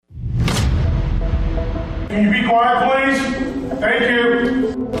Can you be quiet, please? Thank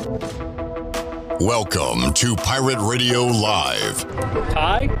you. Welcome to Pirate Radio Live.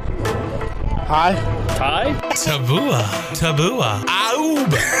 Ty? Hi. Ty? Tabua.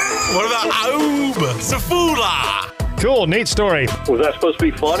 Aoub. What about Aoub? Safula. Cool, neat story. Was that supposed to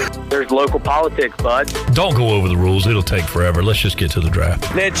be funny? There's local politics, bud. Don't go over the rules. It'll take forever. Let's just get to the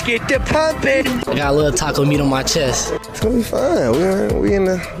draft. Let's get the pumping. I got a little taco meat on my chest. It's gonna be fun. We in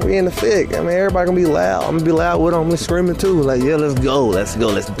the thick. I mean, everybody gonna be loud. I'm gonna be loud with them. I'm gonna be screaming too. Like, yeah, let's go, let's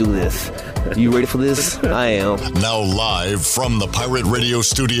do this. You ready for this? I am. Now live from the Pirate Radio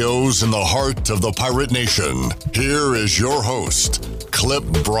studios in the heart of the Pirate Nation, here is your host, Clip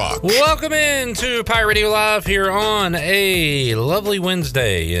Brock. Welcome in to Pirate Radio Live here on a lovely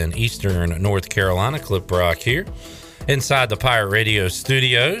Wednesday in Eastern North Carolina. Clip Brock here inside the Pirate Radio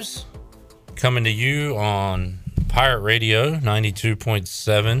studios, coming to you on Pirate Radio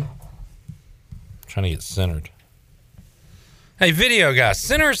 92.7. Trying to get centered. Hey, video guy,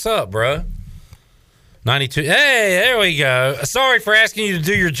 center us up, bro. 92. Hey, there we go. Sorry for asking you to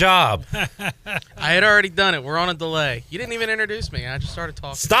do your job. I had already done it. We're on a delay. You didn't even introduce me. I just started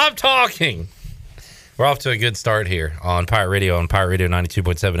talking. Stop talking. We're off to a good start here on Pirate Radio,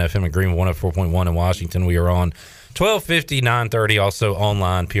 92.7 FM in Greenville, 104.1 in Washington. We are on 1250, 930, also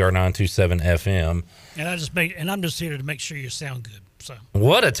online, PR927 FM. And I'm just here to make sure you sound good. So.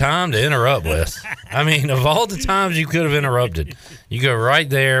 What a time to interrupt, Wes. I mean, of all the times you could have interrupted, you go right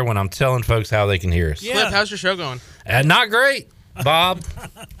there when I'm telling folks how they can hear us. Yeah. Flip, how's your show going? Not great, Bob.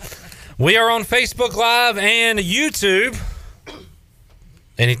 We are on Facebook Live and YouTube.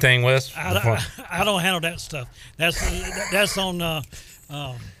 Anything, Wes? I don't handle that stuff. That's on.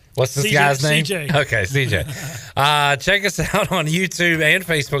 What's this CJ, guy's name? CJ. Okay, CJ. Check us out on YouTube and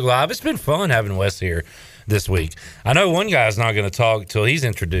Facebook Live. It's been fun having Wes here this week. I know one guy's not going to talk till he's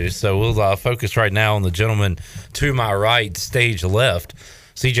introduced, so we'll focus right now on the gentleman to my right, stage left,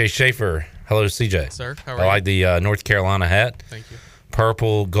 CJ Schaefer. Hello, CJ. Sir, how are you? I like the North Carolina hat. Thank you.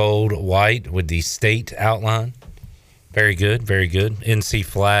 Purple, gold, white with the state outline. Very good, very good. NC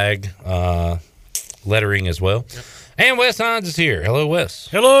flag lettering as well. Yep. And Wes Hines is here. Hello, Wes.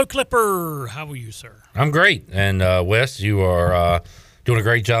 Hello, Clipper. How are you, sir? I'm great. And Wes, you are doing a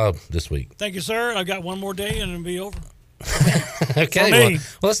great job this week. Thank you, sir. I've got one more day and it'll be over. Okay. Well,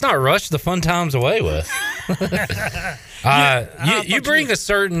 let's not rush the fun times away, Wes. You bring a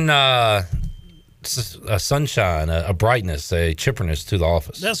certain a sunshine, a brightness, a chipperness to the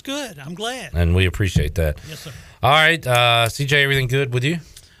office. That's good. I'm glad. And we appreciate that. Yes, sir. All right. CJ, everything good with you?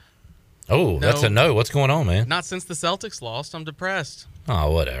 Oh, no. That's a no. What's going on, man? Not since the Celtics lost. I'm depressed.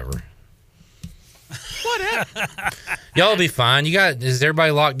 Oh, whatever. Whatever. Y'all will be fine. Is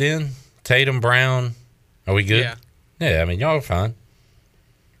everybody locked in? Tatum, Brown, are we good? Yeah, I mean, y'all are fine.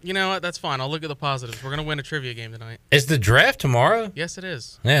 You know what? That's fine. I'll look at the positives. We're going to win a trivia game tonight. Is the draft tomorrow? Yes, it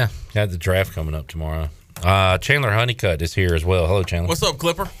is. Yeah, got the draft coming up tomorrow. Chandler Honeycutt is here as well. Hello, Chandler. What's up,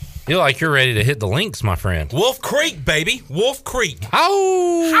 Clipper? You look like you're ready to hit the links, my friend. Wolf Creek, baby. Wolf Creek.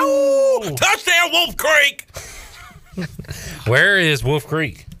 Ow! Ow! Touchdown, Wolf Creek! Where is Wolf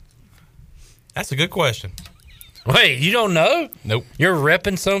Creek? That's a good question. Wait, you don't know? Nope. You're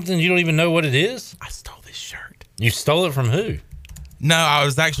repping something you don't even know what it is? I stole this shirt. You stole it from who? No, I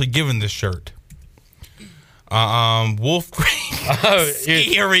was actually given this shirt. Wolf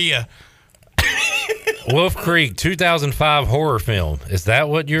Creek area. Wolf Creek 2005 horror film. Is that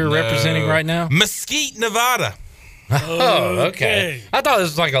what you're representing right now? Mesquite, Nevada. Oh, okay. I thought this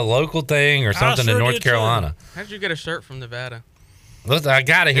was like a local thing or something in North Carolina. How did you get a shirt from Nevada? I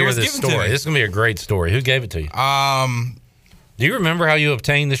got to hear this story. This is going to be a great story. Who gave it to you? Do you remember how you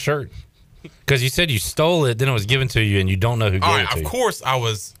obtained the shirt? Because you said you stole it, then it was given to you, and you don't know who gave it to you. Of course, I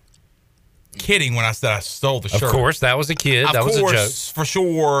was kidding when I said I stole the shirt. Of course, that was a kid. That was a joke. For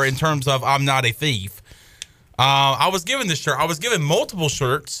sure, in terms of I'm not a thief. I was given this shirt. I was given multiple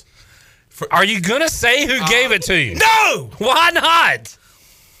shirts. Are you going to say who gave it to you? No! Why not?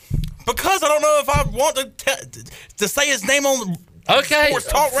 Because I don't know if I want to say his name on Sports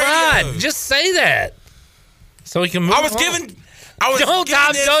Talk Radio. Just say that. So we can move on. I'm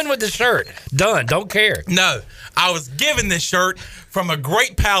done with the shirt. Done. Don't care. No. I was given this shirt from a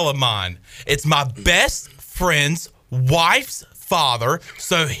great pal of mine. It's my best friend's wife's father.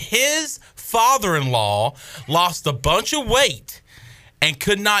 So his father-in-law lost a bunch of weight and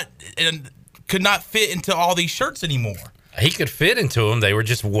could not fit into all these shirts anymore. He could fit into them. They were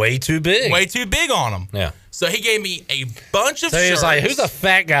just way too big. Way too big on them. Yeah. So he gave me a bunch of shirts. So he was like, who's a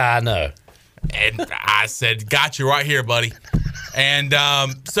fat guy I know? And I said, got you right here, buddy. And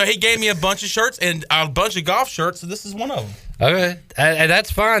so he gave me a bunch of shirts and a bunch of golf shirts, and this is one of them. Okay, and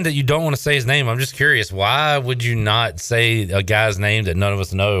that's fine that you don't want to say his name. I'm just curious, why would you not say a guy's name that none of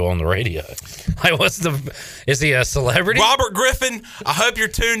us know on the radio? Like, is he a celebrity? Robert Griffin, I hope you're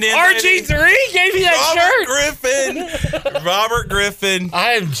tuned in. RG3 gave you that shirt. Robert Griffin.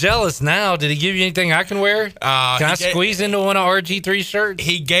 I am jealous now. Did he give you anything I can wear? Can I squeeze into one of RG3's shirts?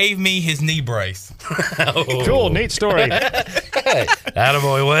 He gave me his knee brace. Cool, neat story. Hey,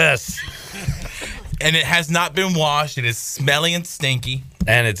 attaboy Wes. And it has not been washed. It is smelly and stinky.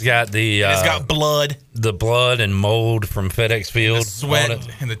 And it's got it's got blood. The blood and mold from FedEx Field. And the sweat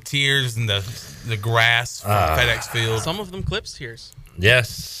and the tears and the grass from FedEx Field. Some of them Clips tears.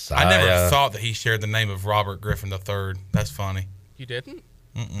 Yes. I never thought that he shared the name of Robert Griffin III. That's funny. You didn't?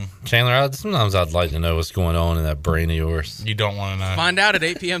 Mm-mm. Chandler, sometimes I'd like to know what's going on in that brain of yours. You don't want to know. Find out at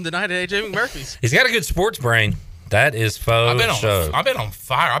 8 p.m. tonight at AJ McMurphy's. He's got a good sports brain. That is faux show. I've been on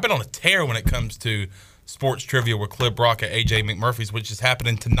fire. I've been on a tear when it comes to sports trivia with Clip Rock at AJ McMurphy's, which is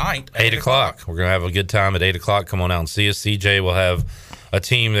happening tonight at 8 o'clock. We're going to have a good time at 8 o'clock. Come on out and see us. CJ will have a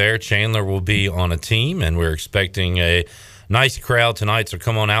team there. Chandler will be on a team, and we're expecting a nice crowd tonight, so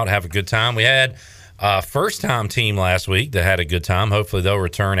come on out, have a good time. We had a first-time team last week that had a good time. Hopefully they'll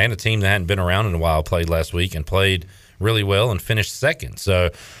return, and a team that hadn't been around in a while played last week and played really well and finished second.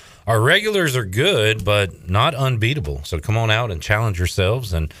 So our regulars are good, but not unbeatable. So come on out and challenge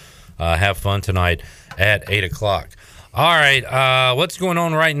yourselves and have fun tonight at 8 o'clock. All right, what's going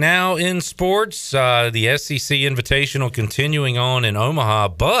on right now in sports? The SEC Invitational continuing on in Omaha,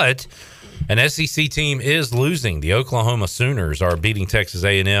 but an SEC team is losing. The Oklahoma Sooners are beating Texas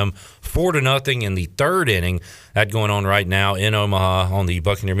A&M 4-0 in the third inning. That going on right now in Omaha on the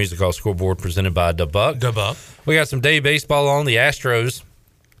Buccaneer Music Hall scoreboard presented by DeBuck. We got some day baseball on. The Astros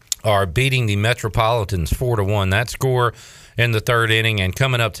are beating the Metropolitans 4-1. That score in the third inning. And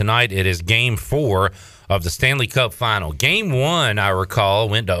coming up tonight, it is Game 4 of the Stanley Cup Final. Game 1, I recall,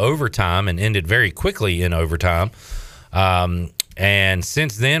 went to overtime and ended very quickly in overtime. And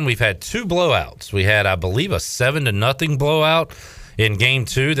since then, we've had 2 blowouts. We had, I believe, a 7-0 blowout in Game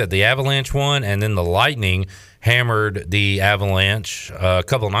 2 that the Avalanche won, and then the Lightning hammered the Avalanche a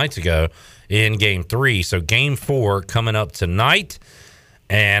couple of nights ago in Game 3. So Game 4 coming up tonight.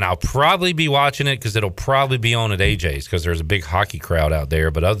 And I'll probably be watching it because it'll probably be on at AJ's because there's a big hockey crowd out there.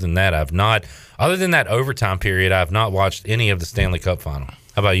 But other than that, other than that overtime period, I've not watched any of the Stanley Cup Final. How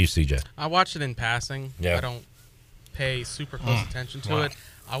about you, CJ? I watched it in passing. Yeah. I don't pay super close attention to it.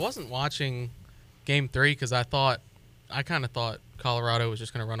 I wasn't watching Game 3 because I kind of thought Colorado was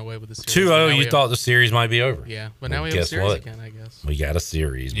just going to run away with the series. 2-0, you thought the series might be over. Yeah, but now we have a series again, I guess. We got a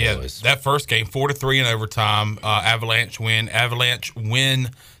series, boys. That first game, 4-3 in overtime. Avalanche win. Avalanche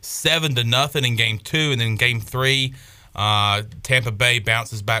win 7-0 in Game 2, and then Game 3, Tampa Bay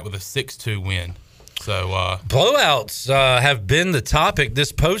bounces back with a 6-2 win. So blowouts have been the topic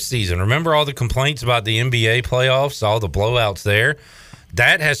this postseason. Remember all the complaints about the NBA playoffs, all the blowouts there?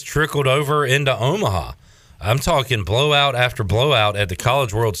 That has trickled over into Omaha. I'm talking blowout after blowout at the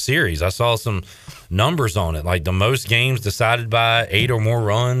College World Series. I saw some numbers on it, like the most games decided by 8 or more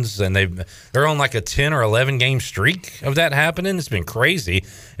runs, and they're on like a 10 or 11 game streak of that happening. It's been crazy.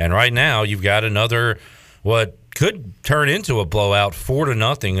 And right now you've got another what could turn into a blowout,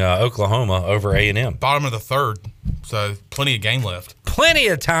 4-0 Oklahoma over A&M. Bottom of the third, so plenty of game left. Plenty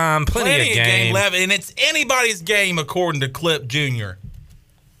of time, plenty of game left, and it's anybody's game according to Clip Jr.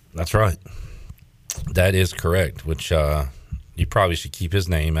 That's right. That is correct, which you probably should keep his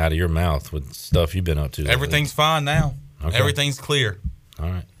name out of your mouth with stuff you've been up to. Everything's fine now. Okay. Everything's clear. All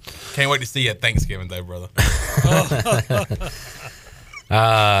right. Can't wait to see you at Thanksgiving Day, brother.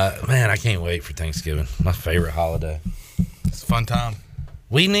 Man, I can't wait for Thanksgiving. My favorite holiday. It's a fun time.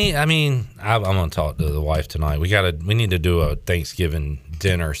 I'm going to talk to the wife tonight. We need to do a Thanksgiving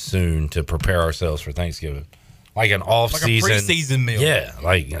dinner soon to prepare ourselves for Thanksgiving. Like an off-season. Like a pre-season meal. Yeah.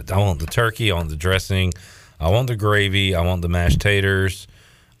 Like, I want the turkey, I want the dressing, I want the gravy, I want the mashed taters,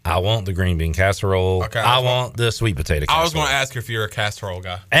 I want the green bean casserole, okay, I want the sweet potato casserole. I was going to ask you if you're a casserole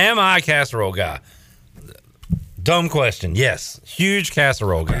guy. Am I a casserole guy? Dumb question. Yes. Huge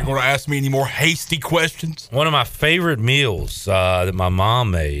casserole guy. Are you going to ask me any more hasty questions? One of my favorite meals that my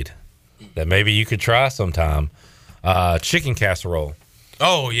mom made that maybe you could try sometime, chicken casserole.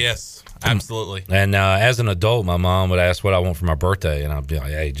 Oh, yes. Absolutely. And as an adult, my mom would ask what I want for my birthday, and I'd be like,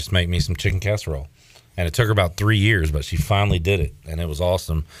 hey, just make me some chicken casserole. And it took her about 3 years, but she finally did it, and it was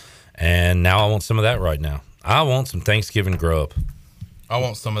awesome. And now I want some of that right now. I want some Thanksgiving grub. I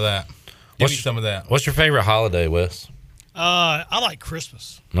want some of that. Give me some of that. What's your favorite holiday, Wes? I like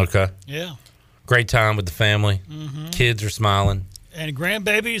Christmas. Okay. Yeah. Great time with the family. Mm-hmm. Kids are smiling. And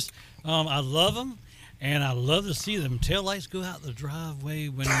grandbabies, I love them. And I love to see them taillights go out the driveway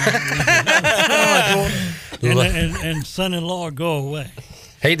when and son-in-law go away.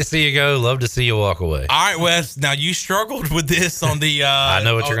 Hate to see you go. Love to see you walk away. All right, Wes. Now you struggled with this on the. I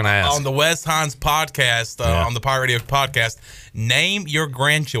know what you're going to ask on the Wes Hines podcast on the Pirate Radio podcast. Name your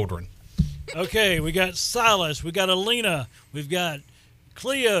grandchildren. Okay, we got Silas, we got Alina, we've got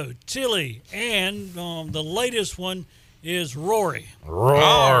Cleo, Tilly, and the latest one is Rory. Rory.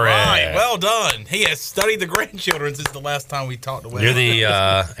 All right, well done. He has studied the grandchildren since the last time we talked to Wes. You're the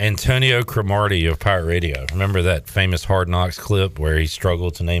Antonio Cromartie of Pirate Radio. Remember that famous Hard Knocks clip where he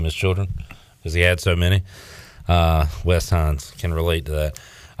struggled to name his children because he had so many? Wes Hines can relate to that.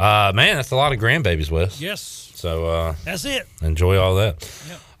 Man, that's a lot of grandbabies, Wes. Yes. So that's it. Enjoy all that.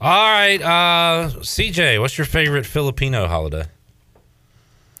 Yep. All right, CJ, what's your favorite Filipino holiday?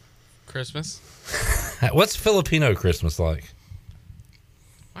 Christmas. What's Filipino Christmas like?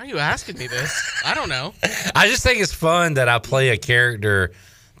 Why are you asking me this? I don't know. I just think it's fun that I play a character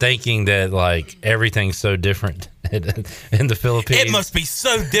thinking that like everything's so different in the Philippines. It must be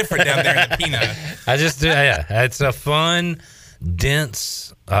so different down there in the Pino. I just do. Yeah, it's a fun,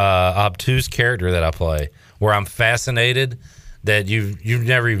 dense, obtuse character that I play where I'm fascinated that you've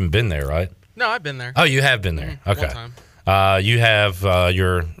never even been there, right? No, I've been there. Oh, you have been there. Okay. One time. You have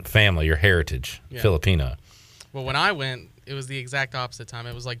your family, your heritage, Filipino. Well, when I went, it was the exact opposite time.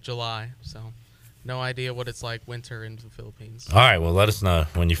 It was like July, so no idea what it's like winter in the Philippines. All right, well, let us know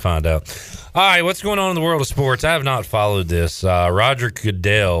when you find out. All right, what's going on in the world of sports? I have not followed this. Roger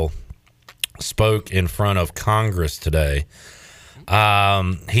Goodell spoke in front of Congress today.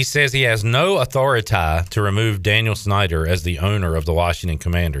 He says he has no authority to remove Daniel Snyder as the owner of the Washington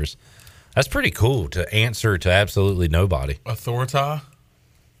Commanders. That's pretty cool to answer to absolutely nobody. Authority?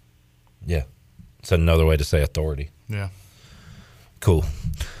 Yeah. It's another way to say authority. Yeah. Cool.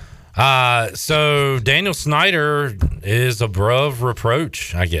 So Daniel Snyder is above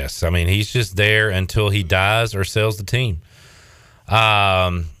reproach, I guess. I mean, he's just there until he dies or sells the team.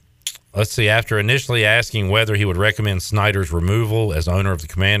 Let's see. After initially asking whether he would recommend Snyder's removal as owner of the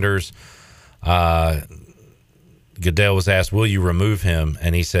Commanders, Goodell was asked, will you remove him?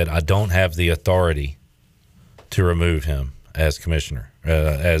 And he said, I don't have the authority to remove him as commissioner,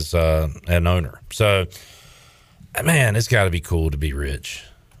 as an owner. So, man, it's got to be cool to be rich.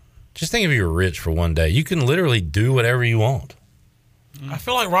 Just think if you were rich for one day. You can literally do whatever you want. I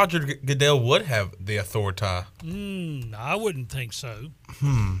feel like Roger Goodell would have the authority. I wouldn't think so.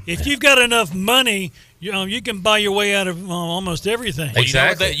 If you've got enough money, you can buy your way out of almost everything. Well,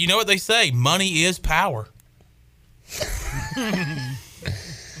 exactly. You know what they say? Money is power.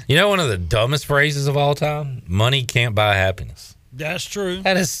 You know one of the dumbest phrases of all time? Money can't buy happiness. That's true.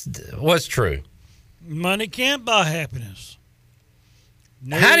 That is what's true. Money can't buy happiness.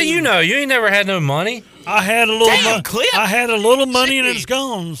 No. How do you know? You ain't never had no money. I had a little money. I had a little money and it's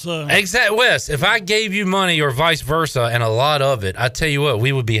gone. So exactly, Wes. If I gave you money or vice versa and a lot of it, I tell you what,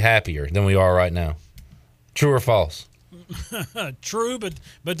 we would be happier than we are right now. True or false? True, but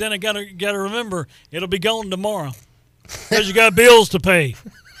then I gotta remember it'll be gone tomorrow because you got bills to pay.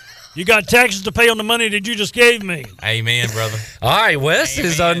 You got taxes to pay on the money that you just gave me. Amen, brother. All right, Wes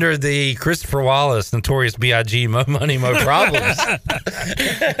is under the Christopher Wallace, Notorious B.I.G. Mo money, mo problems. All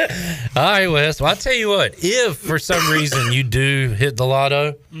right, Wes. Well, I'll tell you what. If for some reason you do hit the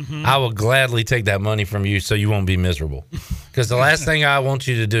lotto, I will gladly take that money from you so you won't be miserable. Because the last thing I want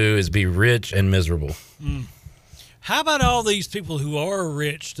you to do is be rich and miserable. How about all these people who are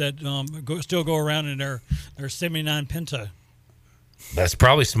rich that still go around in their 79 Pinto? That's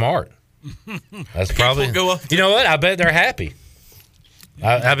probably smart. That's probably. You know what? I bet they're happy.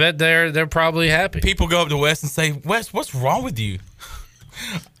 I bet they're probably happy. People go up to Wes and say, Wes, what's wrong with you?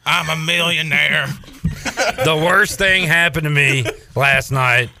 I'm a millionaire. The worst thing happened to me last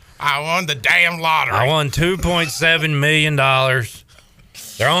night. I won the damn lottery. I won $2.7 million.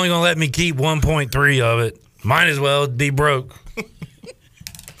 They're only going to let me keep 1.3 of it. Might as well be broke.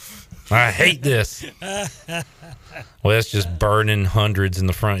 I hate this. Well, it's just burning hundreds in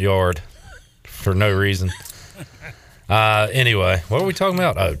the front yard for no reason. Anyway, what are we talking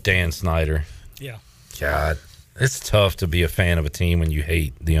about? Oh, Dan Snyder. Yeah. God, it's tough to be a fan of a team when you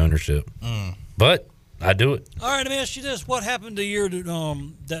hate the ownership. But I do it. All right, let me ask you this. What happened the year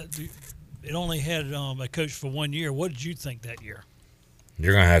that it only had a coach for 1 year? What did you think that year?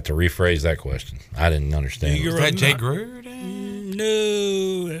 You're going to have to rephrase that question. I didn't understand. Was that Jay Gruden?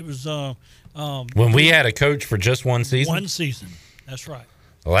 No, it was... when we had a coach for just one season? One season. That's right.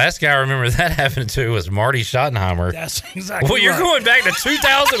 The last guy I remember that happened to was Marty Schottenheimer. That's exactly Well, you're right. going back to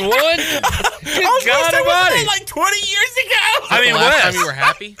 2001? Good God almighty. Like 20 years ago. I mean, Last Wes, time you were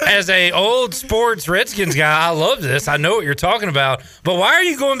happy? as a old sports Redskins guy, I love this. I know what you're talking about. But why are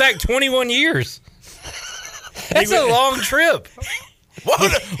you going back 21 years? That's a long trip.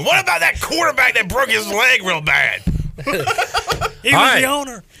 What about that quarterback that broke his leg real bad? He was right. the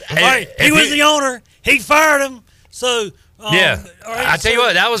owner. All Hey, right, he if was you- the owner. He fired him. So Yeah. all right, I tell you so-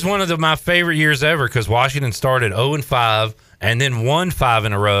 what, that was one of my favorite years ever because Washington started 0-5 and then won 5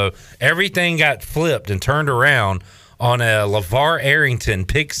 in a row. Everything got flipped and turned around on a LeVar Arrington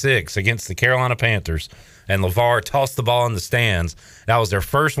pick 6 against the Carolina Panthers. And LeVar tossed the ball in the stands. That was their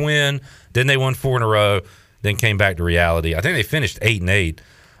first win. Then they won 4 in a row, then came back to reality. I think they finished 8-8.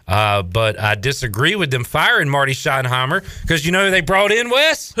 But I disagree with them firing Marty Schottenheimer because you know who they brought in,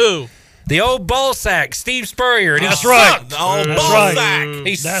 Wes? Who? The old ball sack, Steve Spurrier. And he That's right. sucked. The old That's ball right. sack.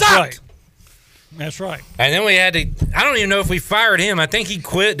 He That's sucked. right. That's right. And then we had to, I don't even know if we fired him. I think he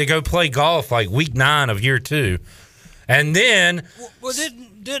quit to go play golf like week 9 of year 2. And then, Well,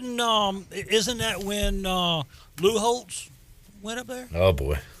 isn't that when Lou Holtz went up there? oh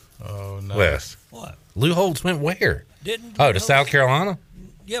boy, Oh, no. Wes. What? Lou Holtz went where? Didn't? Oh, Lou to Holtz- South Carolina?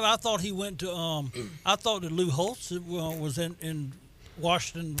 Yeah, but I thought he went to. I thought that Lou Holtz was in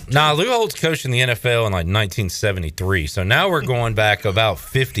Washington. Nah, Lou Holtz coached in the NFL in like 1973. So now we're going back about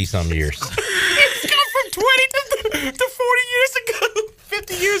 50 some years. It's gone from 20 to 40 years ago.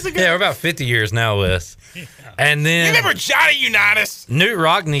 50 years ago. Yeah, we're about 50 years now, Wes. And You then remember Johnny Unitas? Newt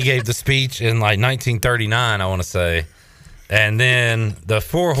Rockne gave the speech in like 1939, I want to say. And then the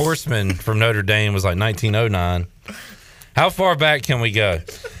Four Horsemen from Notre Dame was like 1909. How far back can we go?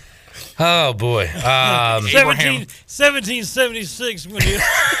 Oh, boy. 1776 when he.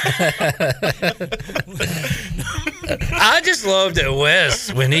 I just loved it,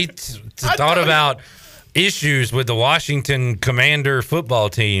 Wes, when he thought about issues with the Washington Commander football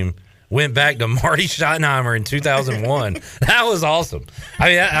team, went back to Marty Schottenheimer in 2001. That was awesome.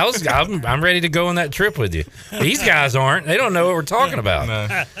 I mean, I'm ready to go on that trip with you. These guys aren't. They don't know what we're talking about.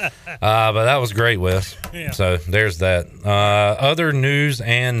 But that was great, Wes. Yeah. So there's that. Other news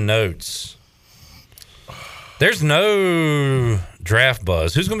and notes. There's no draft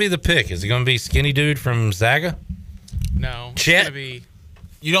buzz. Who's going to be the pick? Is it going to be skinny dude from Zaga? No. It's Chet? gonna be,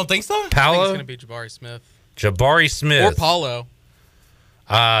 You don't think so? I think it's Paolo? going to be Jabari Smith. Jabari Smith. Or Paulo.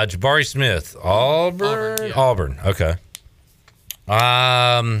 Jabari Smith. Auburn? Auburn, yeah. Okay.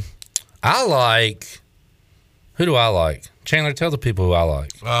 I like... Who do I like? Chandler, tell the people who I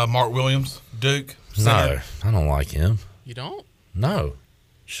like. Mark Williams, Duke. No, center. I don't like him. You don't? No.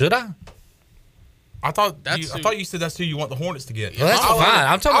 Should I? I thought That's you said that's who you want the Hornets to get. Well, that's fine.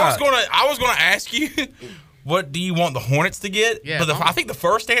 I'm talking I was gonna ask you, what do you want the Hornets to get? Yeah, but I think the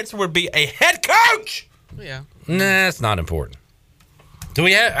first answer would be a head coach. Yeah. Nah, it's not important. Do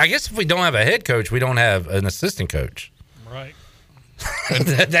we have? I guess if we don't have a head coach, we don't have an assistant coach. Right.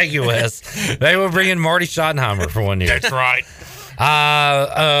 Thank you, Wes. They will bring in Marty Schottenheimer for 1 year. That's right.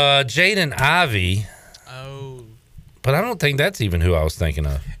 Jaden Ivey, Oh. but I don't think that's even who I was thinking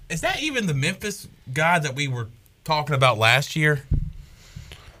of. Is that even the Memphis guy that we were talking about last year?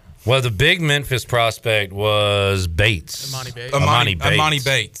 Well, the big Memphis prospect was Bates. Imani Bates. Imani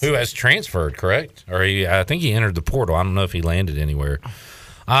Bates. Who has transferred, correct? Or I think he entered the portal. I don't know if he landed anywhere.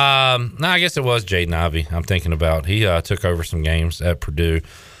 No, I guess it was Jaden Ivey I'm thinking about. He took over some games at Purdue.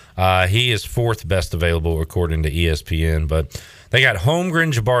 He is 4th best available according to ESPN. But they got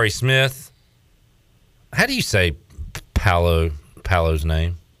Holmgren, Jabari Smith. How do you say Paolo's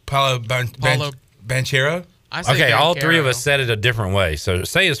name? Paulo Paulo- Banchero. I say Okay, all three of Banchero. us said it a different way. So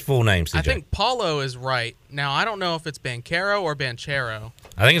say his full name, CJ. I think Paulo is right. Now, I don't know if it's Banchero or Banchero.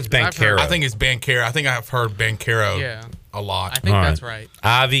 I think it's Banchero. I think it's Banchero. I think I've heard Banchero Yeah. a lot. I think All that's right.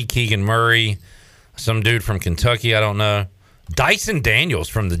 Ivy, Keegan Murray, some dude from Kentucky, I don't know. Dyson Daniels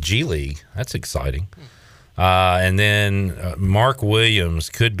from the G League. That's exciting. And then Mark Williams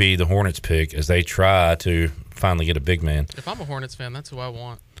could be the Hornets pick as they try to finally get a big man. If I'm a Hornets fan, that's who I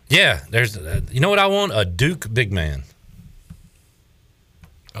want. Yeah, there's. You know what I want? A Duke big man.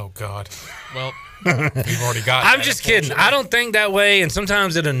 Oh God. Well, you've already got. I'm just kidding. I don't think that way, and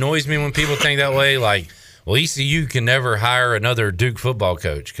sometimes it annoys me when people think that way. Like, well, ECU can never hire another Duke football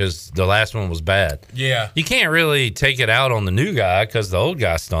coach because the last one was bad. Yeah. You can't really take it out on the new guy because the old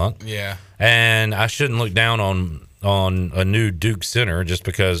guy stunk. Yeah. And I shouldn't look down on a new Duke center just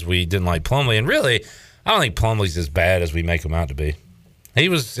because we didn't like Plumlee. And really, I don't think Plumlee's as bad as we make him out to be.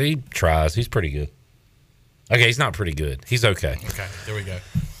 He tries. He's pretty good. Okay, he's not pretty good. He's okay. Okay, there we go.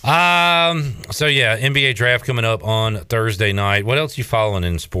 So yeah, NBA draft coming up on Thursday night. What else you following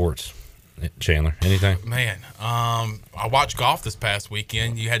in sports, Chandler? Anything? Man, I watched golf this past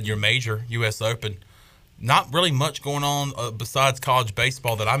weekend. You had your major, U.S. Open. Not really much going on besides college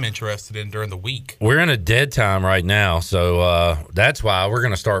baseball that I'm interested in during the week. We're in a dead time right now, so that's why we're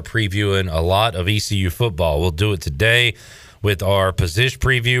going to start previewing a lot of ECU football. We'll do it today with our position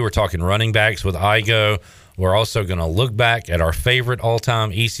preview. We're talking running backs with Igo. We're also going to look back at our favorite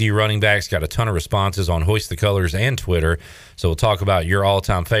all-time ECU running backs. Got a ton of responses on Hoist the Colors and Twitter, so we'll talk about your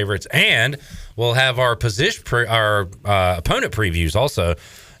all-time favorites, and we'll have our opponent previews also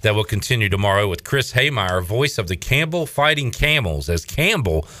that will continue tomorrow with Chris Haymeyer, voice of the Campbell Fighting Camels, as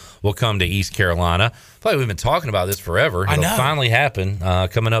Campbell will come to East Carolina. I feel like we've been talking about this forever. It'll finally happen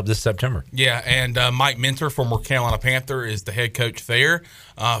coming up this September. Yeah, and Mike Minter, former Carolina Panther, is the head coach there.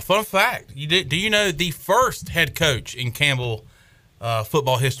 Fun fact, do you know the first head coach in Campbell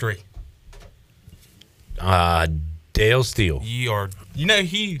football history? Dale Steele. Hugh.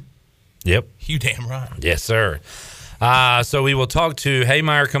 Yep. Hugh damn right. Yes, sir. So we will talk to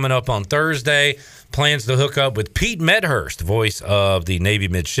Haymeyer coming up on Thursday. Plans to hook up with Pete Medhurst, voice of the Navy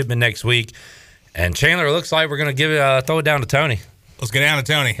midshipman, next week. And Chandler, it looks like we're going to throw it down to Tony. Let's get down to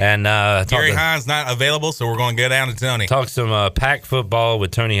Tony. And Gary Hines not available, so we're going to go down to Tony. Talk some Pac football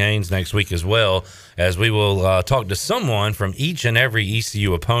with Tony Haynes next week as well, as we will talk to someone from each and every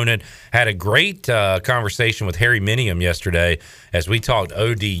ECU opponent. Had a great conversation with Harry Minium yesterday as we talked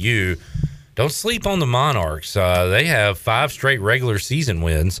ODU. Don't sleep on the Monarchs. They have 5 straight regular season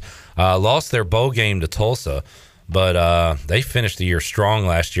wins. Lost their bowl game to Tulsa, but they finished the year strong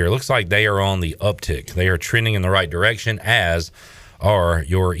last year. Looks like they are on the uptick. They are trending in the right direction, as are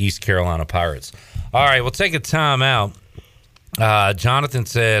your East Carolina Pirates. All right, we'll take a time out. Jonathan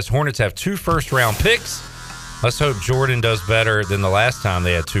says Hornets have 2 first-round picks. Let's hope Jordan does better than the last time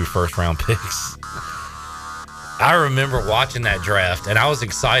they had 2 first-round picks. I remember watching that draft, and I was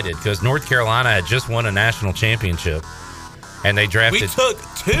excited because North Carolina had just won a national championship, and they drafted. We took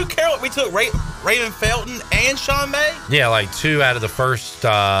We took Raymond Felton and Sean May. Yeah, like 2 out of the first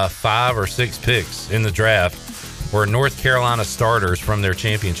 5 or 6 picks in the draft were North Carolina starters from their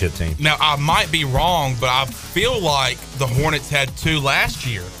championship team. Now I might be wrong, but I feel like the Hornets had 2 last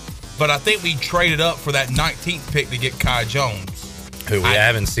year, but I think we traded up for that 19th pick to get Kai Jones, who we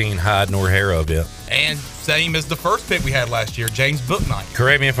haven't seen hide nor hair of yet. And same as the first pick we had last year, James Bouknight.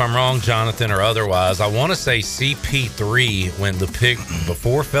 Correct me if I'm wrong, Jonathan, or otherwise. I want to say CP3 went the pick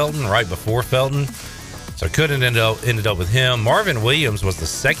before Felton, right before Felton. So couldn't ended up with him. Marvin Williams was the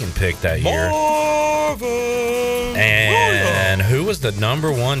 2nd pick that year. And who was the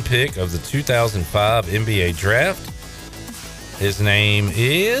number 1 pick of the 2005 NBA draft? His name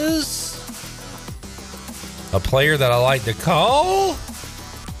is a player that I like to call.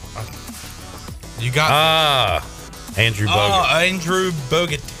 You got Andrew Bogut. Andrew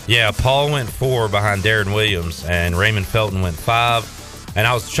Bogut. Yeah, Paul went 4 behind Darren Williams, and Raymond Felton went 5.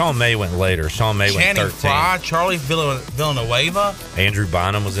 And Sean May went later. Sean May went 13. Channing Frye, Charlie Villanueva. Andrew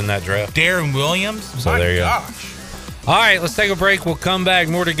Bynum was in that draft. Darren Williams. So there you go. All right, let's take a break. We'll come back.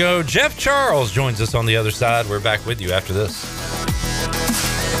 More to go. Jeff Charles joins us on the other side. We're back with you after this.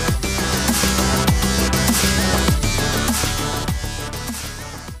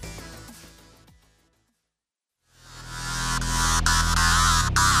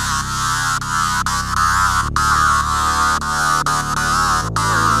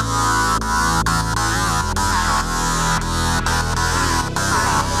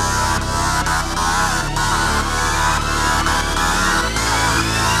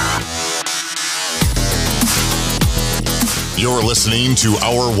 You're listening to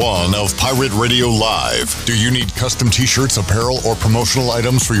Hour 1 of Pirate Radio Live. Do you need custom t-shirts, apparel, or promotional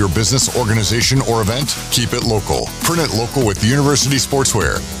items for your business, organization, or event? Keep it local. Print it local with University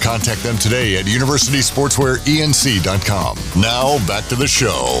Sportswear. Contact them today at universitysportswearenc.com. Now, back to the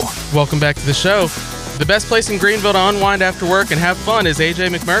show. Welcome back to the show. The best place in Greenville to unwind after work and have fun is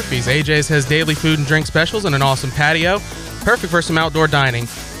AJ McMurphy's. AJ's has daily food and drink specials and an awesome patio. Perfect for some outdoor dining.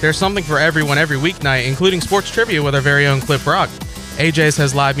 There's something for everyone every weeknight, including sports trivia with our very own Clip Rock. AJ's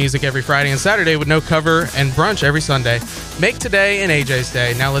has live music every Friday and Saturday with no cover, and brunch every Sunday. Make today an AJ's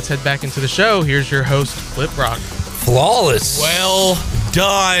day. Now let's head back into the show. Here's your host, Clip Rock. Flawless. Well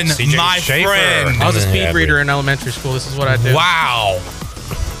done, my friend. I was a speed reader in elementary school. This is what I do. Wow.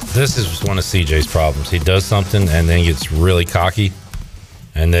 This is one of CJ's problems. He does something and then gets really cocky.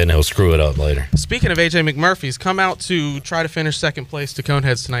 and then he'll screw it up later. Speaking of AJ McMurphy's, come out to try to finish second place to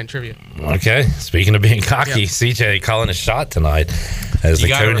Coneheads tonight in trivia. Okay. Speaking of being cocky, Yep. CJ calling a shot tonight as You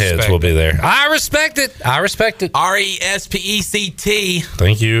the gotta Coneheads respect will be it. there. I respect it. RESPECT.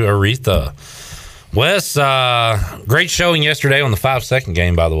 Thank you, Aretha. Wes, great showing yesterday on the 5-second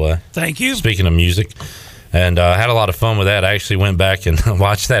game, by the way. Thank you. Speaking of music. And had a lot of fun with that. I actually went back and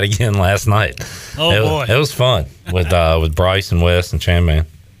watched that again last night. Oh, boy. It was fun with Bryce and Wes and Chan Man.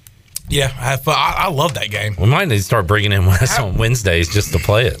 Yeah, I had fun. I love that game. We might need to start bringing in Wes on Wednesdays just to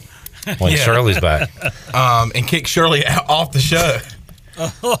play it when Yeah. Shirley's back. And kick Shirley off the show.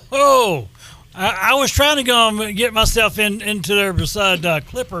 I was trying to go and get myself into there beside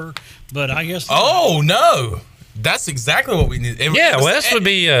Clipper, but I guess. Oh, no. That's exactly what we need. And, Yeah, Wes would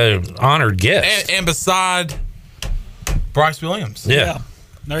be an honored guest. And beside Bryce Williams. Yeah.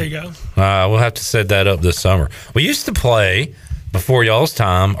 There you go. We'll have to set that up this summer. We used to play, before y'all's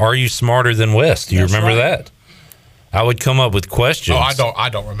time, Are You Smarter Than Wes? Do you That's remember right. that? I would come up with questions. Oh, I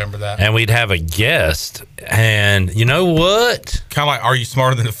don't remember that. And we'd have a guest. And you know what? Kind of like, are you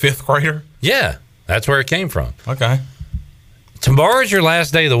smarter than a fifth grader? Yeah, that's where it came from. Okay. Tomorrow's your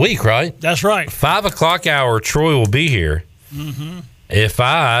last day of the week, right? That's right. 5 o'clock hour, Troy will be here. Mm-hmm. If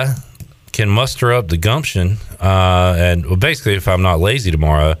I can muster up the gumption, and well, basically if I'm not lazy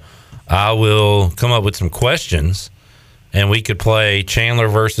tomorrow, I will come up with some questions, and we could play Chandler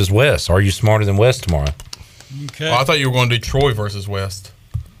versus Wes. Are you smarter than Wes tomorrow? Okay. Oh, I thought you were going to do Troy versus West.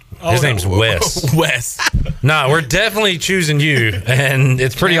 His name's Wes. Wes. No, we're definitely choosing you, and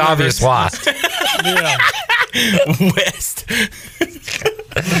it's pretty obvious why. Yeah. West.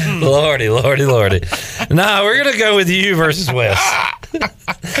 Lordy. No, we're going to go with you versus Wes.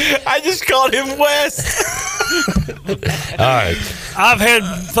 I just called him West. All right. I've had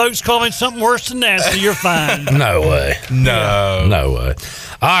folks call me something worse than that, so you're fine. No way. No. No way.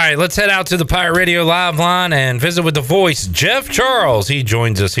 All right, let's head out to the Pirate Radio Live line and visit with the voice, Jeff Charles. He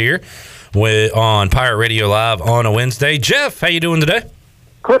joins us here on Pirate Radio Live on a Wednesday. Jeff, how you doing today?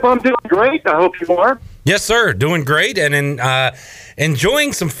 Clip, I'm doing great. I hope you are. Yes, sir. Doing great and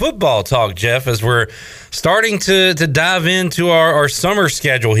enjoying some football talk, Jeff, as we're starting to dive into our summer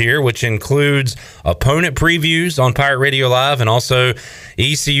schedule here, which includes opponent previews on Pirate Radio Live and also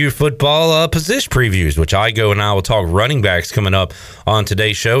ECU football position previews, which Igo and I will talk running backs coming up on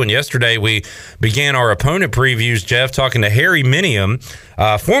today's show. And yesterday we began our opponent previews, Jeff, talking to Harry Minium,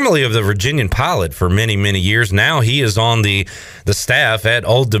 formerly of the Virginian Pilot for many, many years. Now he is on the staff at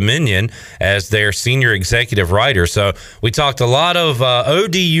Old Dominion as their senior executive writer. So we talked a lot of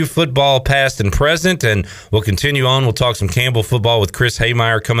ODU football past and present, and we'll continue on. We'll talk some Campbell football with Chris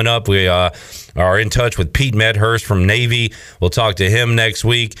Haymeyer coming up. We are in touch with Pete Medhurst from Navy. We'll talk to him next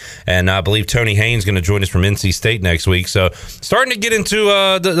week, and I believe Tony Haynes going to join us from NC State next week. So starting to get into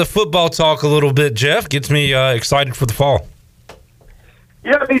the football talk a little bit, Jeff. Gets me excited for the fall.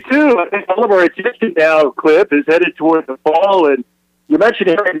 Yeah, me too. I think all of our attention now, Clip, is headed toward the fall. And you mentioned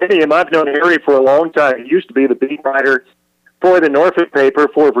Harry Minium. I've known Harry for a long time. He used to be the beat writer for the Norfolk paper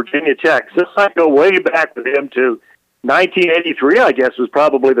for Virginia Tech. So I go way back with him to 1983, I guess, was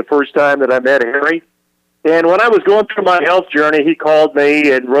probably the first time that I met Harry. And when I was going through my health journey, he called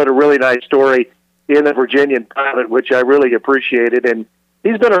me and wrote a really nice story in the Virginian Pilot, which I really appreciated. And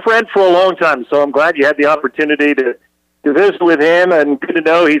he's been a friend for a long time, so I'm glad you had the opportunity to visit with him, and good to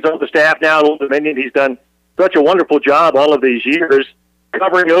know he's on the staff now at Old Dominion. He's done such a wonderful job all of these years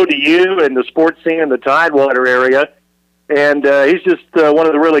covering ODU and the sports scene in the Tidewater area. And he's just one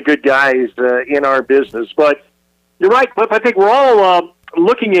of the really good guys in our business. But you're right, Cliff. I think we're all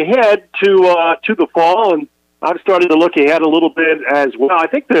looking ahead to the fall, and I've started to look ahead a little bit as well. I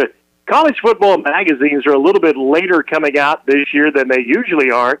think the college football magazines are a little bit later coming out this year than they usually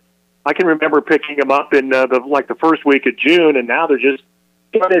are. I can remember picking them up in the first week of June, and now they're just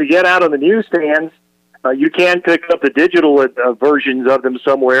starting to get out on the newsstands. You can pick up the digital versions of them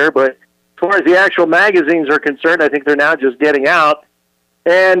somewhere, but as far as the actual magazines are concerned, I think they're now just getting out.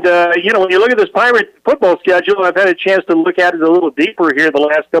 And, when you look at this Pirate football schedule, I've had a chance to look at it a little deeper here the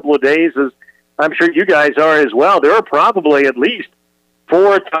last couple of days, as I'm sure you guys are as well. There are probably at least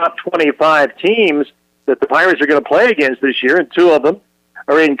 4 top 25 teams that the Pirates are going to play against this year, and 2 of them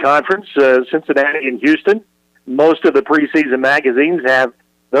are in conference, Cincinnati and Houston. Most of the preseason magazines have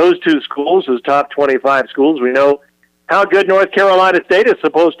those 2 schools as top 25 schools. We know how good North Carolina State is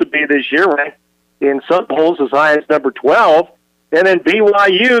supposed to be this year, ranked in some polls as high as number 12. And then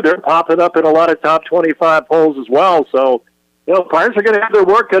BYU, they're popping up in a lot of top 25 polls as well. So, Pirates are going to have their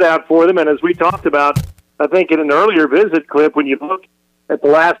work cut out for them. And as we talked about, I think in an earlier visit clip, when you look at the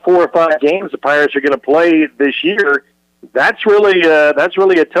last 4 or 5 games the Pirates are going to play this year, that's really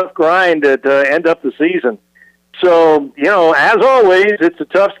a tough grind to end up the season. So, as always, it's a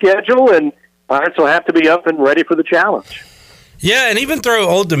tough schedule, and Pirates will have to be up and ready for the challenge. Yeah, and even throw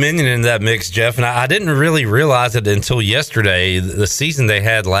Old Dominion in that mix, Jeff. And I didn't really realize it until yesterday, the season they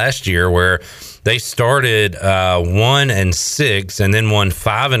had last year, where they started 1-6 and then won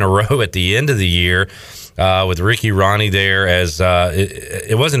 5 in a row at the end of the year. With Ricky Ronnie there, as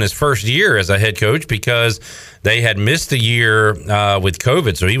it wasn't his first year as a head coach because they had missed a year with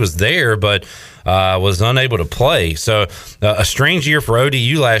COVID. So he was there, but was unable to play. So a strange year for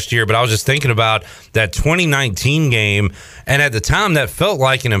ODU last year. But I was just thinking about that 2019 game. And at the time, that felt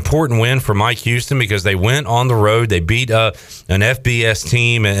like an important win for Mike Houston because they went on the road. They beat an FBS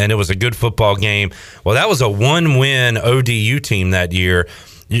team, and it was a good football game. Well, that was a 1-win ODU team that year.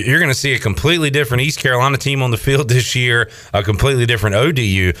 You're going to see a completely different East Carolina team on the field this year, a completely different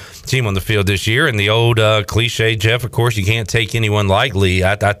ODU team on the field this year. And the old cliche, Jeff, of course, you can't take anyone lightly.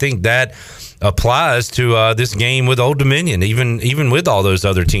 I think that applies to this game with Old Dominion, even with all those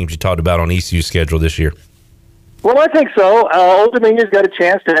other teams you talked about on ECU's schedule this year. Well, I think so. Old Dominion's got a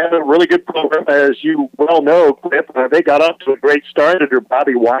chance to have a really good program. As you well know, Clip, they got up to a great start under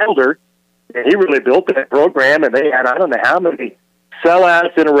Bobby Wilder, and he really built that program, and they had I don't know how many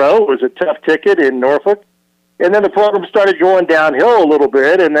sellouts in a row. It was a tough ticket in Norfolk. And then the program started going downhill a little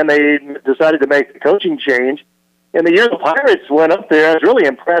bit, and then they decided to make the coaching change. And the year the Pirates went up there, I was really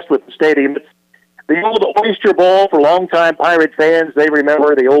impressed with the stadium. It's the old Oyster Bowl for longtime Pirate fans. They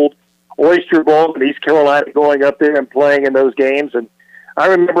remember the old Oyster Bowl in East Carolina, going up there and playing in those games. And I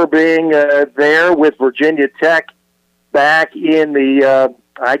remember being there with Virginia Tech back in the,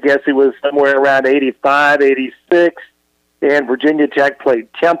 I guess it was somewhere around 85, 86. And Virginia Tech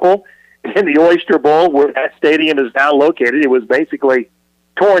played Temple in the Oyster Bowl, where that stadium is now located. It was basically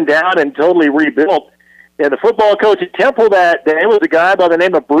torn down and totally rebuilt. And the football coach at Temple that day was a guy by the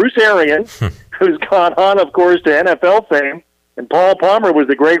name of Bruce Arians, who's gone on, of course, to NFL fame. And Paul Palmer was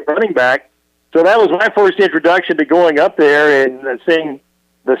the great running back. So that was my first introduction to going up there and seeing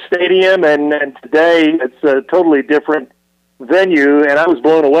the stadium. And today it's a totally different venue. And I was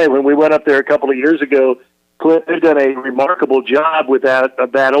blown away when we went up there a couple of years ago. They've done a remarkable job with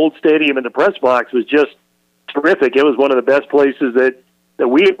that old stadium, and the press box was just terrific. It was one of the best places that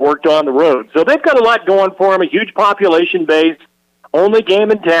we had worked on the road. So they've got a lot going for them, a huge population base, only game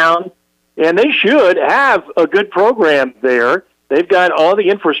in town, and they should have a good program there. They've got all the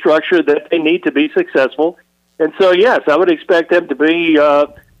infrastructure that they need to be successful. And so, yes, I would expect them to be a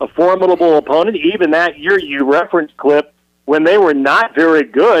formidable opponent. Even that year you referenced, Clip, when they were not very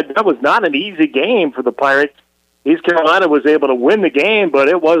good, that was not an easy game for the Pirates. East Carolina was able to win the game, but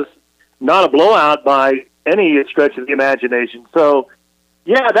it was not a blowout by any stretch of the imagination. So,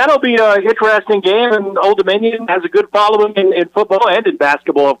 yeah, that'll be an interesting game, and Old Dominion has a good following in football and in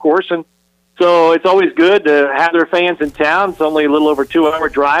basketball, of course, and so it's always good to have their fans in town. It's only a little over 2-hour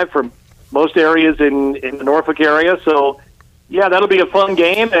drive from most areas in the Norfolk area, so yeah, that'll be a fun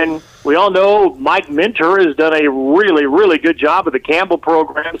game, and we all know Mike Minter has done a really, really good job with the Campbell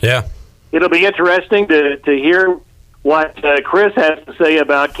program. Yeah. It'll be interesting to hear what Chris has to say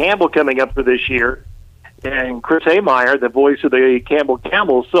about Campbell coming up for this year, and Chris Haymeyer, the voice of the Campbell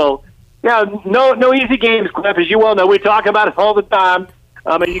Camels. So, yeah, no easy games, Cliff. As you well know, we talk about it all the time.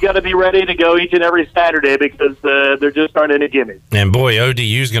 And you got to be ready to go each and every Saturday because there just aren't any gimmies. And boy, ODU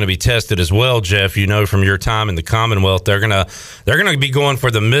is going to be tested as well, Jeff. You know from your time in the Commonwealth, they're going to be going for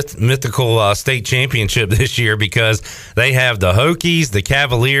the mythical state championship this year because they have the Hokies, the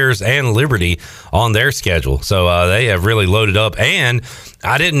Cavaliers, and Liberty on their schedule. So they have really loaded up. And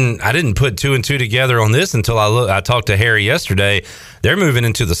I didn't put 2 and 2 together on this until I talked to Harry yesterday. They're moving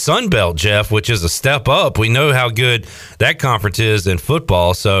into the Sun Belt, Jeff, which is a step up. We know how good that conference is in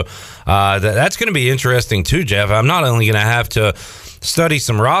football, so that's going to be interesting too, Jeff. I'm not only going to have to study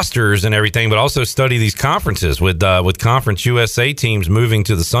some rosters and everything, but also study these conferences with Conference USA teams moving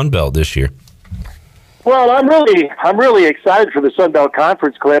to the Sun Belt this year. Well, I'm really excited for the Sun Belt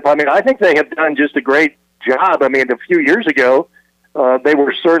Conference, Clip. I mean, I think they have done just a great job. I mean, a few years ago, they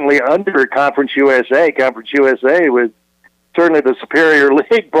were certainly under Conference USA. Conference USA was certainly the superior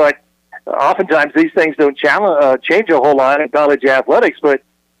league, but oftentimes these things don't change a whole lot in college athletics. But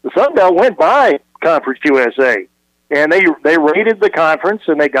the Sun Belt went by Conference USA, and they rated the conference,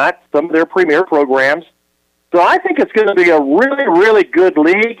 and they got some of their premier programs. So I think it's going to be a really, really good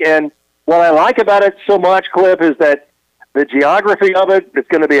league. And what I like about it so much, Cliff, is that the geography of it, it's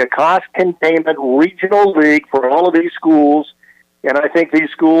going to be a cost containment regional league for all of these schools. And I think these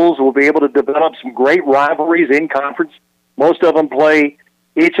schools will be able to develop some great rivalries in conference. Most of them play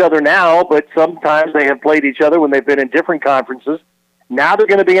each other now, but sometimes they have played each other when they've been in different conferences. Now they're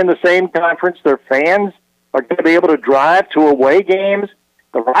going to be in the same conference. Their fans are going to be able to drive to away games.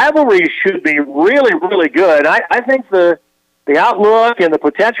 The rivalry should be really, really good. I think the outlook and the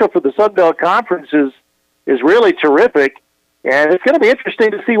potential for the Sun Belt Conference is really terrific. And it's going to be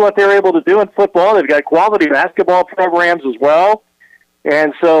interesting to see what they're able to do in football. They've got quality basketball programs as well.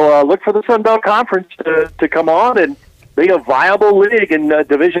 And so look for the Sun Belt Conference to come on and be a viable league in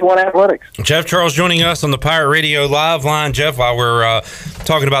Division I athletics. Jeff Charles joining us on the Pirate Radio Live line. Jeff, while we're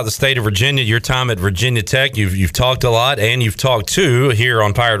talking about the state of Virginia, your time at Virginia Tech, you've talked a lot, and you've talked too here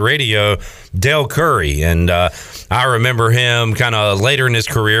on Pirate Radio, Dell Curry. And I remember him kind of later in his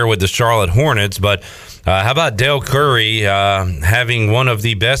career with the Charlotte Hornets, but how about Dell Curry having one of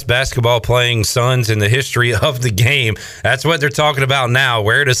the best basketball playing sons in the history of the game? That's what they're talking about now.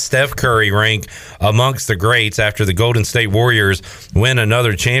 Where does Steph Curry rank amongst the greats after the Golden State Warriors win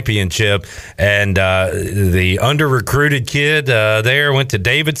another championship? And the under-recruited kid there went to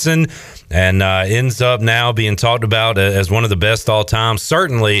Davidson and ends up now being talked about as one of the best all time.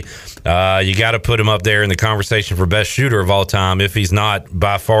 Certainly, you got to put him up there in the conversation for best shooter of all time if he's not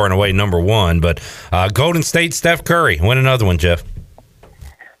by far and away number one. But Golden State, Steph Curry. Win another one, Jeff.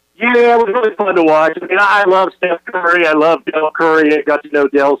 Yeah, it was really fun to watch. I mean, I love Steph Curry. I love Dell Curry. I got to know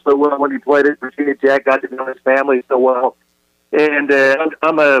Dell so well when he played at Virginia Tech. Got to know his family so well. And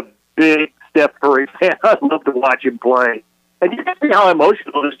I'm a big Steph Curry fan. I love to watch him play. And you can see how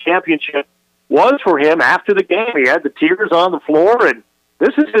emotional this championship was for him after the game. He had the tears on the floor, and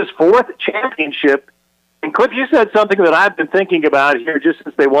this is his fourth championship. And Cliff, you said something that I've been thinking about here just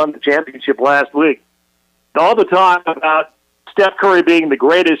since they won the championship last week. All the talk about Steph Curry being the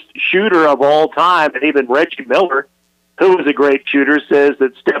greatest shooter of all time, and even Reggie Miller, who is a great shooter, says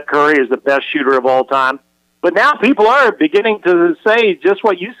that Steph Curry is the best shooter of all time. But now people are beginning to say just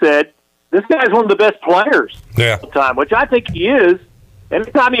what you said. This guy's one of the best players of all time, which I think he is.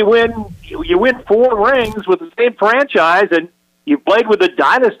 Anytime you win 4 rings with the same franchise, and you've played with a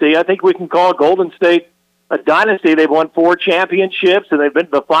dynasty, I think we can call Golden State a dynasty. They've won 4 championships, and they've been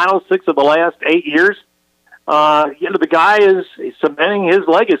to the final 6 of the last 8 years. The guy is cementing his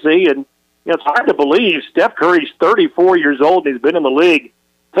legacy, and it's hard to believe Steph Curry's 34 years old, and he's been in the league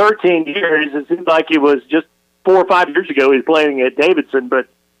 13 years. It seems like it was just 4 or 5 years ago he was playing at Davidson, but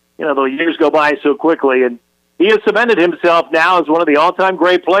the years go by so quickly, and he has cemented himself now as one of the all-time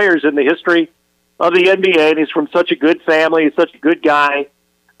great players in the history of the NBA, and he's from such a good family. He's such a good guy,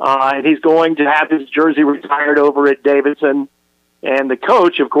 and he's going to have his jersey retired over at Davidson. And the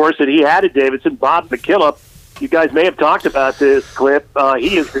coach, of course, that he had at Davidson, Bob McKillop, you guys may have talked about this clip.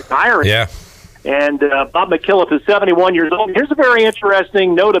 He is retiring. Yeah. And Bob McKillop is 71 years old. Here's a very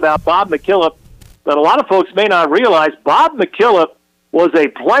interesting note about Bob McKillop that a lot of folks may not realize. Bob McKillop was a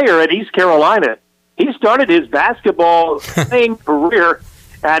player at East Carolina. He started his basketball playing career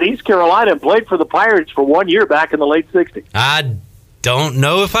at East Carolina and played for the Pirates for 1 year back in the late 60s. I don't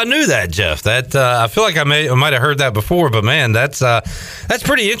know if I knew that, Jeff. That I feel like I might have heard that before, but man, that's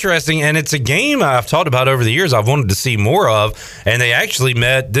pretty interesting. And it's a game I've talked about over the years I've wanted to see more of, and they actually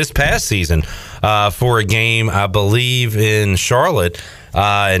met this past season for a game, I believe, in Charlotte.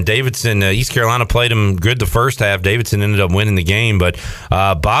 And Davidson, East Carolina played him good the first half. Davidson ended up winning the game, but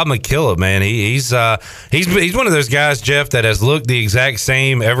Bob McKillop, man, he's one of those guys, Jeff, that has looked the exact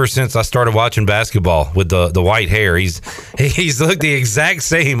same ever since I started watching basketball with the white hair. He's looked the exact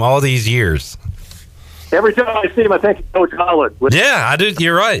same all these years. Every time I see him, I think of Coach Holland. Yeah, I do.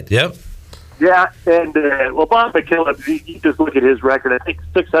 You're right. Yep. Yeah, and Bob McKillop, you just look at his record. I think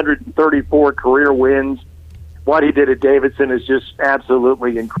 634 career wins. What he did at Davidson is just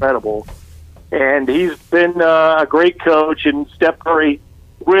absolutely incredible. And he's been a great coach, and Steph Curry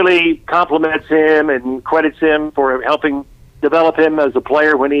really compliments him and credits him for helping develop him as a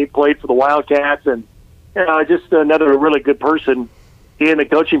player when he played for the Wildcats. And, just another really good person in the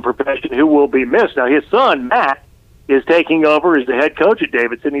coaching profession who will be missed. Now, his son, Matt, is taking over as the head coach at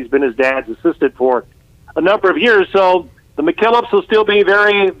Davidson. He's been his dad's assistant for a number of years. So the McKillops will still be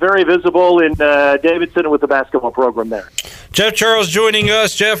very, very visible in Davidson with the basketball program there. Jeff Charles joining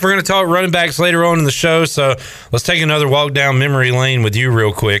us. Jeff, we're going to talk running backs later on in the show, so let's take another walk down memory lane with you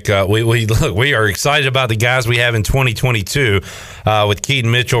real quick. We are excited about the guys we have in 2022 with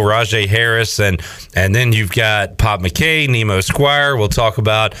Keaton Mitchell, Rajay Harris, and then you've got Pop McKay, Nemo Squire. We'll talk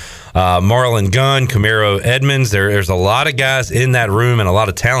about Marlon Gunn, Camaro Edmonds. There's a lot of guys in that room and a lot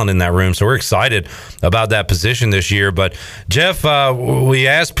of talent in that room, so we're excited about that position this year. But, Jeff, we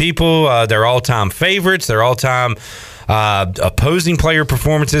asked people their all-time favorites, their all-time opposing player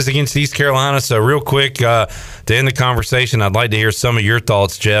performances against East Carolina. So real quick, to end the conversation, I'd like to hear some of your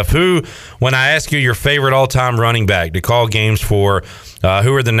thoughts, Jeff. Who, when I ask you your favorite all-time running back to call games for,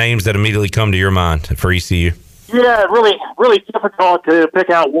 who are the names that immediately come to your mind for ECU? Yeah, really, really difficult to pick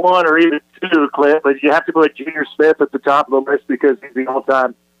out one or even two, Cliff, but you have to put Junior Smith at the top of the list because he's the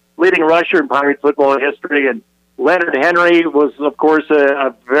all-time leading rusher in Pirate football history. And Leonard Henry was, of course,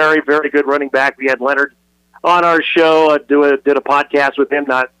 a very, very good running back. We had Leonard on our show. Did a podcast with him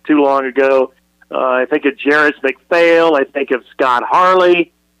not too long ago. I think of Jarris McPhail. I think of Scott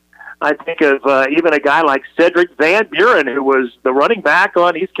Harley. I think of even a guy like Cedric Van Buren, who was the running back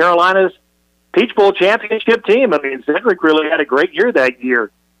on East Carolina's Peach Bowl championship team. I mean, Cedric really had a great year that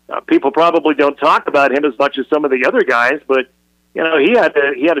year. People probably don't talk about him as much as some of the other guys, but you know he had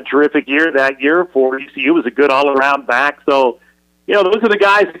a terrific year that year for ECU. Was a good all-around back. So, you know, those are the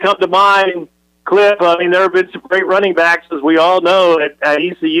guys that come to mind. Cliff, I mean, there have been some great running backs, as we all know, at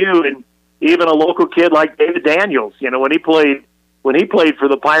ECU, and even a local kid like David Daniels. You know, when he played for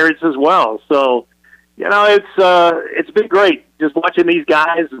the Pirates as well. So, you know, it's been great just watching these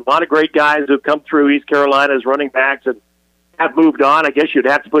guys. A lot of great guys who have come through East Carolina as running backs and have moved on. I guess you'd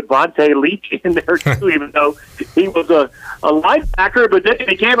have to put Vontae Leach in there too, even though he was a linebacker, but then he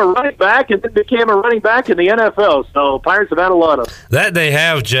became a running back and then became a running back in the NFL. So Pirates have had a lot of that. They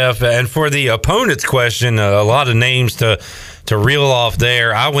have, Jeff. And for the opponent's question, a lot of names to reel off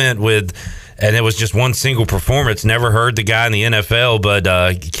there. I went with, and it was just one single performance. Never heard the guy in the NFL, but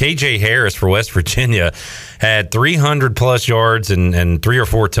KJ Harris for West Virginia had 300-plus yards and 3 or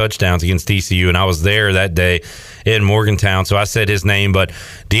 4 touchdowns against ECU, and I was there that day in Morgantown, so I said his name. But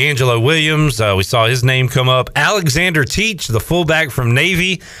D'Angelo Williams, we saw his name come up. Alexander Teach, the fullback from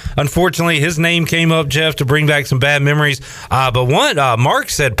Navy, unfortunately, his name came up, Jeff, to bring back some bad memories. But one, Mark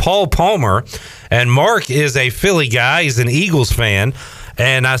said Paul Palmer, and Mark is a Philly guy. He's an Eagles fan.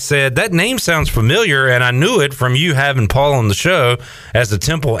 And I said, that name sounds familiar, and I knew it from you having Paul on the show as a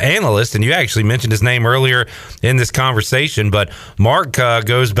Temple analyst, and you actually mentioned his name earlier in this conversation. But Mark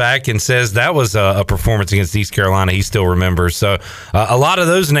goes back and says that was a performance against East Carolina he still remembers. So a lot of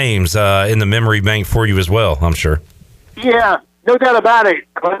those names in the memory bank for you as well, I'm sure. Yeah, no doubt about it.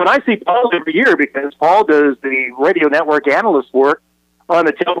 But I see Paul every year because Paul does the radio network analyst work on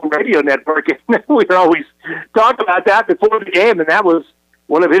the Temple Radio Network, and we always talk about that before the game, and that was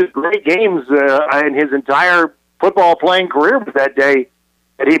one of his great games in his entire football playing career was that day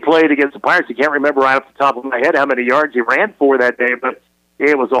that he played against the Pirates. I can't remember right off the top of my head how many yards he ran for that day, but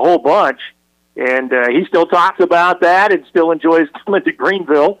it was a whole bunch. And he still talks about that and still enjoys coming to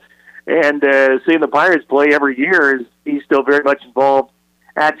Greenville and seeing the Pirates play every year. He's still very much involved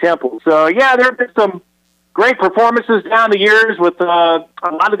at Temple. So, yeah, there have been some great performances down the years with a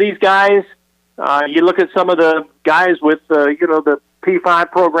lot of these guys. You look at some of the guys with, the P5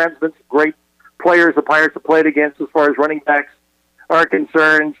 programs, been some great players the Pirates have played against as far as running backs are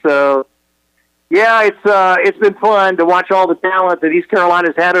concerned. So, yeah, it's been fun to watch all the talent that East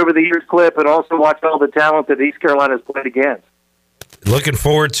Carolina's had over the years, Clip, and also watch all the talent that East Carolina's played against. Looking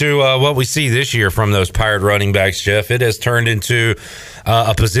forward to what we see this year from those Pirate running backs, Jeff. It has turned into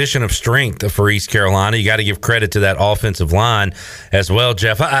a position of strength for East Carolina. You got to give credit to that offensive line as well,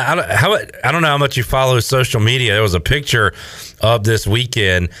 Jeff. I don't know how much you follow social media. There was a picture of this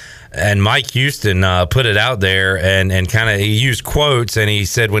weekend, and Mike Houston put it out there and kind of he used quotes, and he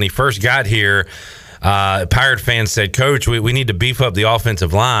said when he first got here, Pirate fans said, Coach, we need to beef up the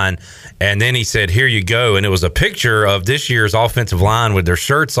offensive line. And then he said, here you go. And it was a picture of this year's offensive line with their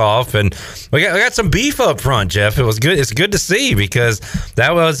shirts off. And we got some beef up front, Jeff. It was good. It's good to see because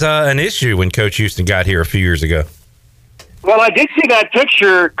that was an issue when Coach Houston got here a few years ago. Well, I did see that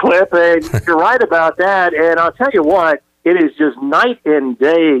picture, Clip, and you're right about that. And I'll tell you what, it is just night and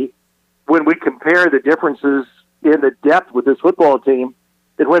day when we compare the differences in the depth with this football team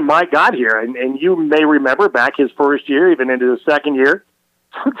than when Mike got here. And you may remember back his first year, even into his second year,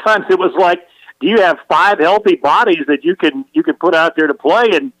 sometimes it was like, do you have 5 healthy bodies that you can put out there to play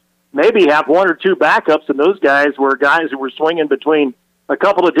and maybe have 1 or 2 backups? And those guys were guys who were swinging between a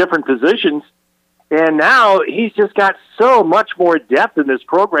couple of different positions. And now he's just got so much more depth in this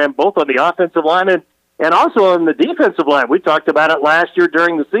program, both on the offensive line and also on the defensive line. We talked about it last year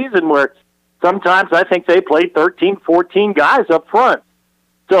during the season where sometimes I think they played 13, 14 guys up front.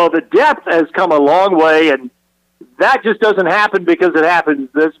 So the depth has come a long way, and that just doesn't happen because it happens.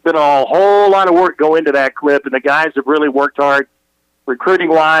 There's been a whole lot of work go into that, Clip, and the guys have really worked hard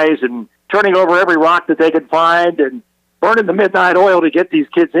recruiting-wise and turning over every rock that they could find and burning the midnight oil to get these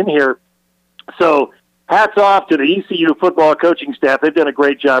kids in here. So hats off to the ECU football coaching staff. They've done a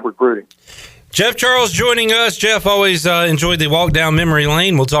great job recruiting. Jeff Charles joining us. Jeff, always enjoyed the walk down memory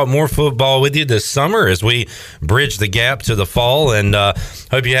lane. We'll talk more football with you this summer as we bridge the gap to the fall. And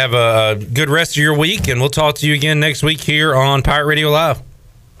hope you have a good rest of your week. And we'll talk to you again next week here on Pirate Radio Live.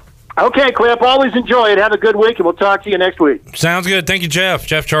 Okay, Clip. Always enjoy it. Have a good week, and we'll talk to you next week. Sounds good. Thank you, Jeff.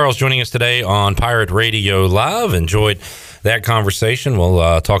 Jeff Charles joining us today on Pirate Radio Live. Enjoyed that conversation.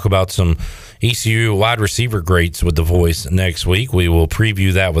 We'll talk about some ECU wide receiver greats with the voice next week. We will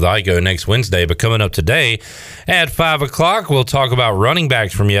preview that with IGO next Wednesday. But coming up today at 5 o'clock, we'll talk about running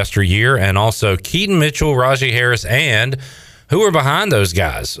backs from yesteryear and also Keaton Mitchell, Rajee Harris, and who are behind those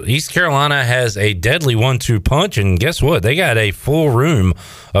guys. East Carolina has a deadly 1-2 punch, and guess what? They got a full room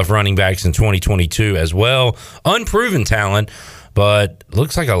of running backs in 2022 as well. Unproven talent, but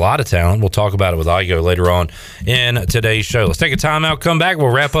looks like a lot of talent. We'll talk about it with IGO later on in today's show. Let's take a timeout, come back. We'll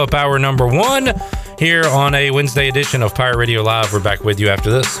wrap up hour number 1 here on a Wednesday edition of Pirate Radio Live. We're back with you after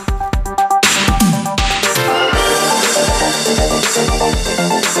this.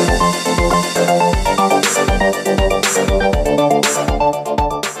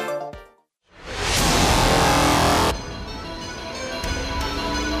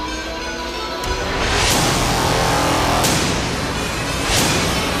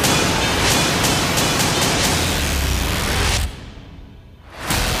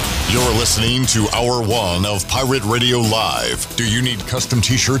 You're listening to Hour 1 of Pirate Radio Live. Do you need custom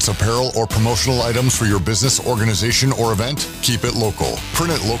t-shirts, apparel, or promotional items for your business, organization, or event? Keep it local.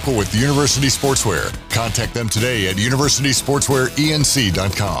 Print it local with University Sportswear. Contact them today at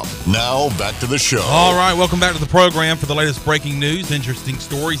universitysportswearenc.com. Now, back to the show. All right, welcome back to the program for the latest breaking news, interesting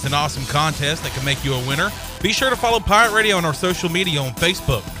stories, and awesome contests that can make you a winner. Be sure to follow Pirate Radio on our social media on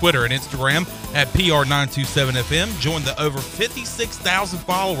Facebook, Twitter, and Instagram at PR927FM. Join the over 56,000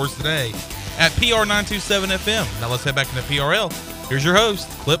 followers today at PR927FM. Now let's head back into PRL. Here's your host,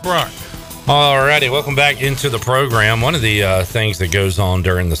 Clip Brock. All righty, welcome back into the program. One of the things that goes on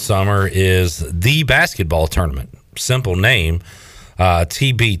during the summer is the basketball tournament. Simple name,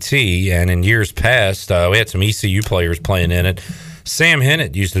 TBT. And in years past, we had some ECU players playing in it. Sam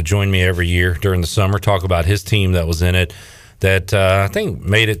Hennett used to join me every year during the summer, talk about his team that was in it, that I think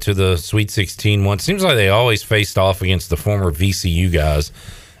made it to the Sweet 16 once. Seems like they always faced off against the former VCU guys,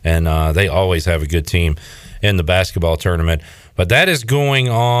 and they always have a good team in the basketball tournament. But that is going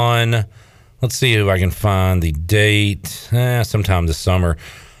on. Let's see if I can find the date. Sometime this summer.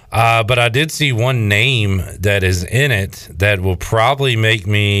 But I did see one name that is in it that will probably make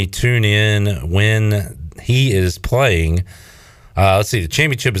me tune in when he is playing. Let's see. The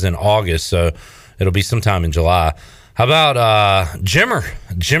championship is in August, so it'll be sometime in July. How about Jimmer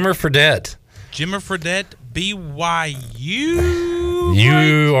Fredette? Jimmer Fredette, BYU?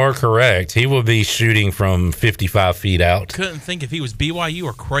 You are correct. He will be shooting from 55 feet out. Couldn't think if he was BYU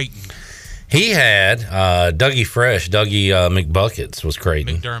or Creighton. He had Dougie McBuckets was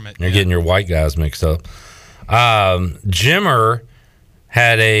Creighton. McDermott. You're getting your white guys mixed up. Jimmer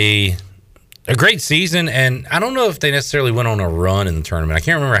had a great season, and I don't know if they necessarily went on a run in the tournament. I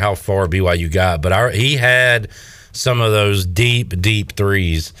can't remember how far BYU got, but he had some of those deep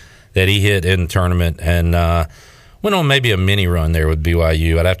threes that he hit in the tournament, and went on maybe a mini run there with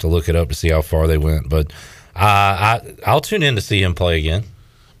BYU. I'd have to look it up to see how far they went, but I'll tune in to see him play again.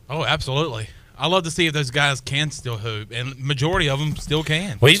 Oh, absolutely. I love to see if those guys can still hoop, and majority of them still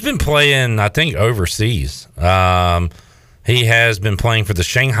can. Well, he's been playing, I think, overseas. He has been playing for the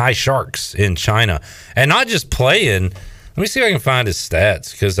Shanghai Sharks in China. And not just playing. Let me see if I can find his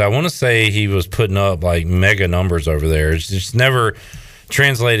stats, because I want to say he was putting up like mega numbers over there. It's just never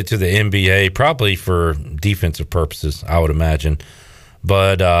translated to the NBA, probably for defensive purposes, I would imagine.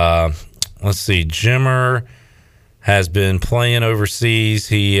 But let's see. Jimmer has been playing overseas.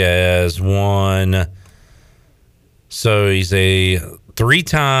 He has won. So he's a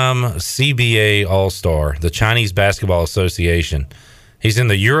 3-time CBA All-Star, the Chinese Basketball Association. He's in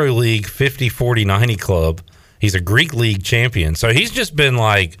the EuroLeague 50-40-90 club. He's a Greek League champion. So he's just been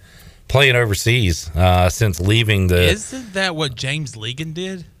like playing overseas since leaving the. Isn't that what James Legan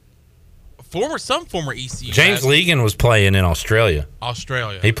did? Some former ECU. James Legan was playing in Australia.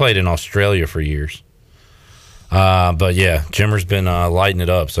 He played in Australia for years. But yeah, Jimmer's been lighting it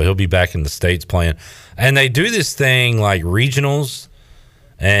up, so he'll be back in the States playing. And they do this thing like regionals,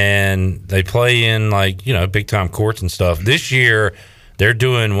 and they play in like, big time courts and stuff. This year, they're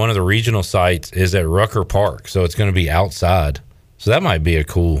doing one of the regional sites is at Rucker Park, so it's going to be outside. So that might be a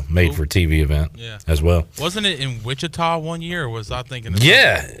cool made-for-TV event as well. Wasn't it in Wichita one year, or was I thinking?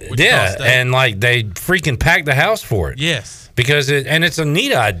 Yeah, and like they freaking packed the house for it. Yes. Because it's a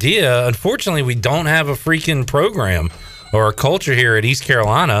neat idea. Unfortunately, we don't have a freaking program or a culture here at East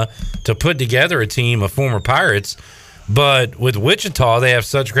Carolina to put together a team of former Pirates. But with Wichita, they have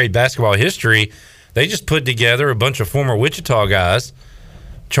such great basketball history. They just put together a bunch of former Wichita guys,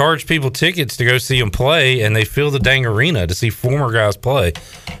 charge people tickets to go see them play, and they fill the dang arena to see former guys play.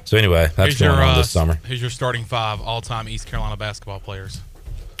 So anyway, that's going on this summer. Who's your starting 5 all-time East Carolina basketball players?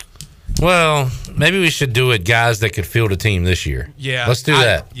 Well, maybe we should do it guys that could field a team this year. Yeah. Let's do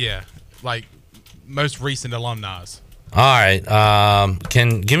that. Yeah, like most recent alumni. All right.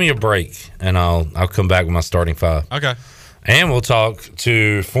 Give me a break, and I'll come back with my starting 5. Okay. And we'll talk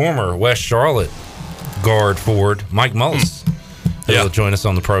to former West Charlotte guard forward Mike Mullis. He'll join us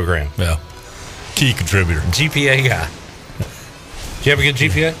on the program. Yeah. Key contributor. GPA guy. Did you have a good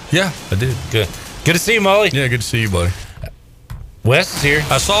GPA? Yeah, I did. Good. Good to see you, Mully. Yeah, good to see you, buddy. Wes is here.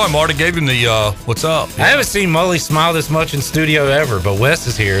 I saw him. Already gave him the what's up. I haven't seen Mully smile this much in studio ever, but Wes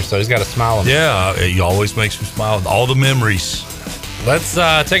is here, so he's got a smile on him. Yeah, he always makes me smile. All the memories. Let's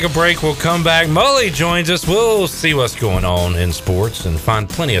take a break. We'll come back. Mully joins us. We'll see what's going on in sports and find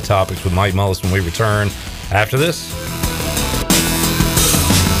plenty of topics with Mike Mullis when we return after this.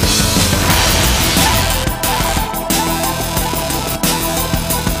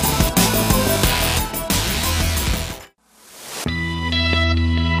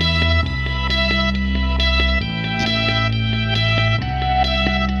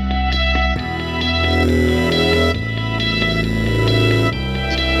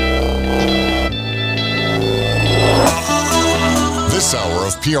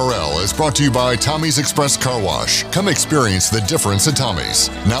 PRL is brought to you by Tommy's Express Car Wash. Come experience the difference at Tommy's.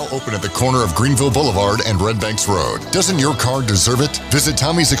 Now open at the corner of Greenville Boulevard and Red Banks Road. Doesn't your car deserve it? Visit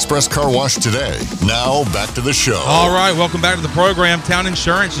Tommy's Express Car Wash today. Now back to the show. All right, welcome back to the program. Town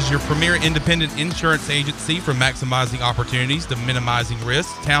Insurance is your premier independent insurance agency for maximizing opportunities to minimizing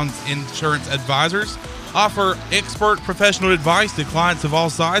risks. Town's insurance advisors offer expert professional advice to clients of all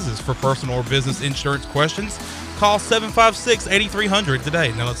sizes for personal or business insurance questions. Call 756-8300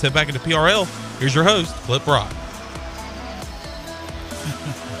 today. Now let's head back into PRL. Here's your host, Clip Rock.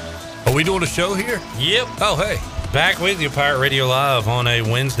 Are we doing a show here? Yep. Oh, hey. Back with you, Pirate Radio Live on a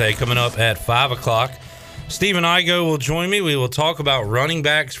Wednesday coming up at 5 o'clock. Stephen Igo will join me. We will talk about running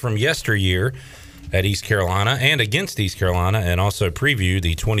backs from yesteryear at East Carolina and against East Carolina, and also preview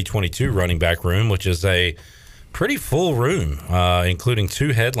the 2022 running back room, which is a pretty full room, including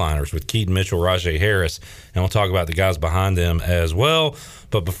 2 headliners with Keaton Mitchell, Rajay Harris, and we'll talk about the guys behind them as well.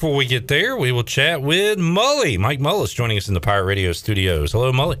 But before we get there, we will chat with Mully. Mike Mullis joining us in the Pirate Radio studios.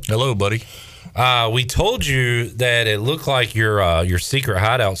 Hello, Mully. Hello, buddy. We told you that it looked like your secret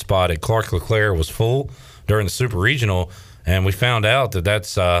hideout spot at Clark LeClaire was full during the Super Regional, and we found out that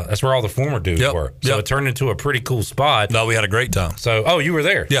that's where all the former dudes were. So it turned into a pretty cool spot. No, we had a great time. So, you were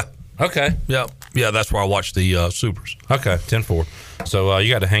there? Yeah. Okay. Yeah, that's where I watched the Supers. Okay, 10-4. So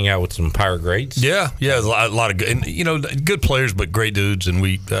you got to hang out with some Pirate greats. Yeah, a lot of good, and good players, but great dudes, and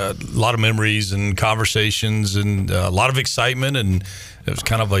we a lot of memories and conversations and a lot of excitement, and it was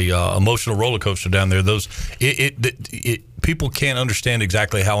kind of a emotional roller coaster down there. People can't understand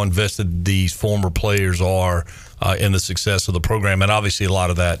exactly how invested these former players are in the success of the program, and obviously a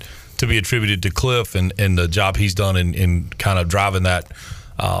lot of that to be attributed to Cliff and the job he's done in kind of driving that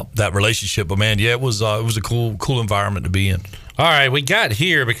relationship. But man, it was a cool environment to be in. All right, we got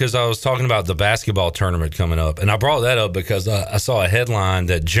here because I was talking about the basketball tournament coming up, and I brought that up because I saw a headline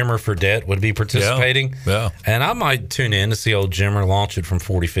that Jimmer Fredette would be participating. Yeah. And I might tune in to see old Jimmer launch it from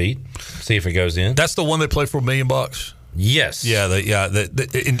 40 feet, see if it goes in. That's the one they play for $1 million. Yes. Yeah.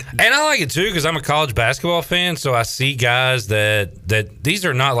 And I like it too because I'm a college basketball fan, so I see guys that these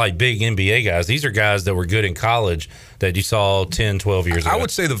are not like big NBA guys. These are guys that were good in college that you saw 10, 12 years ago. I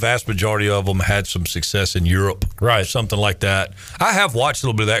would say the vast majority of them had some success in Europe. Right. Something like that. I have watched a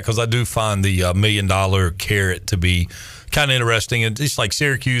little bit of that because I do find the $1 million carrot to be kind of interesting, and it's like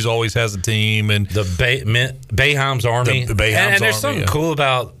Syracuse always has a team, and the Boeheim's Army. The Boeheim's and there's something cool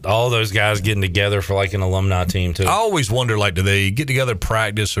about all those guys getting together for like an alumni team too. I always wonder, like, do they get together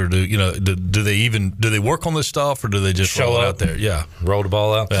practice, or do they work on this stuff, or do they just show roll up it out there? Yeah, roll the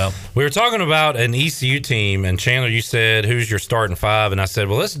ball out. Yeah. We were talking about an ECU team, and Chandler, you said who's your starting 5, and I said,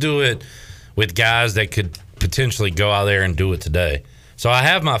 well, let's do it with guys that could potentially go out there and do it today. So I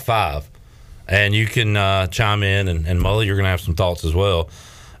have my 5. And you can chime in, and Mully, you're going to have some thoughts as well.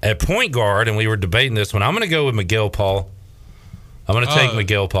 At point guard, and we were debating this one, I'm going to go with Miguel Paul. I'm going to take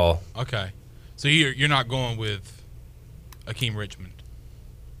Miguel Paul. Okay. So you're not going with Akeem Richmond?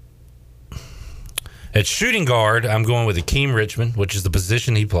 At shooting guard, I'm going with Akeem Richmond, which is the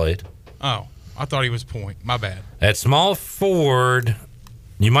position he played. Oh, I thought he was point. My bad. At small forward,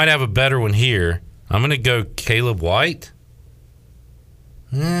 you might have a better one here. I'm going to go Caleb White.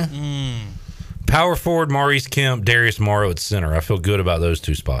 Power forward, Maurice Kemp, Darius Morrow at center. I feel good about those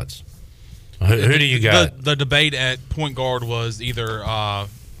two spots. Who do you got? The debate at point guard was either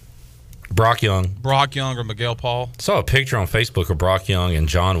Brock Young or Miguel Paul. Saw a picture on Facebook of Brock Young and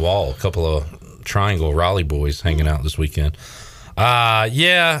John Wall, a couple of Triangle Raleigh boys hanging out this weekend.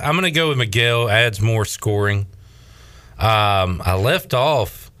 Yeah, I'm going to go with Miguel. Adds more scoring. I left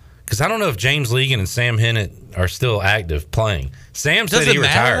off because I don't know if James Legan and Sam Hennett are still active playing. Sam said he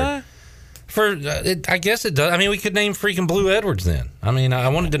retired. I guess it does. I mean, we could name freaking Blue Edwards then. I mean, I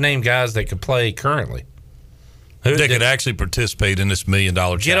wanted to name guys that could play currently. They could actually participate in this $1 million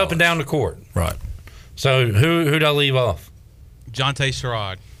challenge. Get up and down the court. Right. So who'd I leave off? Jonte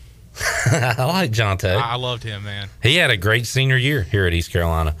Sherrod. I like Jonte. I loved him, man. He had a great senior year here at East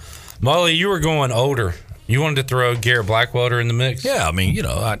Carolina. Molly, you were going older. You wanted to throw Garrett Blackwater in the mix? Yeah, I mean,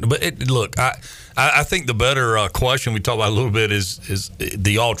 look, I think the better question we talked about a little bit is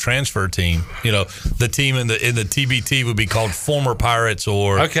the all transfer team. You know, the team in the TBT would be called former Pirates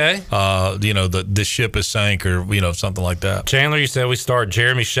or the ship is sank or something like that. Chandler, you said we start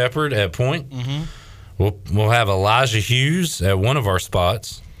Jeremy Shepard at point. Mm-hmm. We'll have Elijah Hughes at one of our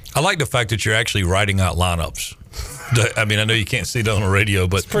spots. I like the fact that you're actually writing out lineups. I mean, I know you can't see that on the radio,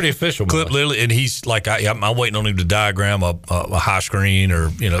 but it's pretty official. Clip literally, and he's like, I'm waiting on him to diagram a high screen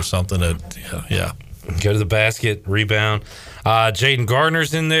or something that, Go to the basket, rebound. Jaden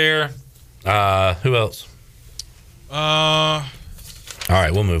Gardner's in there. Who else? All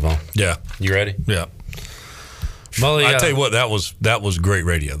right, we'll move on. Yeah, you ready? Yeah. Molly, I tell you what, that was great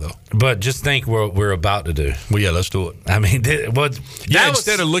radio though. But just think what we're about to do. Well, yeah, let's do it. I mean,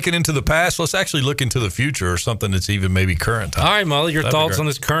 instead of looking into the past, let's actually look into the future or something that's even maybe current time. All right, Molly, your thoughts on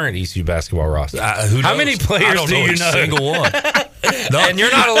this current ECU basketball roster? How many players do you know? A single one. No. And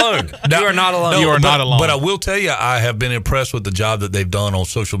you're not alone. You are not alone. You are not alone. But I will tell you, I have been impressed with the job that they've done on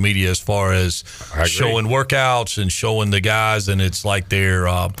social media as far as showing workouts and showing the guys, and it's like they're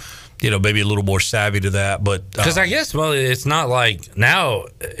maybe a little more savvy to that. But because I guess, well, it's not like now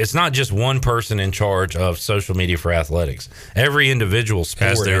it's not just one person in charge of social media for athletics. Every individual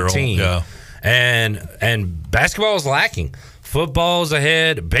sport and team, and basketball is lacking. Football's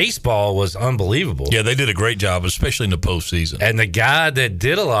ahead. Baseball was unbelievable. Yeah, they did a great job, especially in the postseason. And the guy that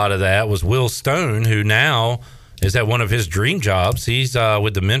did a lot of that was Will Stone, who now is at one of his dream jobs. He's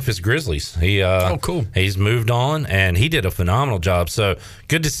with the Memphis Grizzlies. Cool. He's moved on, and he did a phenomenal job. So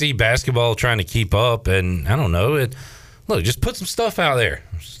good to see basketball trying to keep up. And I don't know, look, just put some stuff out there.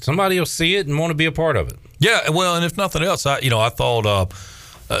 Somebody will see it and want to be a part of it. Yeah, well, and if nothing else, I thought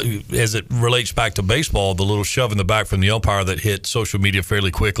as it relates back to baseball, the little shove in the back from the umpire that hit social media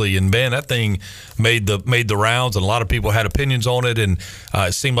fairly quickly, and man, that thing made the rounds, and a lot of people had opinions on it, and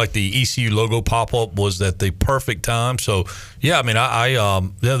it seemed like the ECU logo pop up was at the perfect time. So yeah, I mean,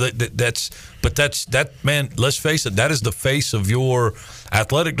 man, let's face it, that is the face of your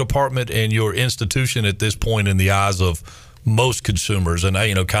athletic department and your institution at this point in the eyes of most consumers. And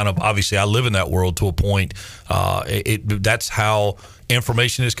kind of obviously I live in that world to a point. That's how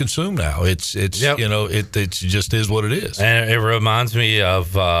information is consumed now. It just is what it is. And it reminds me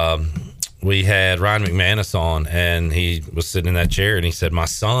of we had Ryan McManus on, and he was sitting in that chair, and he said, my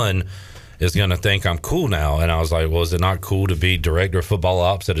son is going to think I'm cool now. And I was like, well, is it not cool to be director of football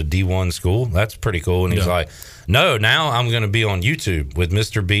ops at a D1 school? That's pretty cool. And he's like, no, now I'm going to be on YouTube with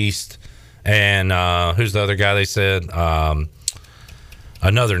Mr. Beast and who's the other guy they said?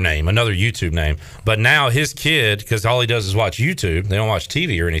 Another YouTube name. But now his kid, because all he does is watch YouTube, they don't watch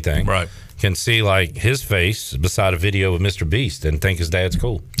TV or anything. Right. Can see like his face beside a video with Mr. Beast and think his dad's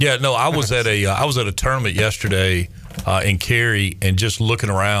cool. Yeah, no, I was at a tournament yesterday in Cary, and just looking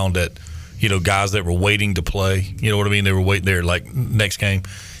around at guys that were waiting to play. You know what I mean? They were waiting there like next game,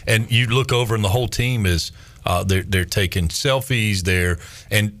 and you look over and the whole team is they're taking selfies there,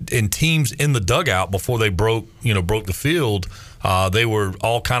 and teams in the dugout before they broke the field. They were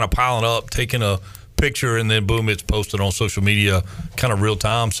all kind of piling up, taking a picture, and then boom, it's posted on social media kind of real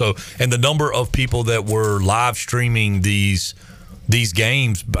time. So, and the number of people that were live streaming these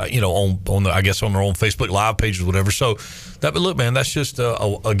games, on their own Facebook live pages, whatever. So but look, man, that's just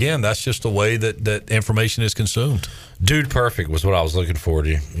that's just the way that information is consumed. Dude Perfect was what I was looking for.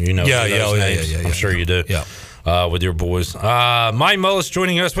 Yeah. I'm sure you do. Yeah. with your boys. Mike Mullis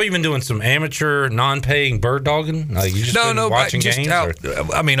joining us. What, you been doing? Some amateur, non-paying bird dogging? You just been watching just games?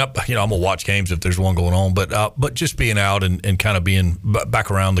 Out, I mean, I'm gonna watch games if there's one going on, but just being out and kind of being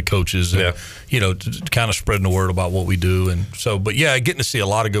back around the coaches, and, kind of spreading the word about what we do, and so. But yeah, getting to see a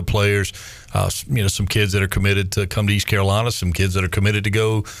lot of good players. Some kids that are committed to come to East Carolina, some kids that are committed to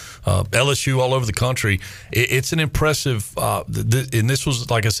go LSU, all over the country. It's an impressive, and this was,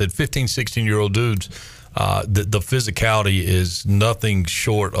 like I said, 15, 16-year-old dudes. The physicality is nothing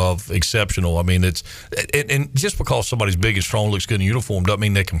short of exceptional. I mean, and just because somebody's big and strong, looks good in uniform, doesn't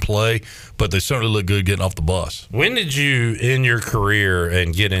mean they can play, but they certainly look good getting off the bus. When did you, in your career,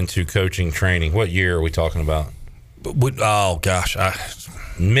 and get into coaching training? What year are we talking about? Oh, gosh.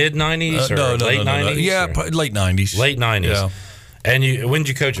 Mid 90s or late 90s? Yeah, late 90s. Late 90s. Yeah. And when did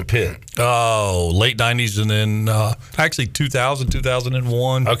you coach at Pitt? Oh, late 90s, and then actually 2000,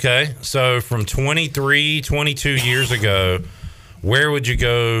 2001. Okay, so from 23, 22 years ago, where would you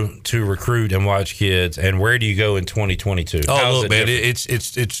go to recruit and watch kids, and where do you go in 2022? Oh, look, man,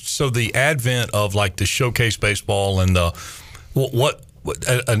 it's so the advent of like the showcase baseball and the what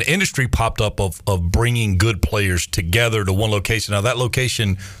an industry popped up of bringing good players together to one location. Now that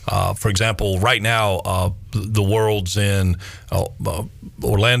location, for example, right now the World's in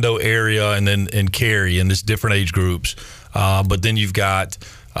Orlando area, and then in Cary, and this different age groups. But then you've got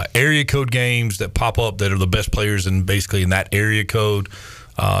area code games that pop up that are the best players in basically in that area code.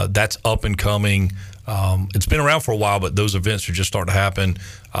 That's up and coming. It's been around for a while, but those events are just starting to happen.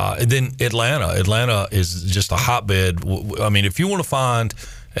 And then Atlanta is just a hotbed. I mean, if you want to find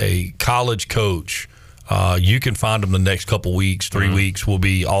a college coach, you can find them the next couple weeks, 3 weeks. We'll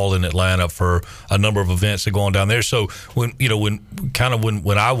be all in Atlanta for a number of events that go on down there. So when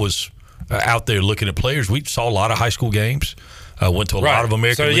I was out there looking at players, we saw a lot of high school games. Went to a lot of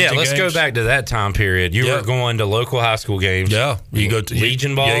American Legion games. Let's go back to that time period. You were going to local high school games. Yeah, you go to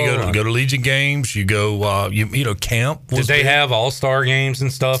Legion ball. Yeah, you go to Legion games. You go, camp. Did they have all-star games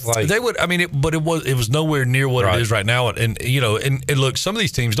and stuff like? They would. I mean, it was nowhere near what it is right now. And look, some of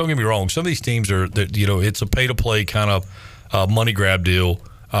these teams. Don't get me wrong. Some of these teams are it's a pay-to-play kind of money grab deal.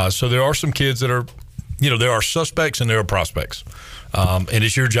 So there are some kids that are, there are suspects and there are prospects. And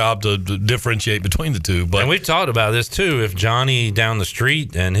it's your job to differentiate between the two. But and we've talked about this too. If Johnny down the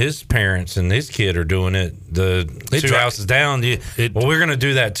street and his parents and his kid are doing it, the two houses down, we're going to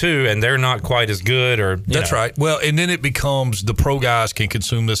do that too, and they're not quite as good. That's right. Well, and then it becomes the pro guys can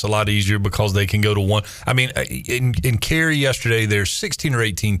consume this a lot easier because they can go to one. I mean, in Cary yesterday, there's 16 or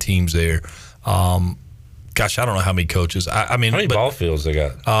 18 teams there. Gosh, I don't know how many coaches. I mean, how many ball fields they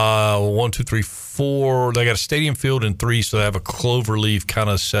got? 1, 2, 3, 4. They got a stadium field and 3, so they have a clover leaf kind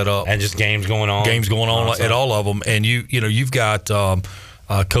of set up, and just games going on. At all of them, and you've got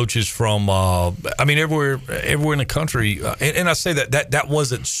coaches from everywhere in the country, and I say that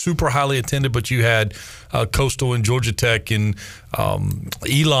wasn't super highly attended, but you had Coastal and Georgia Tech and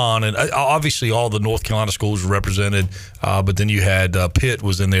Elon, and obviously all the North Carolina schools were represented, but then you had Pitt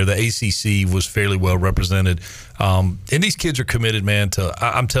was in there. The ACC was fairly well represented, and these kids are committed, man.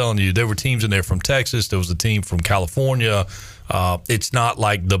 I'm telling you, there were teams in there from Texas. There was a team from California. It's not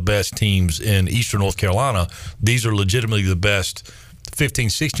like the best teams in Eastern North Carolina. These are legitimately the best 15,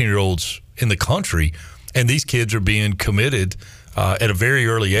 16-year-olds in the country, and these kids are being committed at a very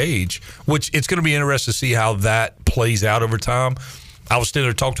early age, which it's going to be interesting to see how that plays out over time. I was standing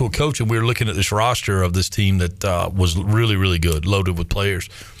there talking to a coach, and we were looking at this roster of this team that was really, really good, loaded with players.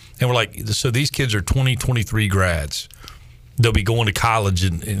 And we're like, so these kids are 2023 grads. They'll be going to college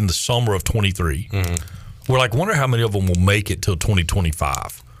in the summer of 23. We're like, wonder how many of them will make it till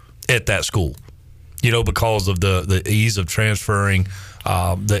 2025 at that school. Because of the ease of transferring,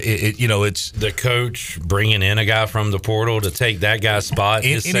 it's the coach bringing in a guy from the portal to take that guy's spot.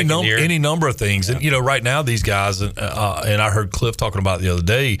 Any number of things, and right now these guys, and I heard Cliff talking about it the other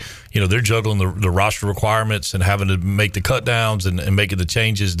day. They're juggling the roster requirements and having to make the cut downs and making the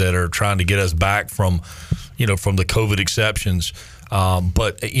changes that are trying to get us back from the COVID exceptions.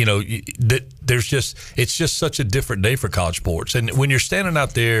 But it's just such a different day for college sports. And when you're standing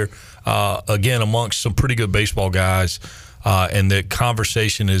out there, again, amongst some pretty good baseball guys, and the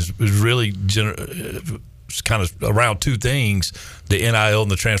conversation is really kind of around two things: the NIL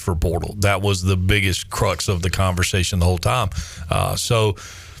and the transfer portal. That was the biggest crux of the conversation the whole time.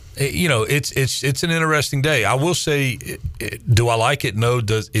 It's an interesting day. I will say, do I like it? No.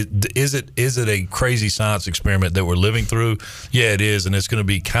 Is it a crazy science experiment that we're living through? Yeah, it is, and it's going to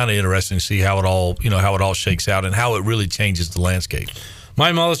be kind of interesting to see how it all shakes out and how it really changes the landscape.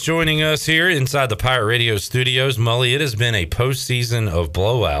 Mike Mullis joining us here inside the Pirate Radio studios. Mully, it has been a postseason of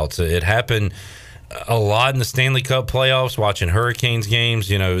blowouts. It happened a lot in the Stanley Cup playoffs, watching Hurricanes games.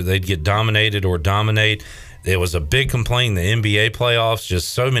 You know, they'd get dominated or dominate. It was a big complaint in the NBA playoffs, just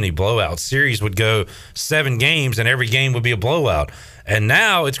so many blowouts. Series would go 7 games, and every game would be a blowout. And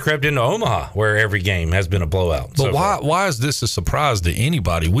now it's crept into Omaha, where every game has been a blowout. But why is this a surprise to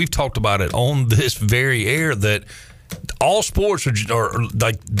anybody? We've talked about it on this very air that all sports are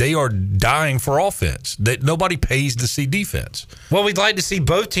like they are dying for offense. That nobody pays to see defense. Well, we'd like to see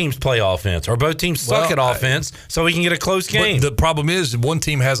both teams play offense, or both teams suck at offense, so we can get a close game. But the problem is, if one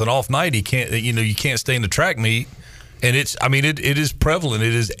team has an off night, you can't stay in the track meet. And it is prevalent.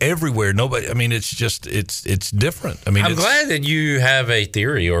 It is everywhere. Nobody. I mean, it's different. I mean, I'm glad that you have a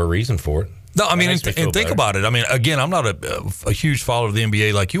theory or a reason for it. No, I mean, and think about it. I mean, again, I'm not a huge follower of the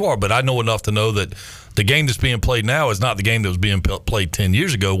NBA like you are, but I know enough to know that the game that's being played now is not the game that was being played 10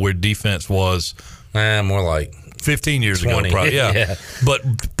 years ago, where defense was more like 15 years 20. ago, probably. Yeah. Yeah.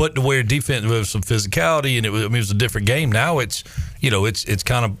 But where defense was some physicality, and it was a different game. Now it's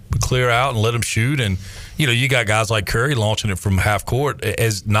kind of clear out and let them shoot, and you got guys like Curry launching it from half court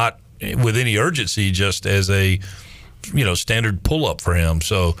as not with any urgency, just as a standard pull up for him.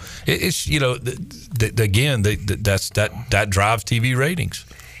 So it's again that drives TV ratings.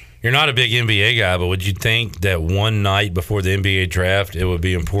 You're not a big NBA guy, but would you think that one night before the NBA draft, it would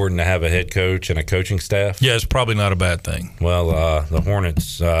be important to have a head coach and a coaching staff? Yeah, it's probably not a bad thing. Well, the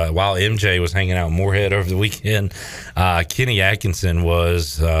Hornets, while MJ was hanging out in Moorhead over the weekend, Kenny Atkinson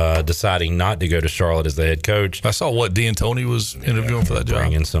was deciding not to go to Charlotte as the head coach. I saw D'Antoni was interviewing for that job.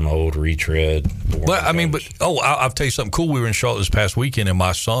 Bringing some old retread. But I'll tell you something cool. We were in Charlotte this past weekend, and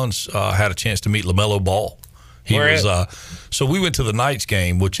my sons had a chance to meet LaMelo Ball. So we went to the Knights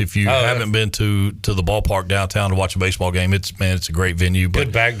game, which if you haven't been to the ballpark downtown to watch a baseball game, it's a great venue. But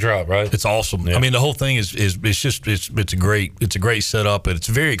good backdrop, right? It's awesome. Yeah. I mean, the whole thing is it's a great setup, and it's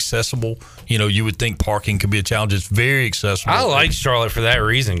very accessible. You would think parking could be a challenge. It's very accessible. I like Charlotte for that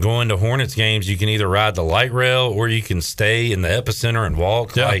reason. Going to Hornets games, you can either ride the light rail or you can stay in the epicenter and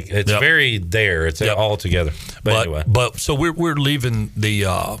walk. Yeah. It's very there. It's all together. But anyway, so we're leaving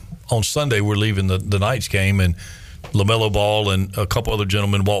the. On Sunday, we're leaving the Knights game, and LaMelo Ball and a couple other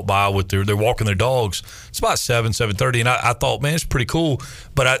gentlemen walked by with they're walking their dogs. It's about 7:30, and I thought, man, it's pretty cool.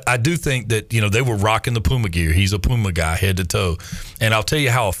 But I do think that they were rocking the Puma gear. He's a Puma guy, head to toe. And I'll tell you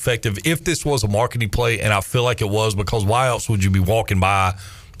how effective, if this was a marketing play, and I feel like it was, because why else would you be walking by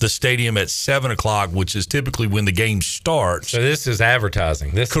the stadium at 7 o'clock, which is typically when the game starts? So this is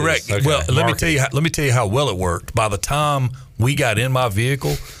advertising. Correct. Well, let me tell you how well it worked. By the time we got in my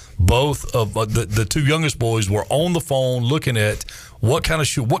vehicle, both of the two youngest boys were on the phone looking at what kind of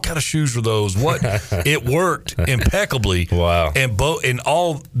shoes were those. It worked impeccably. Wow! And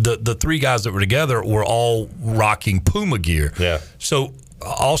all the three guys that were together were all rocking Puma gear. Yeah. So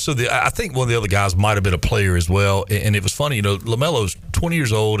also I think one of the other guys might have been a player as well. And it was funny, LaMelo's 20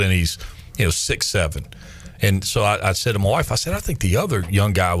 years old and he's 6'7". And so I said to my wife, I think the other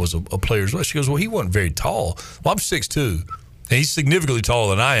young guy was a player as well. She goes, well, he wasn't very tall. Well, I'm 6'2". He's significantly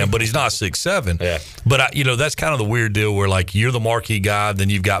taller than I am, but he's not 6'7". Yeah. But that's kind of the weird deal where you're the marquee guy, then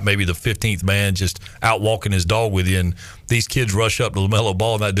you've got maybe the 15th man just out walking his dog with you, and these kids rush up to LaMelo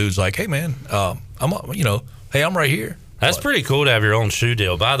Ball, and that dude's like, "Hey man, I'm right here." That's pretty cool to have your own shoe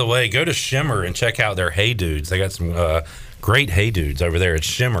deal. By the way, go to Shimmer and check out their Hey Dudes. They got some great Hey Dudes over there at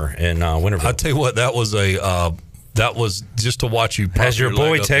Shimmer in Winterville. I tell you what, that was just to watch you. Has your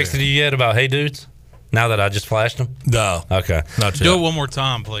boy texted you yet about Hey Dudes? Now that I just flashed them? No. Okay. Not yet. Do it one more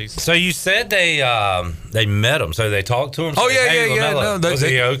time, please. So you said they met him, so they talked to him? Oh, yeah. No, was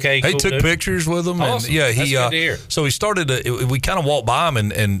he okay? They cool took dude? pictures with him. Awesome. And, yeah, that's good to hear. So he started, we kind of walked by him,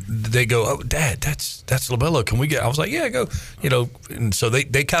 and they go, "Oh, Dad, that's LaMelo. Can we get?" I was like, "Yeah, go." And so they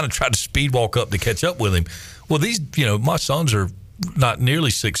kind of tried to speed walk up to catch up with him. Well, these, my sons are not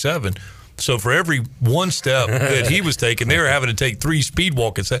nearly 6'7". So for every one step that he was taking, they were having to take 3 speed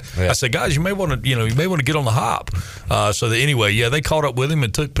walks. I said, guys, you may want to get on the hop. They caught up with him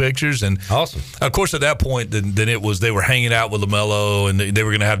and took pictures. And awesome. Of course, at that point, then it was they were hanging out with LaMelo, and they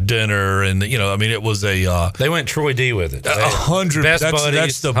were going to have dinner, and it was a. They went Troy D with it. 100. Best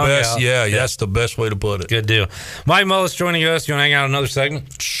that's the best. Yeah, that's the best way to put it. Good deal. Mike Mullis joining us. You want to hang out another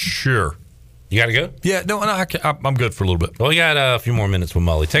segment? Sure. You got to go? Yeah, no, I'm good for a little bit. Well, we got a few more minutes with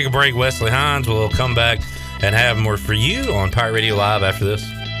Mully. Take a break, Wesley Hines. We'll come back and have more for you on Pirate Radio Live after this.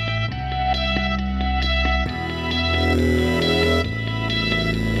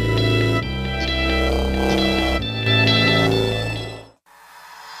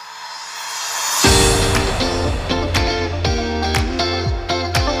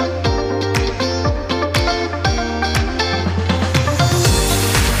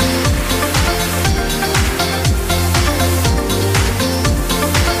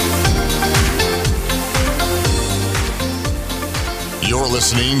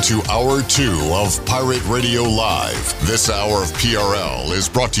 listening to Hour 2 of Pirate Radio Live. This hour of PRL is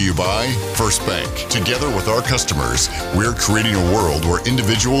brought to you by First Bank. Together with our customers, we're creating a world where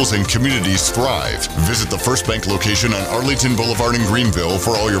individuals and communities thrive. Visit the First Bank location on Arlington Boulevard in Greenville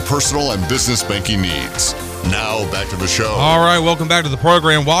for all your personal and business banking needs. Now, back to the show. All right, welcome back to the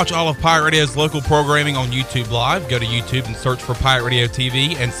program. Watch all of Pirate Radio's local programming on YouTube Live. Go to YouTube and search for Pirate Radio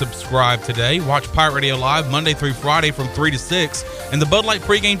TV and subscribe today. Watch Pirate Radio Live Monday through Friday from 3 to 6. And the Bud Light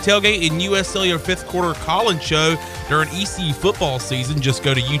pregame tailgate and U.S. Cellular fifth quarter call-in show during ECU football season. Just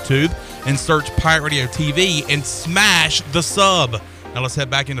go to YouTube and search Pirate Radio TV and smash the sub. Now let's head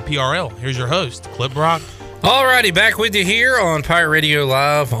back into PRL. Here's your host, Clip Brock. Alrighty, back with you here on Pirate Radio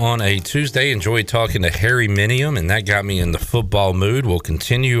Live on a Tuesday. Enjoyed talking to Harry Minium, and that got me in the football mood. We'll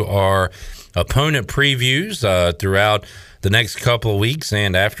continue our opponent previews throughout the next couple of weeks,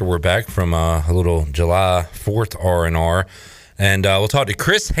 and after we're back from a little July 4th R&R. And we'll talk to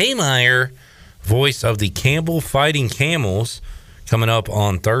Chris Haymeyer, voice of the Campbell Fighting Camels, coming up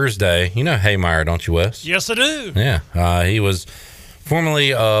on Thursday. You know Haymeyer, don't you, Wes? Yes, I do. Yeah, he was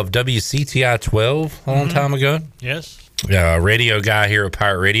formerly of WCTI 12 a long time ago. Yes. Radio guy here at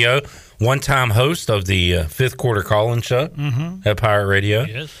Pirate Radio. One-time host of the fifth quarter call-in show at Pirate Radio.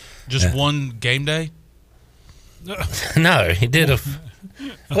 Yes. Just one game day? No, he did a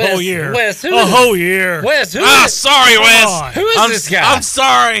whole year. Wes, a whole year. Wes, who is sorry, Wes. Who is this guy? I'm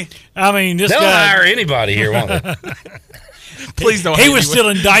sorry. I mean, this They'll guy. hire anybody here, won't they? Please don't. He was still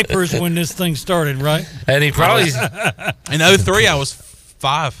in diapers when this thing started, right? And he probably in 03 I was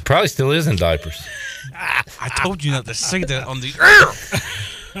 5. Probably still is in diapers. I told you not to say that on the air.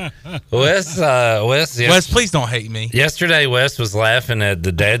 Wes, Wes, please don't hate me. Yesterday, Wes was laughing at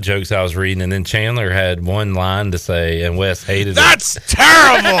the dad jokes I was reading, and then Chandler had one line to say, and Wes hated That's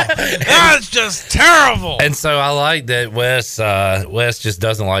terrible. That's just terrible. And so I like that Wes just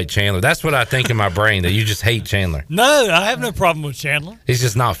doesn't like Chandler. That's what I think in my brain, that you just hate Chandler. No, I have no problem with Chandler. He's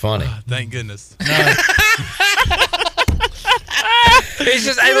just not funny. Thank goodness. No. He's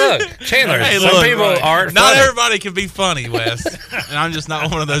just, hey, look, Chandler. Hey, some look, people right. aren't Not funny. everybody can be funny, Wes. And I'm just not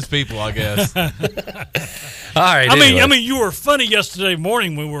one of those people, I guess. All right. I anyway. mean, you were funny yesterday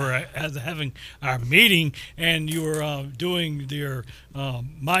morning when we were having our meeting, and you were doing your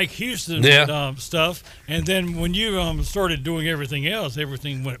Mike Houston stuff, and then when you started doing everything else,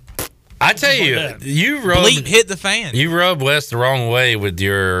 everything went. I tell you, you rubbed Bleep hit the fan. You rubbed Wes the wrong way with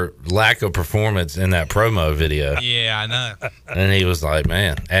your lack of performance in that promo video. Yeah, I know. And he was like,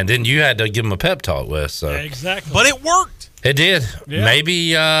 man. And then you had to give him a pep talk, Wes. So. Yeah, exactly. But it worked. It did. Yeah.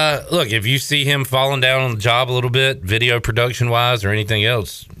 Maybe, look, if you see him falling down on the job a little bit, video production-wise or anything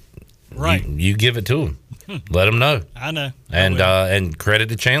else, right, you give it to him. Let him know. I know. And credit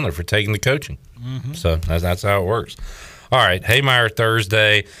to Chandler for taking the coaching. So that's how it works. All right, Haymeyer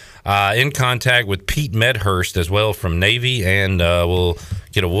Thursday. In contact with Pete Medhurst as well from Navy, and we'll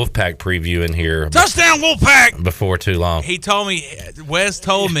get a Wolfpack preview in here. Touchdown Wolfpack! Before too long. He told me, Wes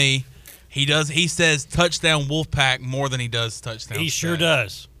told me, he says touchdown Wolfpack more than he does touchdown. He sure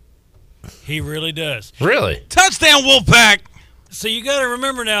does. He really does. Really? Touchdown Wolfpack! So you got to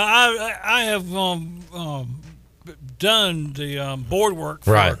remember now, I have done the board work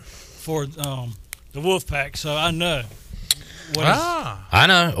for the Wolfpack, so I know. I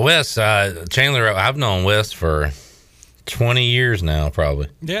know Wes Chandler. I've known Wes for 20 years now, probably.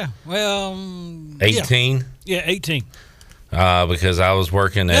 Yeah, well, 18. Yeah, 18. Because I was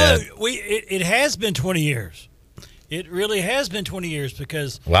working at. It has been 20 years. It really has been 20 years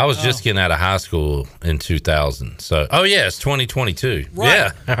because. Well, I was just getting out of high school in 2000. So, it's 2022. Right.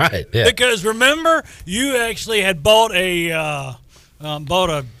 Yeah, right. Yeah. Because remember, you actually had bought a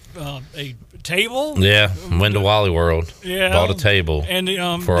table. Yeah, went to Wally World. Yeah, bought a table and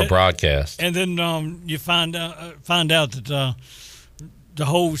for a broadcast. And then you find out that the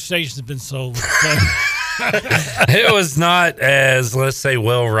whole station's been sold. So. It was not as, let's say,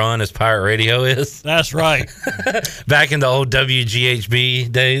 well run as Pirate Radio is. That's right. Back in the old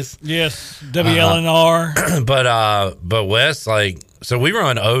WGHB days. Yes, WLNR. But Wes, so we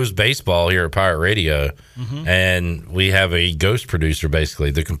run O's baseball here at Pirate Radio, and we have a ghost producer.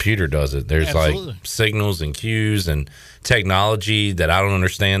 Basically, the computer does it. There's Absolutely. signals and cues and technology that I don't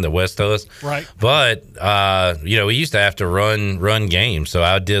understand that Wes does. Right. But we used to have to run games. So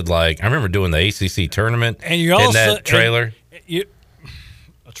I did I remember doing the ACC tournament and you also in that trailer. A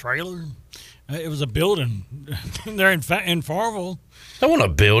trailer? It was a building there in Farmville. That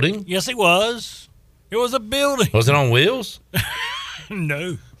wasn't a building. Yes, it was. It was a building. Was it on wheels?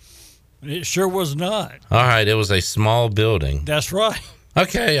 No, it sure was not. All right, it was a small building. That's right.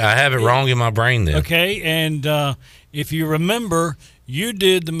 Okay, I have it wrong in my brain then. Okay, and if you remember, you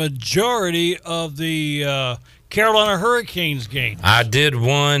did the majority of the Carolina Hurricanes game. I did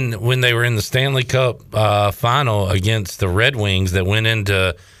one when they were in the Stanley Cup final against the Red Wings that went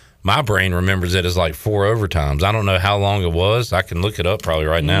into, my brain remembers it as like 4 overtimes. I don't know how long it was. I can look it up probably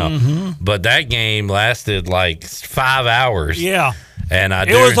right now. Mm-hmm. But that game lasted like 5 hours. Yeah. And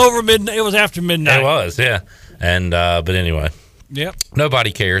it was over midnight. It was after midnight. It was, yeah. And but anyway. Yep.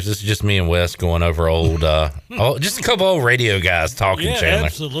 Nobody cares. This is just me and Wes going over old, just a couple old radio guys talking, yeah, Chandler.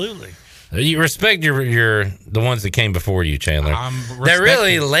 Absolutely. You respect your the ones that came before you, Chandler. They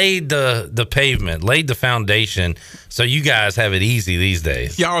really laid the pavement, laid the foundation, so you guys have it easy these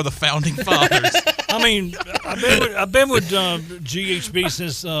days. Y'all are the founding fathers. I mean, I've been with GHB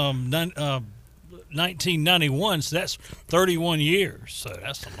since 1991, so that's 31 years. So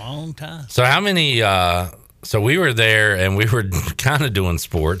that's a long time. So how many? So we were there, and we were kind of doing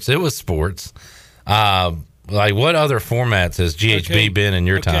sports. It was sports. Like, what other formats has GHB been in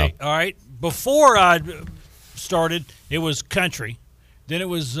your time? All right. Before I started, it was country. Then it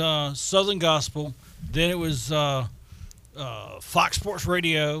was Southern Gospel. Then it was Fox Sports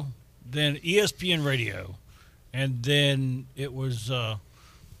Radio. Then ESPN Radio. And then it was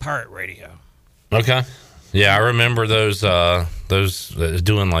Pirate Radio. Okay. Yeah, I remember those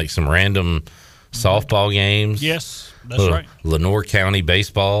doing like some random softball games. Yes, that's right. Lenoir County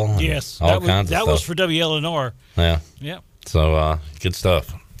baseball. Yes, all kinds of stuff. That was for WLNR. Yeah. Yeah. So good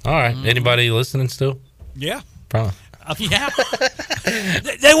stuff. All right. Anybody listening still? Yeah. Probably. Yeah.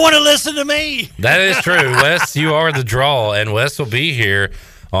 They want to listen to me. That is true. Wes, you are the draw, and Wes will be here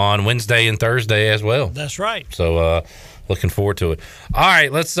on Wednesday and Thursday as well. That's right. So looking forward to it. All right,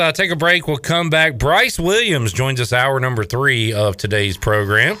 let's take a break. We'll come back. Bryce Williams joins us hour number 3 of today's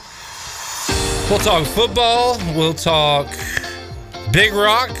program. We'll talk football. We'll talk Big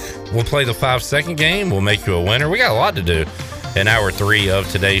Rock. We'll play the 5-second game. We'll make you a winner. We got a lot to do in hour 3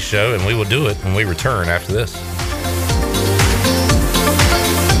 of today's show, and we will do it when we return after this.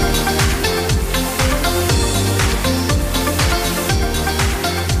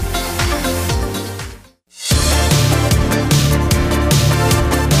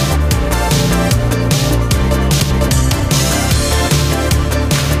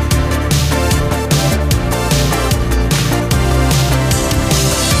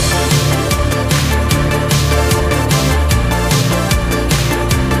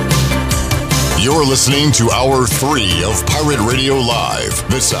 You're listening to Hour 3 of Pirate Radio Live.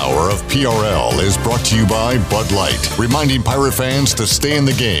 This hour of PRL is brought to you by Bud Light, reminding Pirate fans to stay in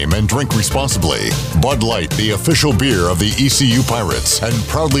the game and drink responsibly. Bud Light, the official beer of the ECU Pirates, and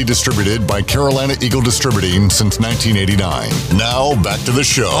proudly distributed by Carolina Eagle Distributing since 1989. Now, back to the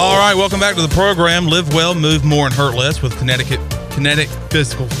show. All right, welcome back to the program. Live well, move more, and hurt less with Kinetic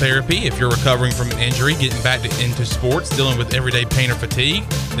Physical Therapy. If you're recovering from an injury, getting back into sports, dealing with everyday pain or fatigue,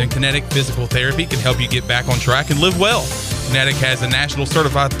 then Kinetic Physical Therapy can help you get back on track and live well. Kinetic has a national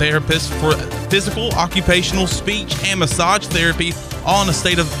certified therapist for physical, occupational, speech, and massage therapy, all in a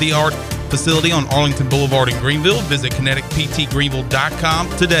state-of-the-art facility on Arlington Boulevard in Greenville. Visit kineticptgreenville.com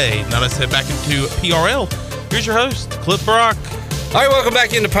today. Now let's head back into PRL. Here's your host, Clip Brock. All right, welcome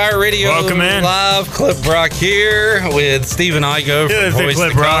back into Pirate Radio. Welcome in. Live. Clip Brock here with Stephen Igo from Voice Clip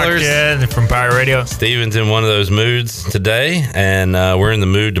the Brock, Colors. yeah, from Pirate Radio. Stephen's in one of those moods today, and we're in the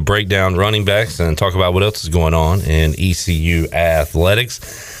mood to break down running backs and talk about what else is going on in ECU athletics.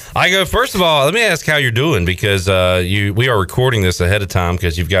 Igo, first of all, let me ask how you're doing, because we are recording this ahead of time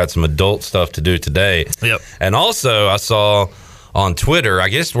because you've got some adult stuff to do today. Yep. And also, I saw on Twitter, I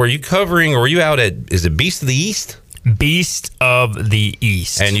guess, were you covering, or were you out at, is it Beast of the East? Beast of the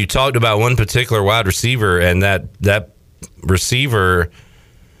East. And you talked about one particular wide receiver, and that receiver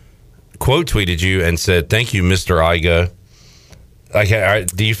quote tweeted you and said, "Thank you, Mr. Igo." Okay,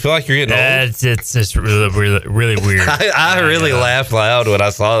 do you feel like you're getting old? It's just really weird. I really laughed loud when I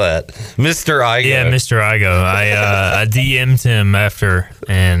saw that, Mr. Igo. Yeah, Mr. Igo. I DM'd him after,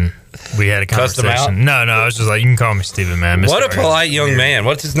 and we had a conversation. No, I was just like, you can call me Steven, man. Mr. What a Igo. polite young man.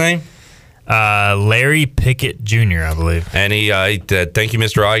 What's his name? Larry Pickett Jr., I believe. And he thank you,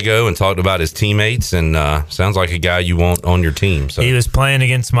 Mr. Igo, and talked about his teammates, and sounds like a guy you want on your team. So he was playing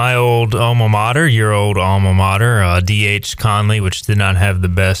against my old alma mater, your old alma mater, D.H. Conley, which did not have the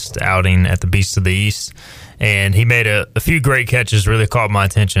best outing at the Beast of the East. And he made a few great catches, really caught my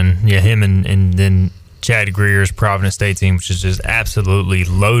attention. Yeah, him and then Chad Greer's Providence State team, which is just absolutely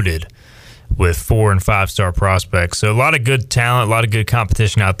loaded with 4- and 5-star prospects. So a lot of good talent, a lot of good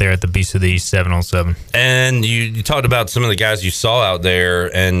competition out there at the Beast of the East 7-on-7. And you talked about some of the guys you saw out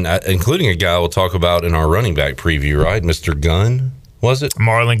there, and including a guy we'll talk about in our running back preview, right? Mr. Gunn? was it?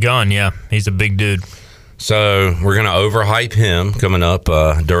 Marlon Gunn, yeah. He's a big dude. So we're going to overhype him coming up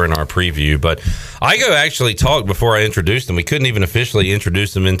during our preview. But Igo actually talked before I introduced him. We couldn't even officially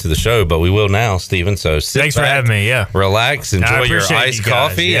introduce him into the show, but we will now, Stephen. So thanks for having me. Yeah, relax, enjoy your iced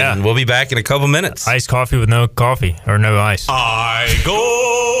coffee, and we'll be back in a couple minutes. Iced coffee with no coffee or no ice. Igo.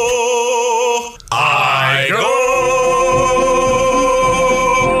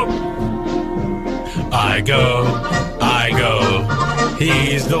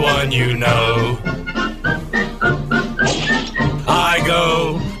 He's the one you know. I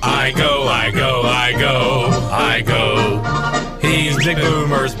go. He's Big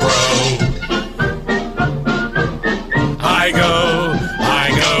Boomer's bro. I go.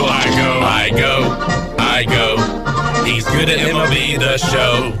 He's good at MLB The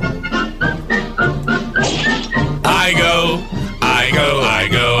Show. I go.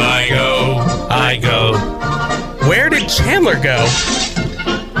 Where did Chandler go?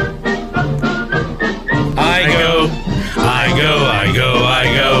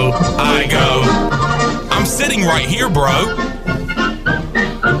 I go. I'm sitting right here, bro.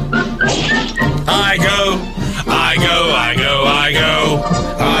 I go.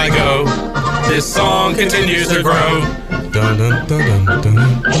 This song continues to grow. Dun, dun, dun, dun,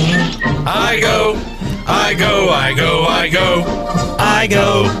 dun. I go.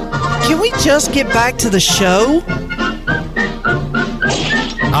 Can we just get back to the show?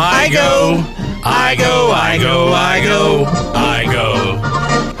 I go.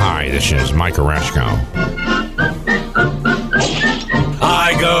 Hi, this is Mike Oreshko.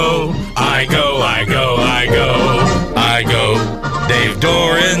 I go. Dave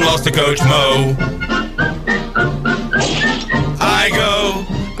Doran lost to Coach Mo. I go.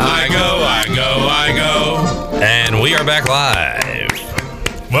 And we are back live.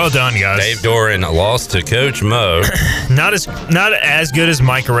 Well done, guys. Dave Doran lost to Coach Mo. Not as good as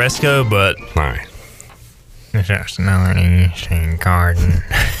Mike Oresco, but all right. It's just another interesting card.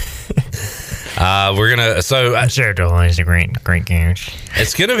 We're gonna Sheridan is a great game.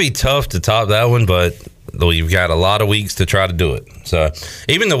 It's gonna be tough to top that one, but we've got a lot of weeks to try to do it. So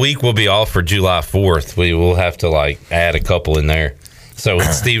even the week we'll be off for July 4th, we will have to add a couple in there. So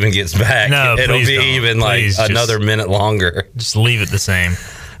when Steven gets back, it'll be even another minute longer. Just leave it the same.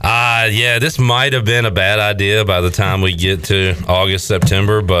 Yeah, this might have been a bad idea by the time we get to August,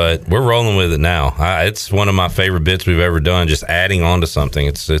 September, but we're rolling with it now. It's one of my favorite bits we've ever done, just adding on to something.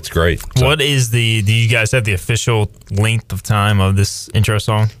 It's great. So, what is do you guys have the official length of time of this intro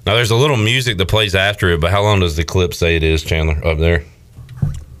song? Now, there's a little music that plays after it, but how long does the clip say it is, Chandler, up there?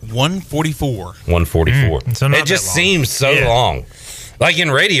 144. 144. So it just seems so long. Like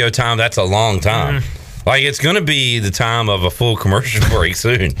in radio time, that's a long time. Like it's going to be the time of a full commercial break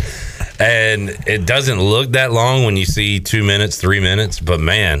soon. And it doesn't look that long when you see 2 minutes, 3 minutes. But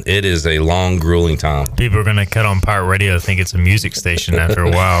man, it is a long, grueling time. People are going to cut on Pirate Radio, think it's a music station after a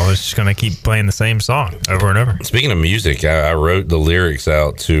while. It's just going to keep playing the same song over and over. Speaking of music, I wrote the lyrics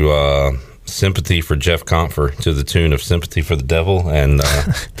out to Sympathy for Jeff Comfer to the tune of Sympathy for the Devil, and I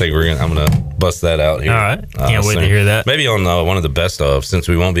think I'm gonna bust that out here. All right, can't wait to hear that. Maybe on one of the best of, since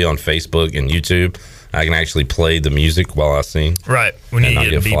we won't be on Facebook and YouTube, I can actually play the music while I sing. Right, we need to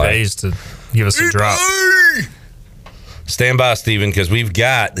get B-Bays to give us a drop. Stand by, Steven, because we've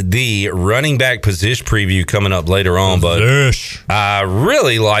got the running back position preview coming up later on. But I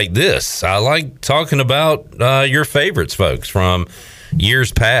really like this. I like talking about your favorites, folks, from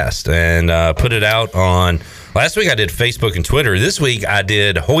years past, and put it out on last week. I did Facebook and Twitter. This week I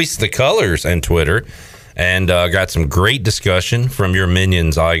did Hoist the Colors and Twitter, and got some great discussion from your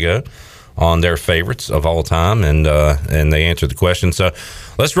minions, Igo, on their favorites of all time, and they answered the question. So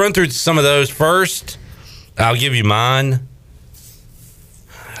let's run through some of those. First, I'll give you mine.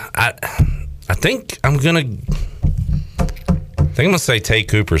 I think I'm gonna say Tay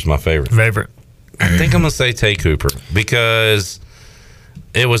Cooper's my favorite. I think I'm gonna say Tay Cooper because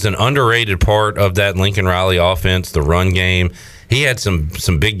it was an underrated part of that Lincoln Riley offense, the run game. He had some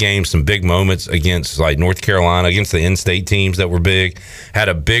big games, some big moments against North Carolina, against the in-state teams that were big. Had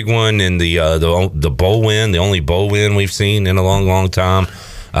a big one in the bowl win, the only bowl win we've seen in a long, long time.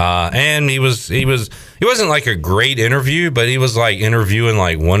 And he wasn't like a great interview, but he was like interviewing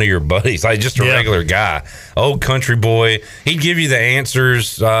like one of your buddies, like just a regular guy, old country boy. He'd give you the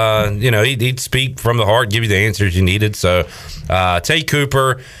answers. He'd speak from the heart, give you the answers you needed. So Tay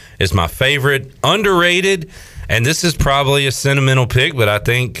Cooper is my favorite, underrated, and this is probably a sentimental pick, but I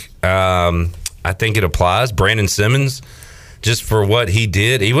think it applies. Brandon Simmons. just for what he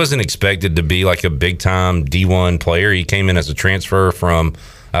did. He wasn't expected to be like a big-time D1 player. He came in as a transfer from,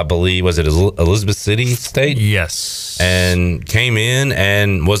 I believe, was it Elizabeth City State? Yes. And came in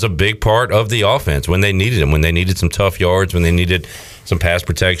and was a big part of the offense when they needed him, when they needed some tough yards, when they needed some pass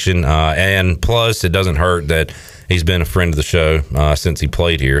protection. And plus, it doesn't hurt that he's been a friend of the show since he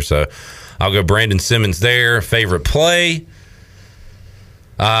played here. So I'll go Brandon Simmons there. Favorite play?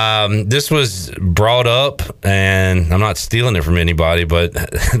 This was brought up, and I'm not stealing it from anybody, but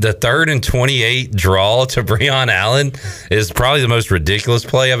the 3rd and 28 draw to Breon Allen is probably the most ridiculous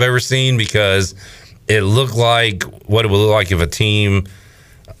play I've ever seen, because it looked like what it would look like if a team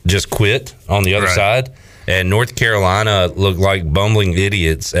just quit on the other side. And North Carolina looked like bumbling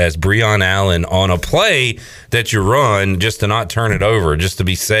idiots as Breon Allen, on a play that you run just to not turn it over, just to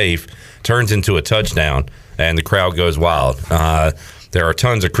be safe, turns into a touchdown, and the crowd goes wild. There are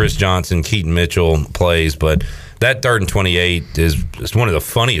tons of Chris Johnson, Keaton Mitchell plays, but that 3rd and 28 is one of the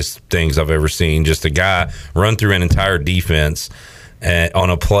funniest things I've ever seen. Just a guy run through an entire defense on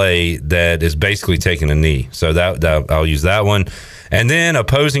a play that is basically taking a knee. So that I'll use that one. And then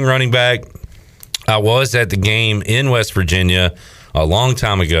opposing running back, I was at the game in West Virginia a long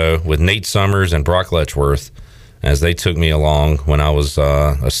time ago with Nate Summers and Brock Letchworth, as they took me along when I was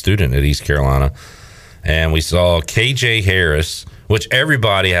a student at East Carolina. And we saw KJ Harris, which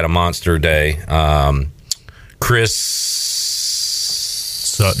everybody had a monster day. Chris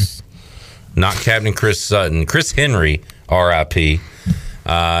Sutton. Not Captain Chris Sutton. Chris Henry, RIP,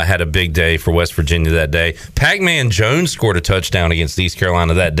 had a big day for West Virginia that day. Pac-Man Jones scored a touchdown against East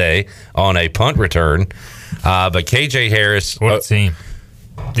Carolina that day on a punt return. But KJ Harris... What a team.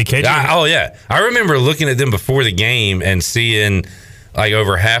 The KJ... oh, yeah. I remember looking at them before the game and seeing like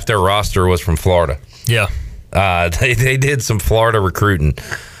over half their roster was from Florida. Yeah. They did some Florida recruiting.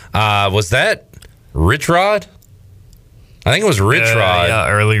 Was that Rich Rod? I think it was Rich Rod. Yeah,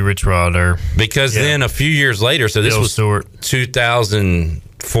 early Rich Rod. Because then a few years later, so this was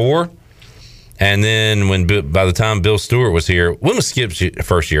 2004, and then by the time Bill Stewart was here, when was Skip's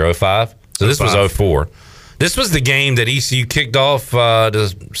first year? 05? So this was 04. This was the game that ECU kicked off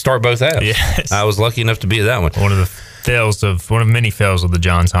to start both halves. Yes. I was lucky enough to be at that one. One of many fails of the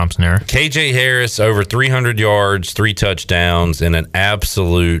John Thompson era. KJ Harris, over 300 yards, 3 touchdowns, and an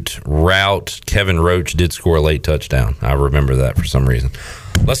absolute rout. Kevin Roach did score a late touchdown. I remember that for some reason.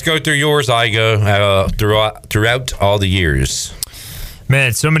 Let's go through yours, Igo, throughout all the years.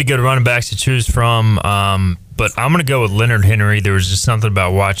 Man, so many good running backs to choose from. But I'm going to go with Leonard Henry. There was just something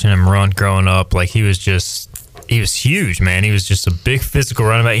about watching him run growing up. Like, he was huge, man. He was just a big physical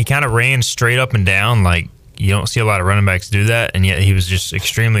running back. He kind of ran straight up and down. Like, you don't see a lot of running backs do that, and yet he was just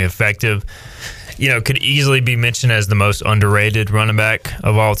extremely effective. Could easily be mentioned as the most underrated running back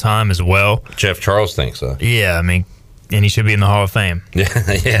of all time as well. Jeff Charles thinks so. Yeah, I mean, and he should be in the Hall of Fame. Yeah.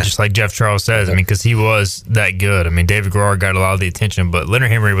 Just like Jeff Charles says, I mean, because he was that good. I mean, David Garrard got a lot of the attention, but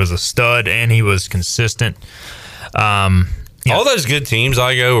Leonard Henry was a stud, and he was consistent. All those good teams,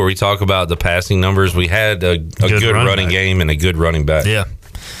 Igo, where we talk about the passing numbers, we had a good running game and a good running back. Yeah.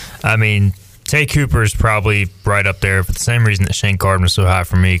 I mean, Tay Cooper is probably right up there for the same reason that Shane Carden was so high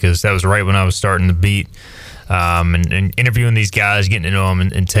for me, because that was right when I was starting to beat and interviewing these guys, getting to know them,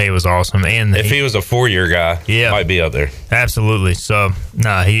 and Tay was awesome. And if he was a 4-year guy, he might be up there. Absolutely. So,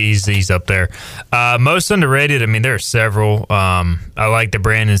 he's up there. Most underrated, I mean, there are several. I like the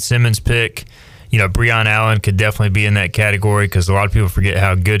Brandon Simmons pick. Breon Allen could definitely be in that category, because a lot of people forget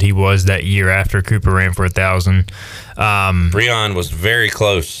how good he was that year after Cooper ran for 1,000. Breon was very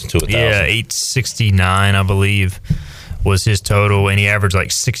close to 1,000. Yeah, 869, I believe, was his total, and he averaged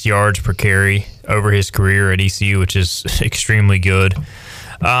like 6 yards per carry over his career at ECU, which is extremely good.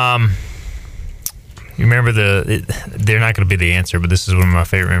 You remember they're not going to be the answer, but this is one of my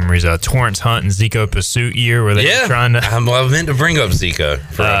favorite memories. Torrance Hunt and Zico Pursuit year, where they were trying to. I meant to bring up Zico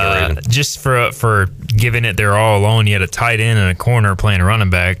for underrated. Just for giving it their all alone. You had a tight end and a corner playing running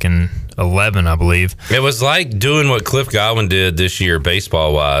back in 11, I believe. It was like doing what Cliff Godwin did this year,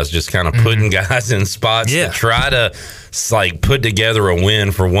 baseball wise, just kind of putting guys in spots to try to put together a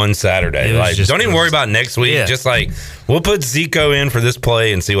win for one Saturday. Don't even worry about next week. Yeah. Just we'll put Zico in for this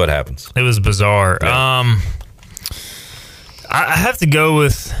play and see what happens. It was bizarre. Yeah. I have to go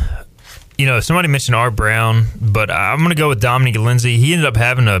with, somebody mentioned Art Brown, but I'm going to go with Dominique Lindsay. He ended up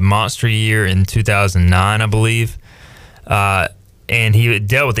having a monster year in 2009, I believe. And he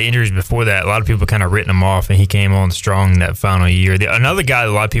dealt with the injuries before that. A lot of people kind of written him off, and he came on strong that final year. Another guy that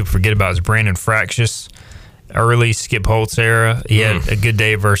a lot of people forget about is Brandon Fractious. Early Skip Holtz era. He had a good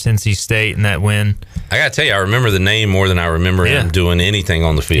day versus NC State in that win. I got to tell you, I remember the name more than I remember him doing anything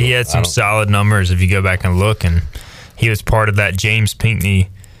on the field. He had some solid numbers if you go back and look, and he was part of that James Pinckney.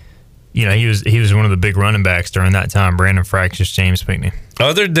 You know, he was one of the big running backs during that time. Brandon Fractious, James Pinckney.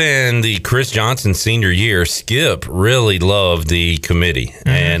 Other than the Chris Johnson senior year, Skip really loved the committee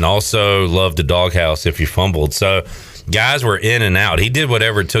and also loved the doghouse if you fumbled. So guys were in and out. He did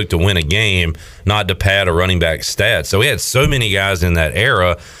whatever it took to win a game, not to pad a running back stat. So we had so many guys in that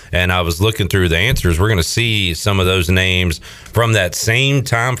era, and I was looking through the answers. We're going to see some of those names from that same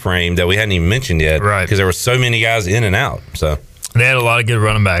time frame that we hadn't even mentioned yet, right? Because there were so many guys in and out. So they had a lot of good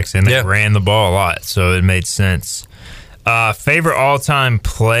running backs, and they ran the ball a lot, so it made sense. Favorite all-time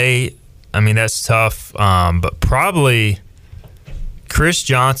play? I mean, that's tough, but probably Chris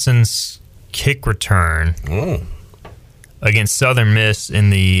Johnson's kick return against Southern Miss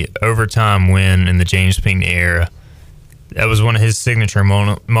in the overtime win in the James Pinckney era. That was one of his signature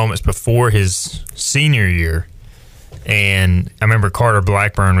moments before his senior year, and I remember Carter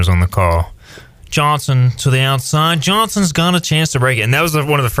Blackburn was on the call. Johnson to the outside. Johnson's got a chance to break it. And that was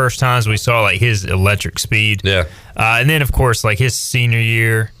one of the first times we saw like his electric speed. Yeah. And then, of course, like his senior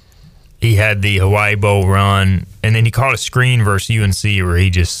year, he had the Hawaii Bowl run. And then he caught a screen versus UNC where he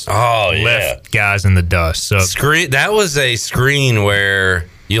just left guys in the dust. So that was a screen where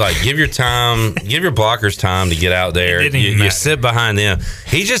you like give your blockers time to get out there. You sit behind them.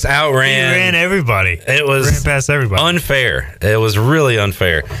 He just outran. He ran everybody. It was ran past everybody. Unfair. It was really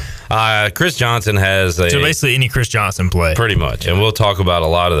unfair. Chris Johnson has so basically any Chris Johnson play. Pretty much. And we'll talk about a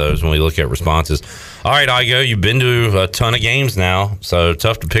lot of those when we look at responses. All right, Igo, you've been to a ton of games now, so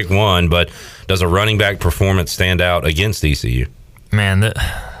tough to pick one, but does a running back performance stand out against ECU? Man,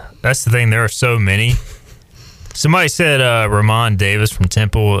 that's the thing. There are so many. Somebody said Ramon Davis from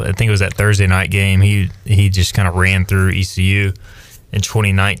Temple, I think it was that Thursday night game, he just kind of ran through ECU in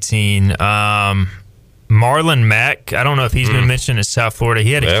 2019. Marlon Mack, I don't know if he's been mentioned in South Florida.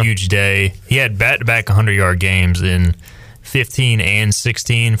 He had a huge day. He had back-to-back 100-yard games in 15 and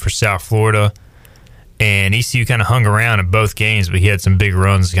 16 for South Florida. And ECU kind of hung around in both games, but he had some big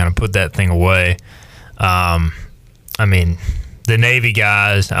runs to kind of put that thing away. I mean, the Navy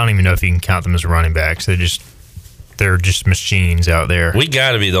guys, I don't even know if you can count them as running backs. They're just machines out there. We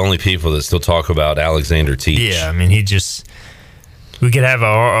got to be the only people that still talk about Alexander Teach. Yeah, I mean, we could have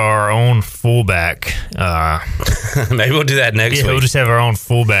our own fullback. Maybe we'll do that next week. We'll just have our own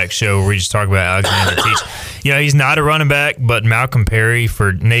fullback show where we just talk about Alexander Teach. You know, he's not a running back, but Malcolm Perry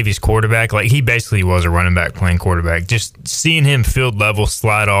for Navy's quarterback, like he basically was a running back playing quarterback. Just seeing him field level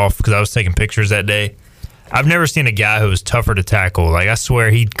slide off, because I was taking pictures that day. I've never seen a guy who was tougher to tackle. Like, I swear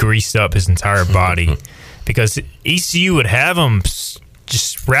he greased up his entire body because ECU would have him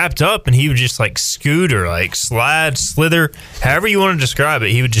just wrapped up, and he would just like scoot or like slide, slither, however you want to describe it.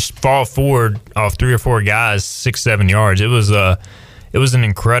 He would just fall forward off 3 or 4 guys, 6-7 yards. It was an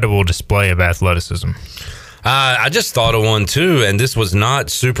incredible display of athleticism. I just thought of one too, and this was not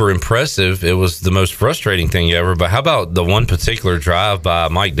super impressive. It was the most frustrating thing ever. But how about the one particular drive by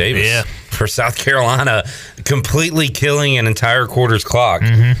Mike Davis for South Carolina, completely killing an entire quarter's clock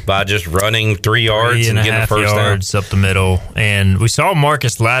by just running 3 yards and getting the first yards down up the middle. And we saw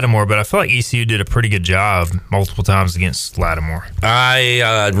Marcus Lattimore, but I feel like ECU did a pretty good job multiple times against Lattimore.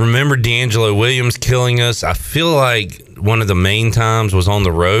 I remember D'Angelo Williams killing us. I feel like one of the main times was on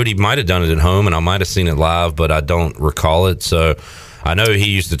the road. He might have done it at home, and I might have seen it live, but I don't recall it. So I know he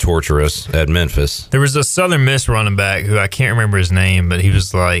used to torture us at Memphis. There was a Southern Miss running back who I can't remember his name, but he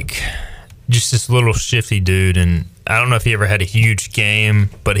was like just this little shifty dude, and I don't know if he ever had a huge game,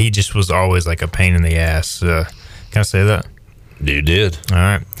 but he just was always like a pain in the ass. Can I say that? You did. All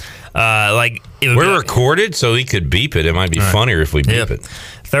right. We're recorded, so he could beep it. It might be funnier if we beep it.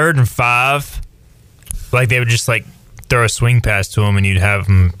 3rd and 5. Like, they would just like throw a swing pass to him, and you'd have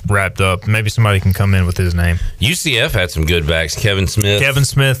him wrapped up. Maybe somebody can come in with his name. UCF had some good backs. Kevin Smith. Kevin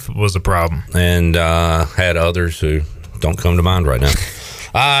Smith was a problem. And had others who don't come to mind right now.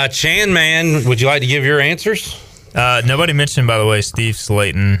 Chan Man, would you like to give your answers? Nobody mentioned, by the way, Steve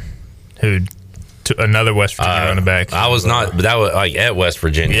Slayton, who another West Virginia running back. I was not, but that was like at West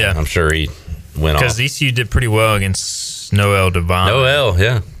Virginia. Yeah. I'm sure he went off. Because ECU did pretty well against Noel Devine. Noel,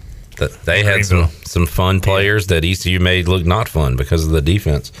 yeah. They had some fun players that ECU made look not fun because of the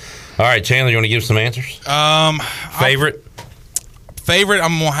defense. All right, Chandler, you want to give some answers? Favorite?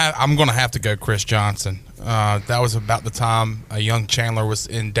 I'm gonna have to go Chris Johnson. That was about the time a young Chandler was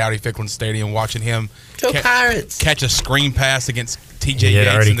in Dowdy-Ficklen Stadium watching him catch a screen pass against TJ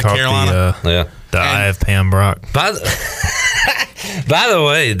Yates in the Carolina. The eye of Pam Brock. By the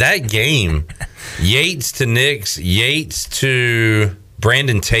way, that game, Yates to Nix, Yates to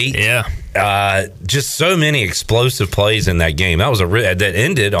Brandon Tate. Yeah. Just so many explosive plays in that game. That was that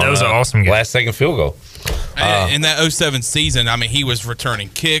ended on an awesome game. Last second field goal. In that 2007 season, I mean, he was returning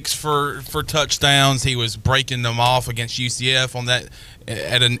kicks for touchdowns. He was breaking them off against UCF on that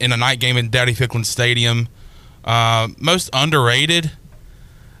in a night game in Dowdy-Ficklen Stadium. Most underrated,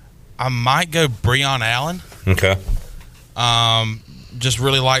 I might go Breon Allen. Okay. Just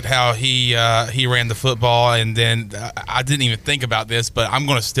really liked how he ran the football, and then I didn't even think about this, but I'm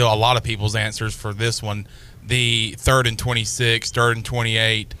going to steal a lot of people's answers for this one. The 3rd and 26, 3rd and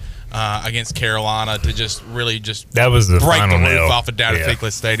 28 against Carolina to just that was the break final the roof nail. off of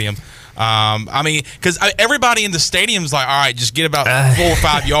Dowdy-Ficklen Stadium. I mean, because everybody in the stadium's like, all right, just get about 4 or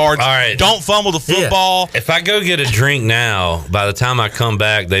 5 yards. All right. Don't fumble the football. If I go get a drink now, by the time I come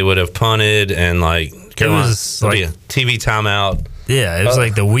back, they would have punted and Carolina, was be a TV timeout. Yeah, it was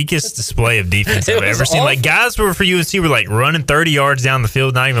like the weakest display of defense I've ever seen. Like, guys for UNC were like running 30 yards down the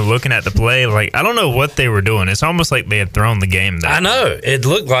field, not even looking at the play. Like, I don't know what they were doing. It's almost like they had thrown the game there. I know. It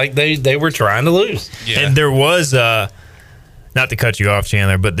looked like they were trying to lose. Yeah. And there was, not to cut you off,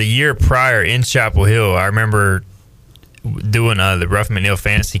 Chandler, but the year prior in Chapel Hill, I remember doing the Ruff McNeil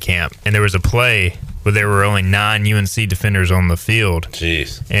Fantasy Camp, and there was a play where there were only 9 UNC defenders on the field.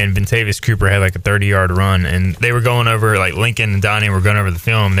 Jeez. And Ventavious Cooper had like a 30-yard run, and they were going over, like Lincoln and Donnie were going over the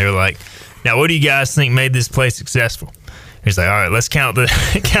film. They were like, now what do you guys think made this play successful? He's like, all right, let's count the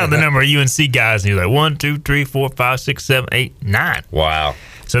number of UNC guys. And he was like, 1, 2, 3, 4, 5, 6, 7, 8, 9. Wow.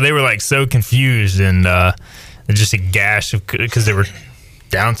 So they were like so confused and just a gash because they were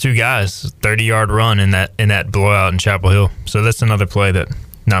down 2 guys, 30-yard run in that blowout in Chapel Hill. So that's another play that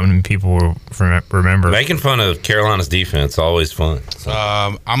not many people will remember. Making fun of Carolina's defense, always fun. So.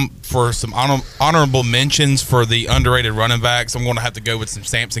 I'm for some honorable mentions for the underrated running backs. I'm going to have to go with some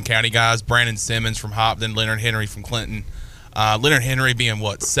Sampson County guys. Brandon Simmons from Hopton, Leonard Henry from Clinton. Leonard Henry being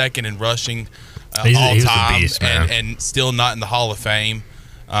second in rushing all time, a beast, man. and still not in the Hall of Fame.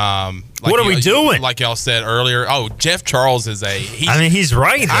 What are we doing? Like y'all said earlier. Oh, Jeff Charles is he's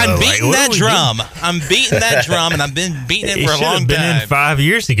right. Though. I'm beating that drum. I'm beating that drum, and I've been beating it for a long time. He should have been in 5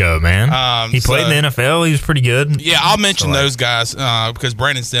 years ago, man. He played in the NFL. He was pretty good. Yeah, I'll mention those guys because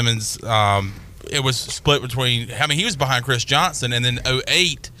Brandon Simmons, it was split between. I mean, he was behind Chris Johnson, and then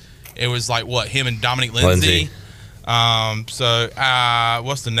 2008, it was like him and Dominic Lindsay. What's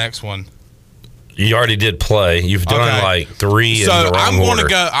the next one? You already did play. You've done like 3 in the wrong order. So I'm going to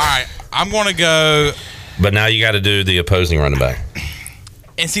go. All right, I'm going to go. But now you got to do the opposing running back.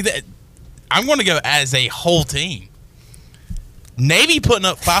 And see that I'm going to go as a whole team. Navy putting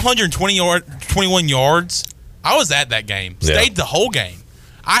up 521 yards. I was at that game. Stayed the whole game.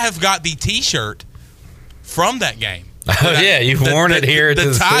 I have got the T-shirt from that game. Oh yeah, you've worn it here to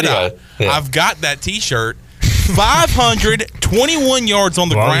the studio. Yeah. I've got that T-shirt. 521 yards on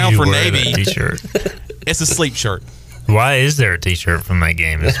the ground for Navy. T-shirt. It's a sleep shirt. Why is there a T-shirt from that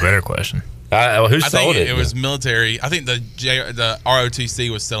game? That's a better question. Who sold it? It was military. I think the ROTC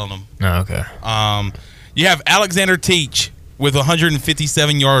was selling them. Oh, okay. You have Alexander Teach with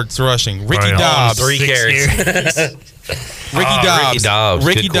 157 yards rushing. Ricky Dobbs, 3 carries.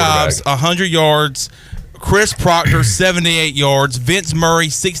 Ricky Dobbs, 100 yards. Chris Proctor, 78 yards. Vince Murray,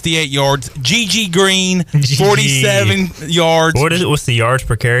 68 yards. G.G. Green, 47 yards. What's the yards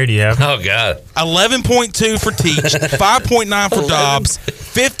per carry do you have? Oh, God. 11.2 for Teach, 5.9 for Dobbs,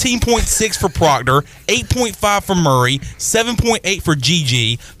 15.6 for Proctor, 8.5 for Murray, 7.8 for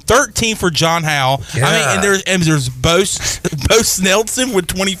G.G., 13 for John Howell. Yeah. I mean, and there's Bo Snelson with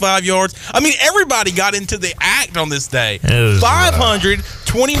 25 yards. I mean, everybody got into the act on this day.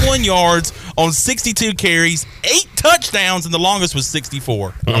 521 yards on 62 carries, 8 touchdowns, and the longest was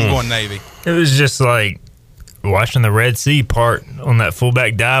 64. I'm going Navy. It was just like watching the Red Sea part on that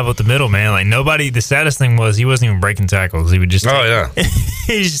fullback dive with the middle, man. Like nobody. The saddest thing was he wasn't even breaking tackles. He would just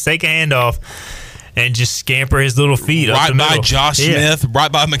he just take a handoff and just scamper his little feet up the middle. Right by Josh Smith,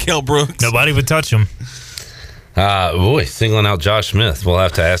 right by Mikael Brooks. Nobody would touch him. Singling out Josh Smith. We'll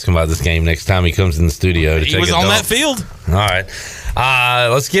have to ask him about this game next time he comes in the studio to take a dump. He was on that field. All right.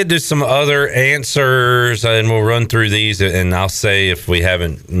 Let's get to some other answers, and we'll run through these, and I'll say if we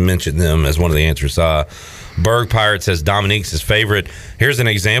haven't mentioned them as one of the answers. Berg Pirate says Dominique's his favorite. Here's an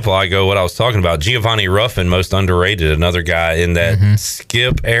example. I go what I was talking about. Giovanni Ruffin, most underrated, another guy in that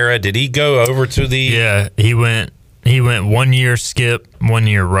Skip era. Did he go over to the... Yeah, he went 1 year Skip, 1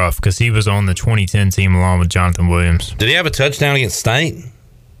 year Ruff, because he was on the 2010 team along with Jonathan Williams. Did he have a touchdown against State?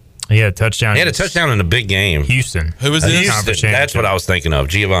 He had a touchdown. He had a touchdown in a big game. Houston. Who was this? That's what I was thinking of.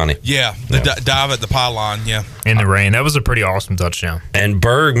 Giovanni. Yeah, the dive at the pylon. Yeah, in the rain. That was a pretty awesome touchdown. And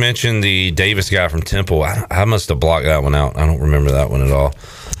Berg mentioned the Davis guy from Temple. I must have blocked that one out. I don't remember that one at all.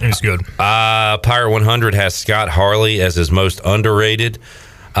 It was good. Pirate 100 has Scott Harley as his most underrated.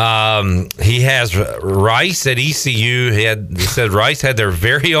 He has Rice at ECU. He said Rice had their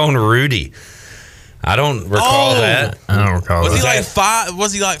very own Rudy. I don't recall that. I don't recall. Was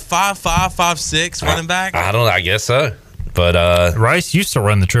he like 5'5", 5'6" running back? I guess so. But Rice used to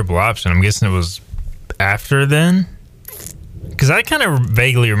run the triple option. I'm guessing it was after then, because I kind of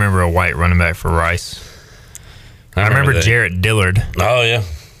vaguely remember a white running back for Rice. I remember Jarrett Dillard. Oh yeah,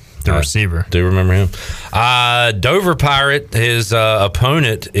 the receiver. Do remember him? Dover Pirate. His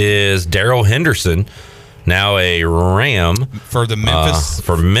opponent is Darrell Henderson, now a Ram for the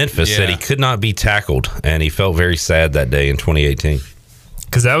Memphis. Said he could not be tackled, and he felt very sad that day in 2018.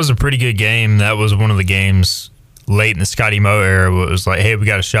 Because that was a pretty good game. That was one of the games late in the Scotty Moe era where it was like, hey, we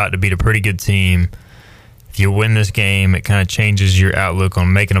got a shot to beat a pretty good team. If you win this game, it kind of changes your outlook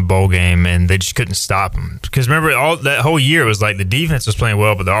on making a bowl game, and they just couldn't stop them. Because remember, that whole year it was like the defense was playing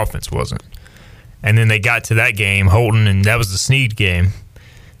well, but the offense wasn't. And then they got to that game, Holton, and that was the Snead game.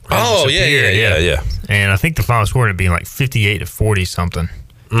 Oh, yeah. And I think the final score ended up being like 58-40 something.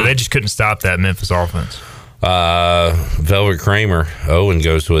 But they just couldn't stop that Memphis offense. Velvet Kramer, Owen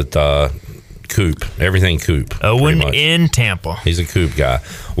goes with Coop. Everything Coop. Owen in Tampa. He's a Coop guy.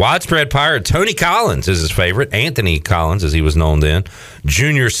 Widespread Pirate, Tony Collins is his favorite. Anthony Collins, as he was known then.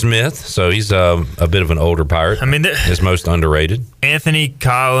 Junior Smith, so he's a bit of an older Pirate. I mean, his most underrated. Anthony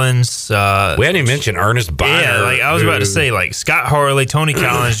Collins. We hadn't even mentioned Ernest Biner. Yeah, like I was about to say, like Scott Harley, Tony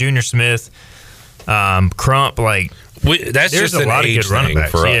Collins, Junior Smith, Crump. Like that's there's just a lot of good running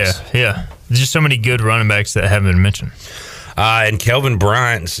backs for us. Yeah. There's just so many good running backs that haven't been mentioned. And Kelvin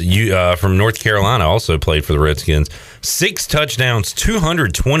Bryant from North Carolina also played for the Redskins. 6 touchdowns,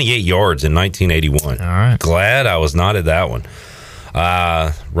 228 yards in 1981. All right. Glad I was not at that one.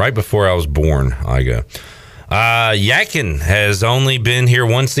 Right before I was born, I go. Yakin has only been here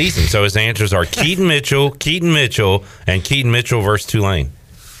one season, so his answers are Keaton Mitchell, and Keaton Mitchell versus Tulane.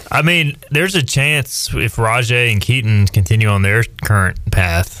 I mean, there's a chance if Rajay and Keaton continue on their current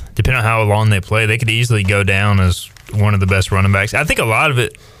path, depending on how long they play, they could easily go down as one of the best running backs. I think a lot of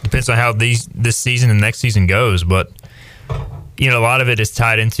it depends on how this season and next season goes, but a lot of it is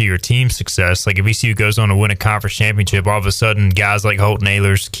tied into your team's success. Like if ECU goes on to win a conference championship, all of a sudden guys like Holton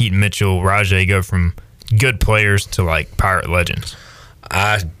Ahlers, Keaton Mitchell, Rajay go from good players to like Pirate legends.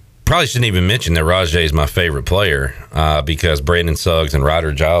 I probably shouldn't even mention that Rajay is my favorite player because Brandon Suggs and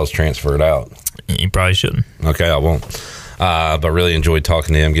Ryder Giles transferred out. You probably shouldn't. Okay, I won't. But really enjoyed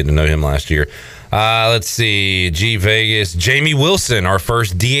talking to him, getting to know him last year. Let's see. G Vegas. Jamie Wilson, our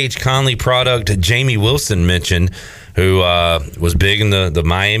first D.H. Conley product. Jamie Wilson mentioned, who was big in the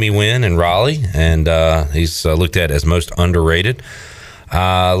Miami win in Raleigh, and he's looked at as most underrated.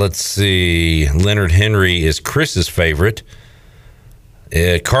 Let's see. Leonard Henry is Chris's favorite.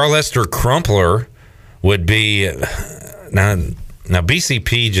 Carlester Crumpler would be now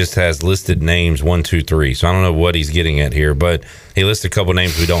BCP just has listed names 1, 2, 3, so I don't know what he's getting at here, but he lists a couple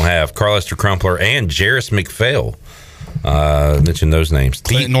names we don't have. Carlester Crumpler and Jarris McPhail. Mention those names.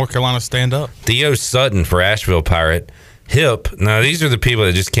 North Carolina stand up. Theo Sutton for Asheville Pirate. Hip. Now these are the people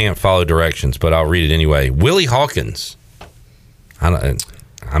that just can't follow directions, but I'll read it anyway. Willie Hawkins. I'm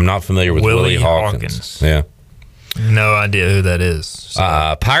not familiar with Willie Hawkins. Yeah. No idea who that is.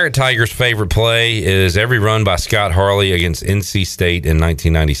 So. Pirate Tigers' favorite play is every run by Scott Harley against NC State in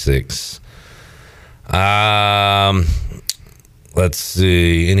 1996. Let's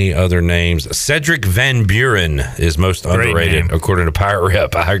see. Any other names? Cedric Van Buren is most underrated, name. according to Pirate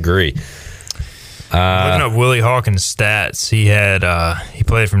Rep. I agree. Looking up Willie Hawkins' stats, he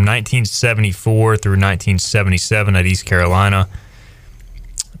played from 1974 through 1977 at East Carolina.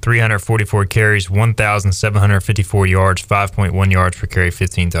 344 carries, 1,754 yards, 5.1 yards per carry,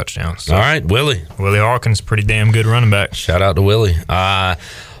 15 touchdowns. So all right, Willie Hawkins, pretty damn good running back. Shout out to Willie.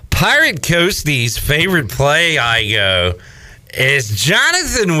 Pirate Coastie's favorite play, is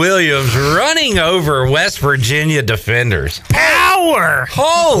Jonathan Williams running over West Virginia defenders. Power!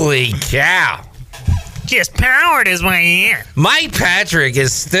 Holy cow! Just powered his way in. Mike Patrick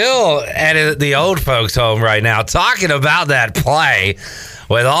is still at the old folks' home right now talking about that play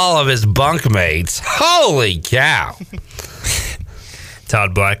with all of his bunkmates. Holy cow.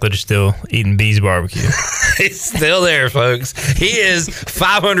 Todd Blackledge still eating Bees barbecue. He's still there, folks. He is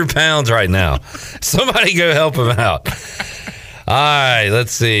 500 pounds right now. Somebody go help him out. All right,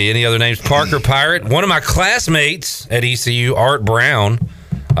 let's see. Any other names? Parker Pirate. One of my classmates at ECU, Art Brown,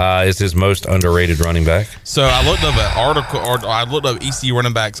 is his most underrated running back. So I looked up an article, or I looked up ECU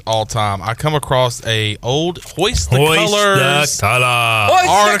running backs all time. I come across a old Hoist the Colors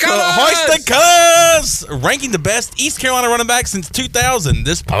article. Hoist the Colors, ranking the best East Carolina running back since 2000.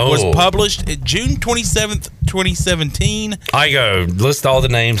 This was published June 27th, 2017. I go list all the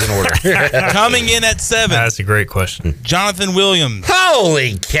names in order. Coming in at 7. That's a great question. Jonathan Williams.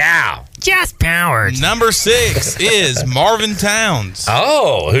 Holy cow! Just Powers. Number 6 is Marvin Towns.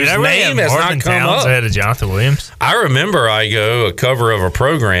 Oh, whose name has Marvin not come Towns up. ahead of Jonathan Williams. I remember a cover of a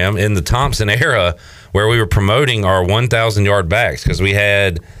program in the Thompson era where we were promoting our 1,000-yard backs because we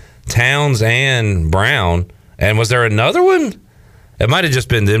had Towns and Brown. And was there another one? It might have just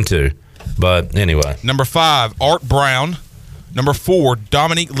been them two. But anyway. Number 5, Art Brown. Number 4,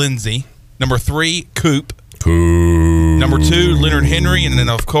 Dominique Lindsay. Number 3, Coop. Number 2, Leonard Henry. And then,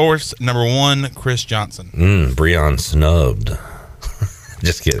 of course, number 1, Chris Johnson. Breon snubbed.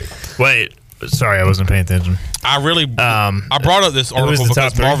 Just kidding. Wait. Sorry, I wasn't paying attention. I brought up this article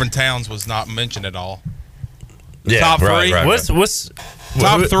because 3? Marvin Towns was not mentioned at all. Yeah, top 3. Right. What's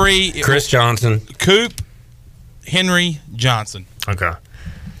top 3? Chris Johnson. Coop, Henry, Johnson. Okay.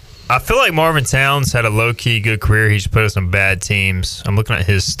 I feel like Marvin Towns had a low-key good career. He just put us on bad teams. I'm looking at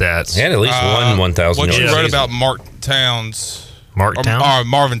his stats. He had at least one 1,000 What yard you wrote season. about Marvin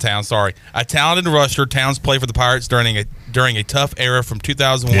Towns, sorry. A talented rusher, Towns played for the Pirates during a tough era from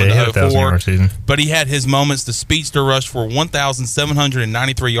 2001 to 2004. But he had his moments. The speedster rushed for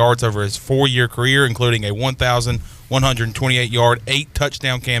 1,793 yards over his 4-year career, including a 1,128-yard,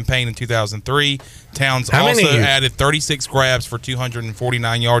 8-touchdown campaign in 2003. Towns also added 36 grabs for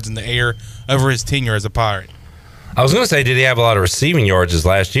 249 yards in the air over his tenure as a Pirate. I was going to say, did he have a lot of receiving yards his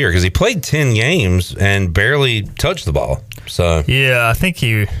last year? Because he played 10 games and barely touched the ball. So yeah, I think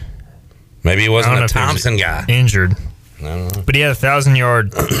maybe he wasn't a Thompson guy. Injured. I don't know. But he had a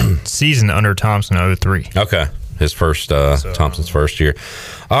 1,000-yard season under Thompson in 03. Okay. His first, Thompson's first year.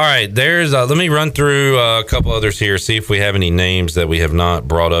 All right, there's. Let me run through a couple others here, see if we have any names that we have not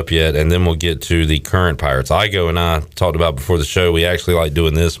brought up yet, and then we'll get to the current Pirates. Igo and I talked about before the show, we actually like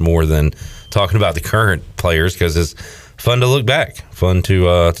doing this more than talking about the current players because it's fun to look back, fun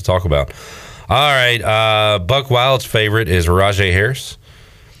to talk about. All right, Buck Wild's favorite is Rajay Harris.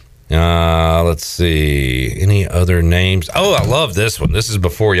 Let's see. Any other names? Oh, I love this one. This is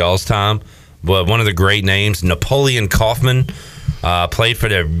before y'all's time. But one of the great names, Napoleon Kaufman, played for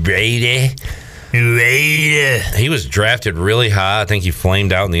the Raiders. He was drafted really high. I think he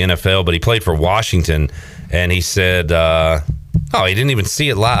flamed out in the NFL, but he played for Washington. And he said, he didn't even see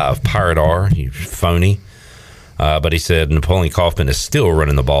it live. Pirate R, you phony. But he said Napoleon Kaufman is still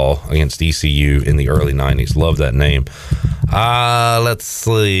running the ball against ECU in the early 90s. Love that name. Let's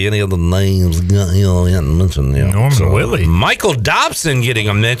see. Any other names? Norman Whitley. Michael Dobson getting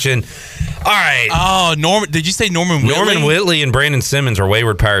a mention. All right. Oh, Norman. Did you say Norman Whitley? Norman Whitley and Brandon Simmons are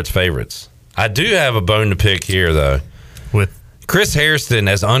Wayward Pirates favorites. I do have a bone to pick here, though. With Chris Hairston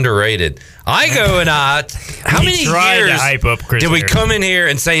as underrated. Igo and I, how many years to hype up Chris did we Hairston. come in here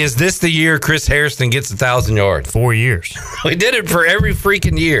and say, is this the year Chris Hairston gets 1,000 yards? 4 years. We did it for every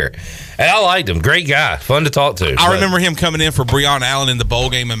freaking year. And I liked him. Great guy. Fun to talk to. I remember him coming in for Breon Allen in the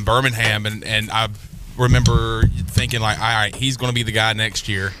bowl game in Birmingham, and I remember thinking, like, all right, he's going to be the guy next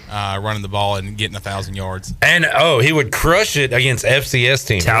year running the ball and getting 1,000 yards. And, he would crush it against FCS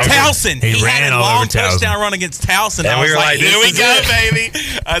teams. Towson. He ran had a all long over Towson. touchdown run against Towson. And I we was were like, here we this go, is baby.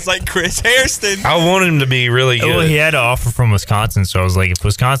 I was like, Chris Hairston. I wanted him to be really good. Well, he had an offer from Wisconsin, so I was like, if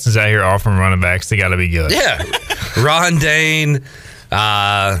Wisconsin's out here offering running backs, they got to be good. Yeah. Ron Dane,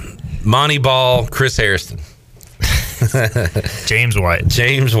 Monty Ball, Chris Hairston. James White.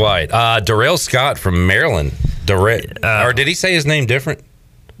 Darrell Scott from Maryland. Or did he say his name different?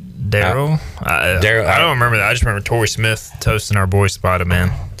 Darrell? I don't remember that. I just remember Torrey Smith toasting our boy Spider-Man.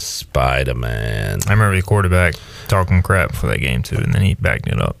 I remember the quarterback talking crap for that game, too, and then he backed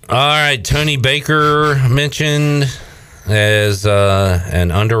it up. All right, Tony Baker mentioned as an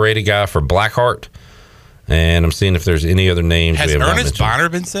underrated guy for Blackheart. And I'm seeing if there's any other names. Has Ernest Bonner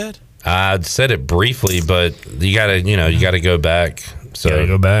been said? I said it briefly, but you gotta go back. So gotta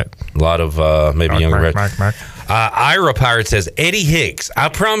go back. A lot of maybe younger. Mark. Ira Pirate says Eddie Hicks. I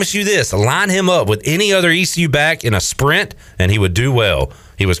promise you this: line him up with any other ECU back in a sprint, and he would do well.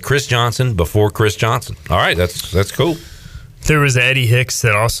 He was Chris Johnson before Chris Johnson. All right, that's cool. There was Eddie Hicks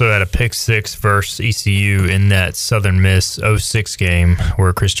that also had a pick six versus ECU in that Southern Miss 06 game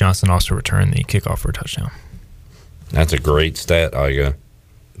where Chris Johnson also returned the kickoff for a touchdown. That's a great stat, Igo.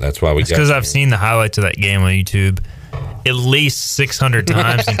 That's why we got. Because I've seen the highlights of that game on YouTube, at least 600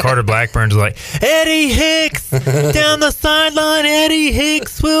 times, and Carter Blackburn's like, Eddie Hicks down the sideline. Eddie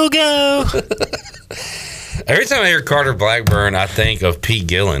Hicks will go. Every time I hear Carter Blackburn, I think of Pete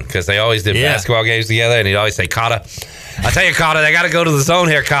Gillen because they always did basketball games together, and he'd always say, Carter, I tell you, Carter, they got to go to the zone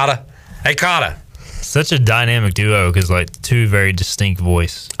here, Carter. Hey, Carter. Such a dynamic duo because, like, two very distinct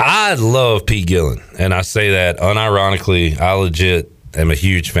voice. I love Pete Gillen, and I say that unironically. I legit am a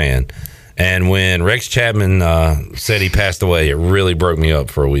huge fan. And when Rex Chapman said he passed away, it really broke me up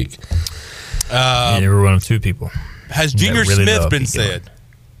for a week. You were one of two people. Has Junior really Smith been said?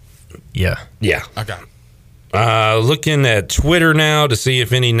 Yeah. Yeah. Okay. Looking at Twitter now to see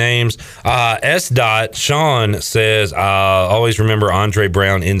if any names. Sean says, always remember Andre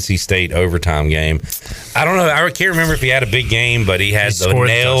Brown, NC State overtime game. I don't know. I can't remember if he had a big game, but he had the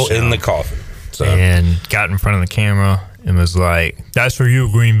nail in the coffin. So. And got in front of the camera and was like, that's for you,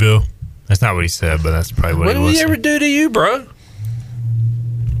 Greenville. That's not what he said, but that's probably what it was. What did we ever do to you, bro?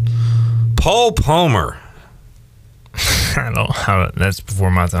 Paul Palmer. I don't. That's before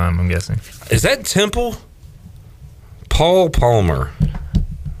my time, I'm guessing. Is that Temple? Paul Palmer.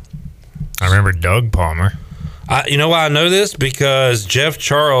 I remember Doug Palmer. You know why I know this? Because Jeff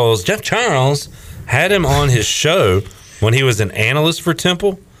Charles had him on his show when he was an analyst for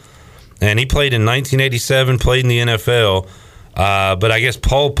Temple, and he played in 1987, played in the NFL. But I guess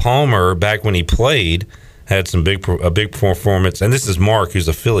Paul Palmer, back when he played, had a big performance. And this is Mark, who's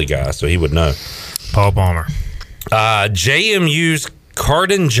a Philly guy, so he would know. Paul Palmer. JMU's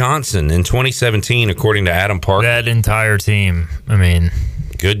Cardin Johnson in 2017, according to Adam Parker. That entire team. I mean,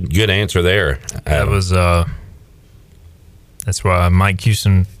 good answer there. That was that's why Mike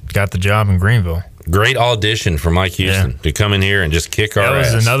Houston got the job in Greenville. Great audition for Mike Houston to come in here and just kick our ass.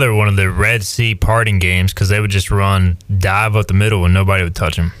 That was another one of the Red Sea parting games because they would just dive up the middle and nobody would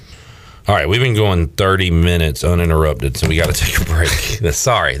touch him. All right, we've been going 30 minutes uninterrupted, so we got to take a break.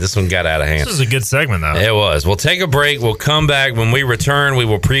 Sorry, this one got out of hand. This was a good segment, though. It was. We'll take a break. We'll come back. When we return, we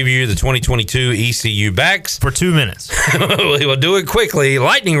will preview the 2022 ECU backs. For 2 minutes. We will do it quickly.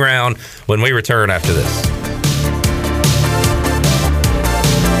 Lightning round when we return after this.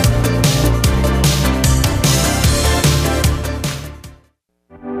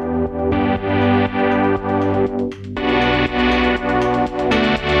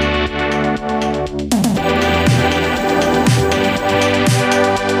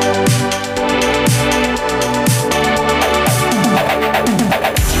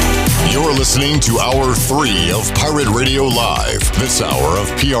 Listening to Hour 3 of Pirate Radio Live. This hour of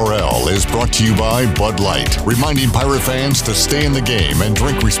PRL is brought to you by Bud Light, reminding Pirate fans to stay in the game and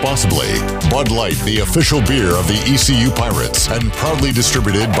drink responsibly. Bud Light, the official beer of the ECU Pirates, and proudly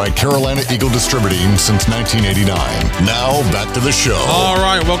distributed by Carolina Eagle Distributing since 1989. Now, back to the show. All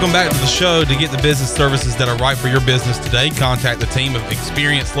right, welcome back to the show. To get the business services that are right for your business today, contact the team of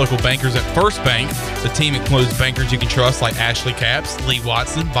experienced local bankers at First Bank. The team includes bankers you can trust like Ashley Capps, Lee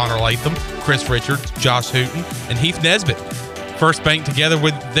Watson, Bonner Latham, Chris Richards, Josh Hooten, and Heath Nesbitt. First Bank, together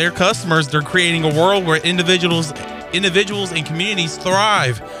with their customers, they're creating a world where individuals and communities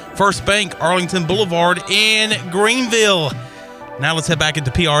thrive. First Bank, Arlington Boulevard in Greenville. Now let's head back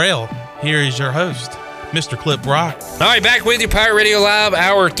into PRL. Here is your host, Mr. Clip Brock. All right, back with you, Pirate Radio Live,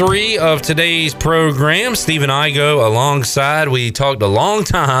 Hour 3 of today's program. Stephen Igo alongside. We talked a long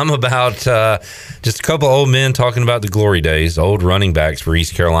time about just a couple old men talking about the glory days, old running backs for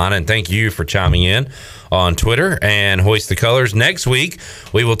East Carolina. And thank you for chiming in on Twitter and Hoist the Colors. Next week,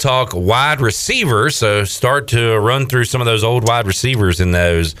 we will talk wide receivers. So start to run through some of those old wide receivers and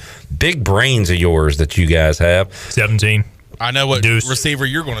those big brains of yours that you guys have. 17. I know what receiver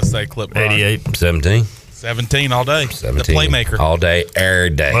you're going to say, Clip Brock. 88. 17. 17 all day. 17 the playmaker. All day,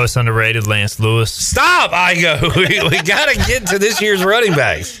 every day. Most underrated, Lance Lewis. Stop, Igo. We got to get to this year's running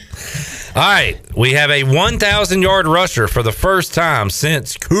backs. All right, we have a 1,000-yard rusher for the first time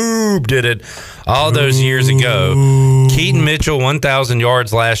since Coop did it all those years ago. Keaton Mitchell, 1,000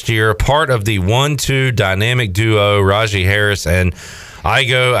 yards last year, part of the 1-2 dynamic duo, Rajee Harris and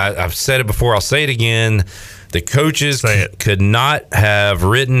Igo. I've said it before, I'll say it again. The coaches could not have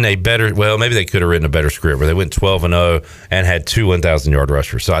written a better, well, maybe they could have written a better script where they went 12-0 and had two 1,000-yard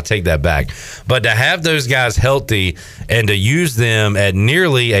rushers. So I take that back. But to have those guys healthy and to use them at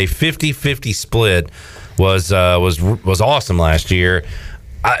nearly a 50-50 split was awesome last year.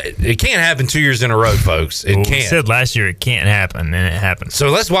 It can't happen 2 years in a row, folks. It can't. We said last year it can't happen, and it happened. So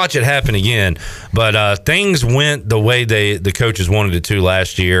let's watch it happen again. But things went the way the coaches wanted it to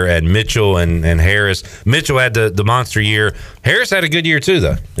last year, and Mitchell and Harris. Mitchell had the monster year. Harris had a good year, too,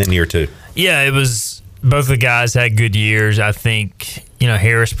 though, in year two. Yeah, it was – both the guys had good years. I think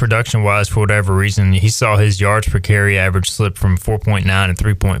Harris production-wise, for whatever reason, he saw his yards per carry average slip from 4.9 to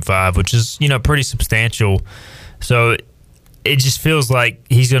 3.5, which is, pretty substantial. So it just feels like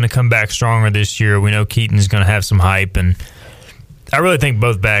he's going to come back stronger this year. We know Keaton's going to have some hype, and I really think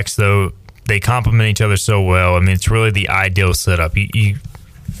both backs, though, they complement each other so well. I mean, it's really the ideal setup. You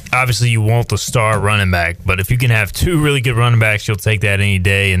obviously, you want the star running back, but if you can have two really good running backs, you'll take that any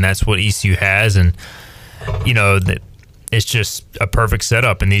day, and that's what ECU has. And, it's just a perfect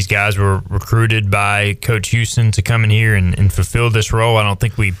setup. And these guys were recruited by Coach Houston to come in here and fulfill this role. I don't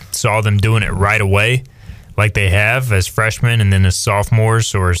think we saw them doing it right away like they have as freshmen and then as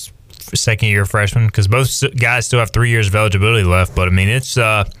sophomores or as second-year freshmen, because both guys still have 3 years of eligibility left. But, I mean, it's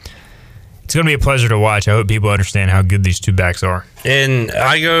going to be a pleasure to watch. I hope people understand how good these two backs are. And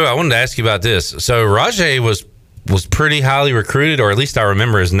I wanted to ask you about this. So Rajay was pretty highly recruited, or at least I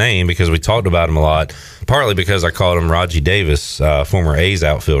remember his name because we talked about him a lot, partly because I called him Raji Davis, former A's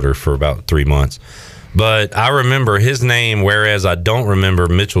outfielder for about 3 months. But I remember his name, whereas I don't remember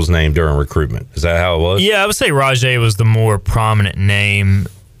Mitchell's name during recruitment. Is that how it was? Yeah, I would say Rajay was the more prominent name.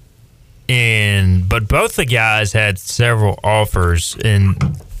 But both the guys had several offers,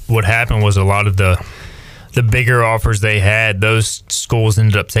 and what happened was a lot of the bigger offers they had, those schools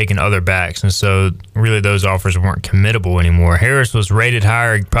ended up taking other backs, and so really those offers weren't committable anymore. Harris was rated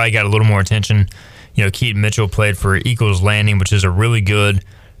higher, probably got a little more attention. Keaton Mitchell played for Eagles Landing, which is a really good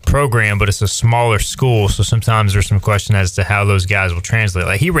program, but it's a smaller school, so sometimes there's some question as to how those guys will translate.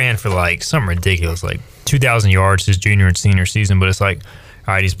 Like, he ran for something ridiculous, 2,000 yards his junior and senior season, but it's like,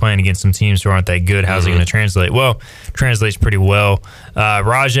 all right, he's playing against some teams who aren't that good. How's he going to translate? Well, translates pretty well.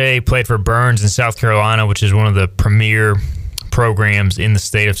 Rajay played for Burns in South Carolina, which is one of the premier programs in the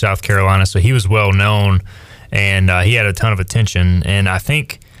state of South Carolina. So he was well known, and he had a ton of attention. And I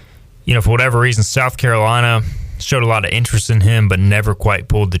think, for whatever reason, South Carolina showed a lot of interest in him, but never quite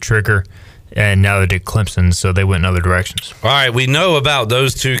pulled the trigger. And now they did Clemson, so they went in other directions. All right, we know about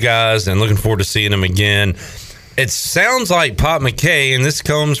those two guys, and looking forward to seeing them again. It sounds like Pop McKay, and this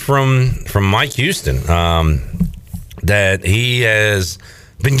comes from Mike Houston, that he has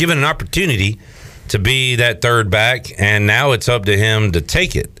been given an opportunity to be that third back, and now it's up to him to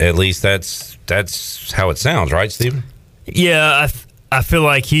take it. At least that's how it sounds, right, Stephen? Yeah, I feel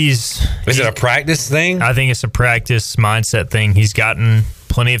like Is it a practice thing? I think it's a practice mindset thing. He's gotten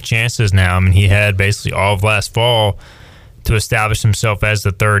plenty of chances now. I mean, he had basically all of last fall to establish himself as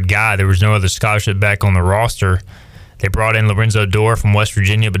the third guy. There was no other scholarship back on the roster. They brought in Lorenzo Dorr from West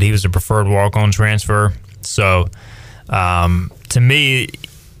Virginia, but he was a preferred walk-on transfer. So, to me,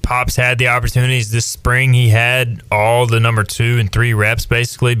 Pop's had the opportunities this spring. He had all the number 2 and 3 reps,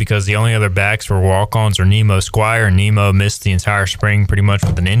 basically, because the only other backs were walk-ons or Nemo Squire, and Nemo missed the entire spring pretty much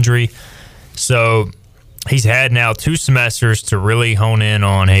with an injury. So he's had now 2 semesters to really hone in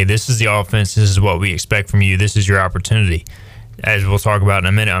on, hey, this is the offense, this is what we expect from you, this is your opportunity. As we'll talk about in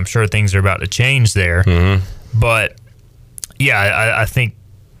a minute, I'm sure things are about to change there. But, yeah, I think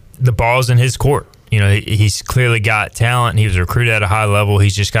the ball's in his court. He's clearly got talent. He was recruited at a high level.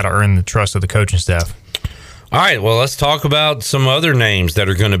 He's just got to earn the trust of the coaching staff. All right, well, let's talk about some other names that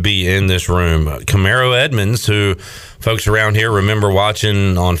are going to be in this room. Camaro Edmonds, who folks around here remember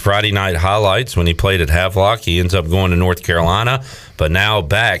watching on Friday night highlights when he played at Havelock. He ends up going to North Carolina, but now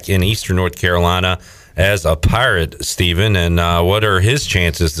back in Eastern North Carolina as a Pirate, Stephen. And what are his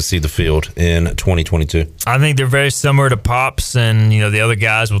chances to see the field in 2022? I think they're very similar to Pops and, the other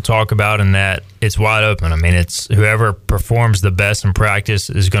guys we'll talk about, in that it's wide open. I mean, it's whoever performs the best in practice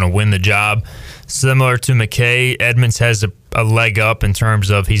is going to win the job. Similar to McKay, Edmonds has a leg up in terms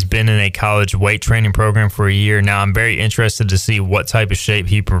of he's been in a college weight training program for a year. Now, I'm very interested to see what type of shape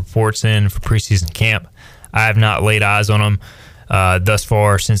he reports in for preseason camp. I have not laid eyes on him thus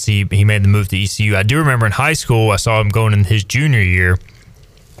far since he made the move to ECU. I do remember in high school I saw him going in his junior year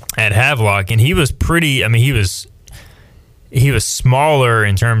at Havelock, and he was pretty. I mean, he was smaller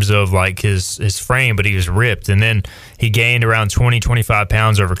in terms of his frame, but he was ripped. And then he gained around 20-25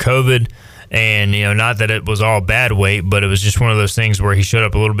 pounds over COVID. And, not that it was all bad weight, but it was just one of those things where he showed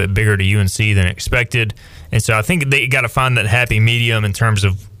up a little bit bigger to UNC than expected. And so I think they got to find that happy medium in terms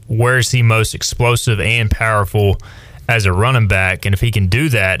of where is he most explosive and powerful as a running back. And if he can do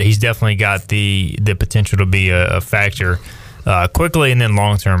that, he's definitely got the potential to be a factor quickly and then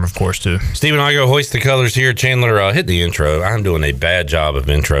long-term, of course, too. Stephen, I go hoist the colors here. Chandler, hit the intro. I'm doing a bad job of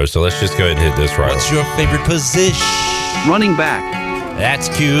intro, so let's just go ahead and hit this right. What's your favorite position? Running back. That's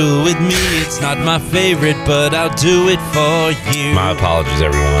cool with me. It's not my favorite, but I'll do it for you. My apologies,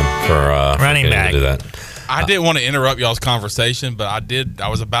 everyone, for running back. To do that. I didn't want to interrupt y'all's conversation, but I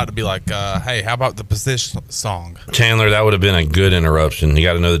was about to be like, hey, how about the position song? Chandler, that would have been a good interruption. You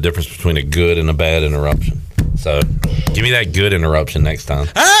got to know the difference between a good and a bad interruption. So give me that good interruption next time.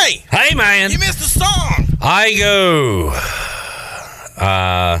 Hey, man. You missed the song. I go.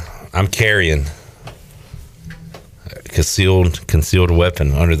 I'm carrying concealed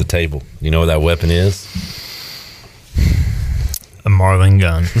weapon under the table. You know what that weapon is? A Marlin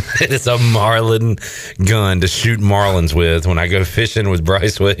gun. It is a Marlin gun to shoot marlins with when I go fishing with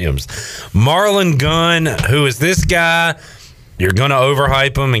Bryce Williams. Marlin gun. Who is this guy? You're going to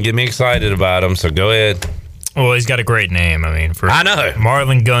overhype him and get me excited about him, so go ahead. Well, he's got a great name. I mean, I know.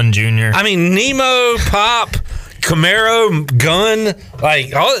 Marlin Gunn Jr. I mean, Nemo, Pop, Camaro, Gunn.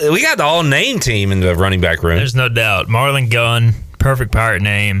 We got the all-name team in the running back room. There's no doubt. Marlin Gunn, perfect pirate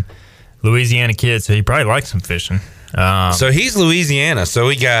name. Louisiana kid, so he probably likes some fishing. So he's Louisiana. So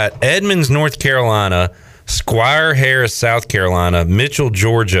we got Edmonds, North Carolina, Squire Harris, South Carolina, Mitchell,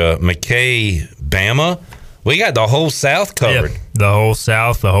 Georgia, McKay, Bama. We got the whole South covered. Yep. The whole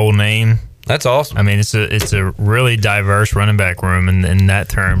South, the whole name. That's awesome. I mean, it's a really diverse running back room in that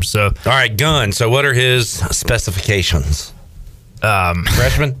term. So, all right, Gunn. So what are his specifications?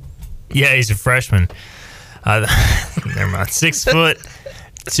 Freshman? Yeah, he's a freshman. Never mind. 6 foot.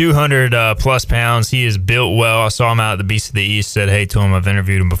 200 plus pounds. He is built well. I saw him out at the Beast of the East. Said hey to him. I've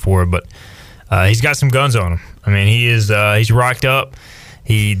interviewed him before, but he's got some guns on him. I mean, he's rocked up.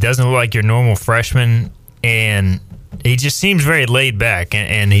 He doesn't look like your normal freshman, and he just seems very laid back.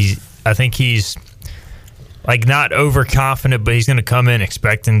 And I think he's like not overconfident, but he's going to come in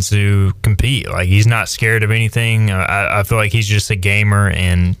expecting to compete. Like he's not scared of anything. I feel like he's just a gamer,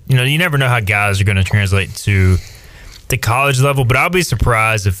 and you never know how guys are going to translate to the college level, but I'll be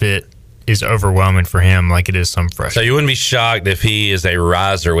surprised if it is overwhelming for him like it is some freshmen. So you wouldn't be shocked if he is a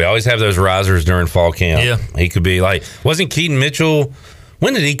riser. We always have those risers during fall camp. Yeah. He could be like, wasn't Keaton Mitchell,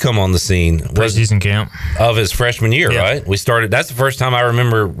 when did he come on the scene? Preseason camp. Of his freshman year, right? That's the first time I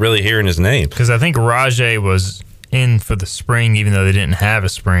remember really hearing his name. Because I think Rajay was in for the spring, even though they didn't have a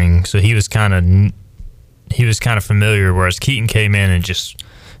spring. So he was kind of familiar, whereas Keaton came in and just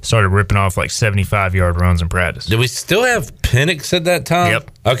started ripping off like 75-yard runs in practice. Did we still have Penix at that time?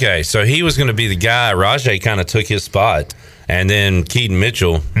 Yep. Okay, so he was going to be the guy. Rajay kind of took his spot, and then Keaton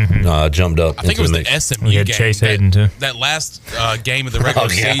Mitchell jumped up. I think it was the SMU we had game. Chase Hayden too. That last game of the regular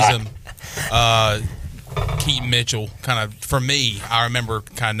season, Keaton Mitchell kind of, for me, I remember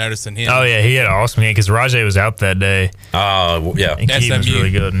kind of noticing him. Oh yeah, he had an awesome game because Rajay was out that day. Oh yeah, and Keaton was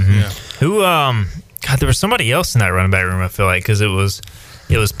really good. Mm-hmm. Yeah. Who? God, there was somebody else in that running back room. I feel like because it was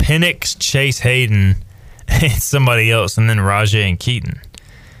Penix, Chase Hayden, and somebody else, and then Rajay and Keaton.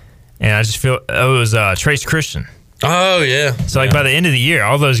 And I just feel it was Trace Christian. Oh yeah. So by the end of the year,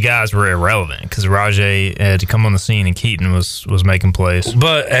 all those guys were irrelevant because Rajay had to come on the scene and Keaton was making plays.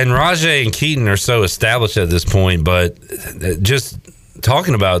 And Rajay and Keaton are so established at this point, but just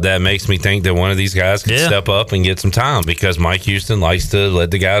talking about that makes me think that one of these guys could step up and get some time because Mike Houston likes to let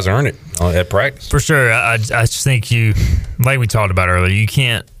the guys earn it at practice. For sure. I just think like we talked about earlier, you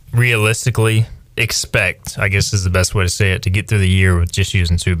can't realistically expect, I guess is the best way to say it, to get through the year with just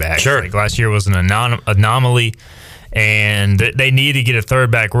using two backs. Sure. Like last year was an anomaly, and they need to get a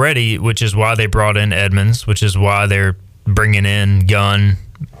third back ready, which is why they brought in Edmonds, which is why they're bringing in Gunn,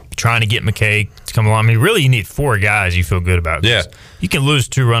 trying to get McKay to come along. I mean, really, you need 4 guys you feel good about. Yeah. You can lose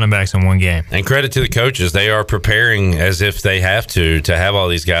 2 running backs in one game. And credit to the coaches. They are preparing as if they have to have all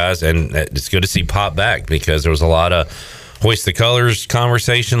these guys. And it's good to see Pop back because there was a lot of hoist the colors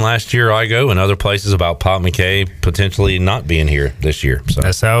conversation last year, Igo, and other places about Pop McKay potentially not being here this year. So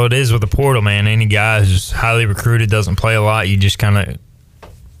that's how it is with the portal, man. Any guy who's highly recruited, doesn't play a lot, you just kind of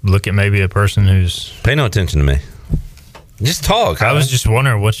look at maybe a person who's... Pay no attention to me. Just talk. I was just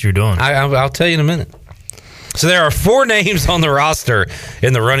wondering what you're doing. I'll tell you in a minute. So there are 4 names on the roster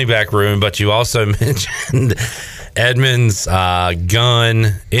in the running back room, but you also mentioned Edmonds,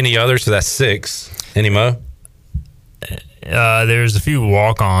 Gunn, any others? So that's 6. Any mo? There's a few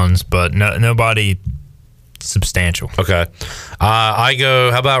walk-ons, but nobody substantial. Okay. I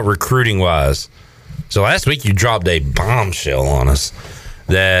go, how about recruiting-wise? So last week you dropped a bombshell on us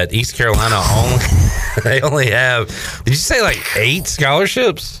that East Carolina only have, did you say like 8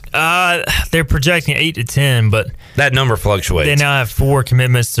 scholarships? They're projecting 8 to 10, but that number fluctuates. They now have 4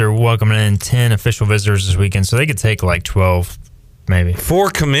 commitments. They're welcoming in 10 official visitors this weekend, so they could take like 12, maybe.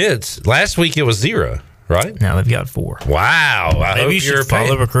 4 commits. Last week it was 0, right? Now they've got 4. Wow. Maybe you should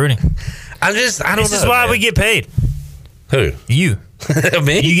follow recruiting. I don't know. This is why we get paid. Who? You.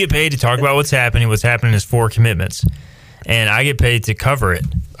 Me? You get paid to talk about what's happening. What's happening is 4 commitments. and I get paid to cover it.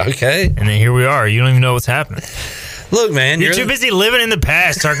 Okay. And then here we are. You don't even know what's happening. Look, man, you're too busy living in the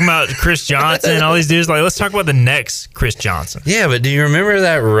past, talking about Chris Johnson and all these dudes. Like, let's talk about the next Chris Johnson. Yeah, but do you remember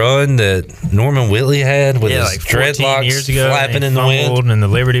that run that Norman Whitley had with his like 14 dreadlocks years ago, flapping in the wind? In the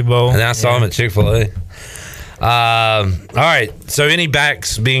Liberty Bowl. And I saw him at Chick-fil-A. All right. So any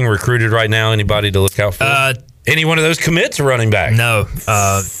backs being recruited right now? Anybody to look out for? Any one of those commits running back? No.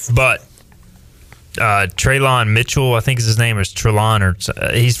 But Traylon Mitchell, I think is his name, is Trelon, or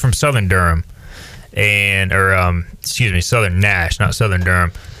he's from Southern Durham. Southern Nash, not Southern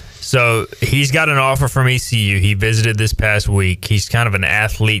Durham. So he's got an offer from ECU. He visited this past week. He's kind of an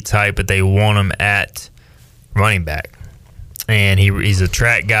athlete type, but they want him at running back. And he's a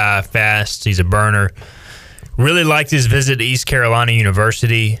track guy, fast. He's a burner. Really liked his visit to East Carolina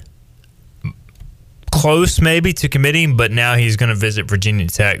University. Close maybe to committing, but now he's going to visit Virginia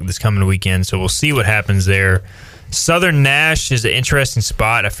Tech this coming weekend. So we'll see what happens there. Southern Nash is an interesting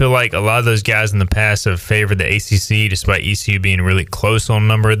spot. I feel like a lot of those guys in the past have favored the ACC, despite ECU being really close on a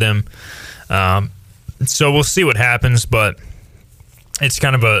number of them. So we'll see what happens, but it's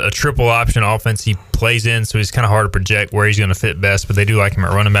kind of a triple option offense he plays in, so he's kind of hard to project where he's going to fit best, but they do like him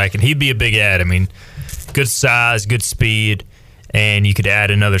at running back, and he'd be a big add. I mean, good size, good speed, and you could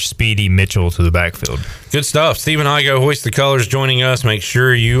add another speedy Mitchell to the backfield. Good stuff. Stephen Igo, Hoist the Colors, joining us. Make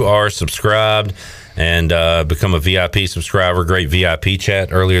sure you are subscribed and become a VIP subscriber. Great VIP chat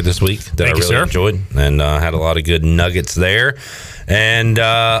earlier this week that I really enjoyed, and had a lot of good nuggets there. And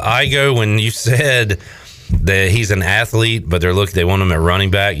Igo, when you said that he's an athlete, but they want him at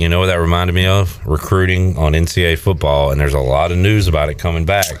running back, you know what that reminded me of? Recruiting on NCAA football, and there's a lot of news about it coming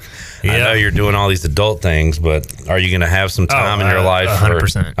back. Yeah. I know you're doing all these adult things, but are you going to have some time in your life?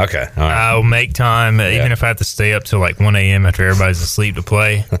 100%. Okay. All right. I'll make time, even if I have to stay up till like 1 a.m. after everybody's asleep to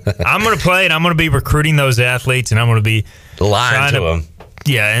play. I'm going to play, and I'm going to be recruiting those athletes, and I'm going to be lying to them.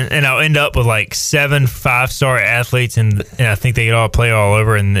 Yeah, and I'll end up with like 7 5-star athletes, and I think they can all play all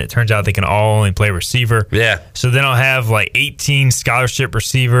over, and it turns out they can all only play receiver. Yeah. So then I'll have like 18 scholarship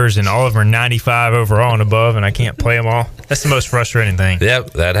receivers, and all of them are 95 overall and above, and I can't play them all. That's the most frustrating thing.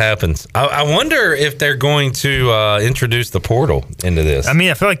 Yep, that happens. I wonder if they're going to introduce the portal into this. I mean,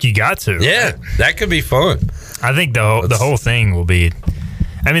 I feel like you got to. Yeah, that could be fun. I think the whole thing will be.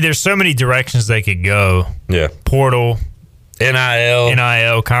 I mean, there's so many directions they could go. Yeah. Portal.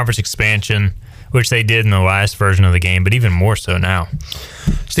 NIL, conference expansion, which they did in the last version of the game, but even more so now.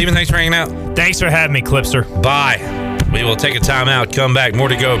 Stephen, thanks for hanging out. Thanks for having me, Clipster. Bye. We will take a time out, come back. More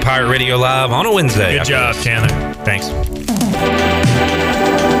to go. Pirate Radio Live on a Wednesday. Good job, Chandler. Thanks.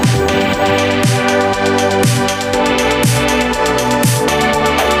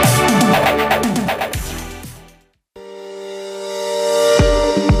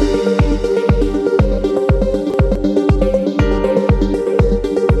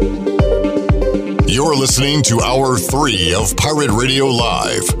 You're listening to Hour 3 of Pirate Radio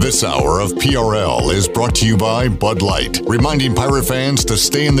Live. This hour of PRL is brought to you by Bud Light, reminding Pirate fans to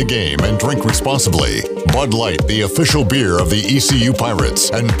stay in the game and drink responsibly. Bud Light, the official beer of the ECU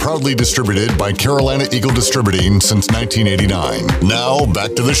Pirates, and proudly distributed by Carolina Eagle Distributing since 1989. Now,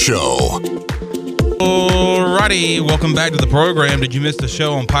 back to the show. Alrighty, welcome back to the program. Did you miss the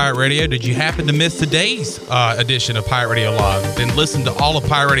show on Pirate Radio? Did you happen to miss today's edition of Pirate Radio Live? Then listen to all of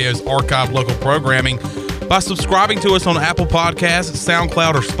Pirate Radio's archived local programming by subscribing to us on Apple Podcasts,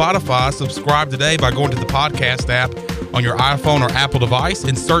 SoundCloud, or Spotify. Subscribe today by going to the podcast app on your iPhone or Apple device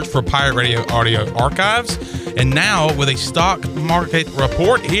and search for Pirate Radio Audio Archives. And now, with a stock market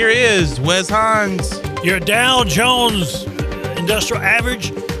report, here is Wes Hines. Your Dow Jones Industrial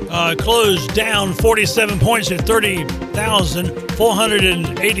Average closed down 47 points at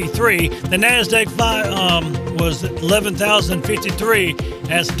 30,483. The NASDAQ was 11,053.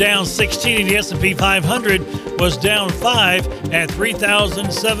 That's down 16. The S&P 500 was down 5 at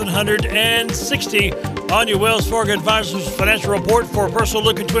 3,760. On your Wells Fargo Advisors financial report for a personal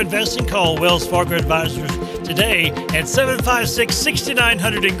look into investing, call Wells Fargo Advisors today at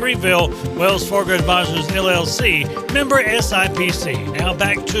 756-6900 in Greenville. Wells Fargo Advisors, LLC, member SIPC. Now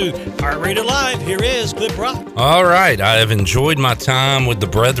back to Pirate Radio Live. Here is Clip Rock. All right. I have enjoyed my time with the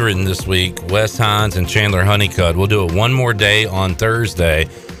brethren this week, Wes Hines and Chandler Honeycutt. We'll do it one more day on Thursday,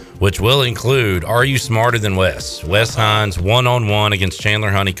 which will include Are You Smarter Than Wes? Wes Hines one-on-one against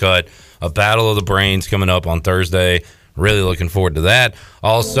Chandler Honeycutt. A battle of the brains coming up on Thursday Really looking forward to that.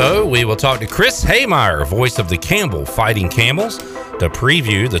 Also, we will talk to Chris Haymeyer, voice of the Campbell Fighting Camels, to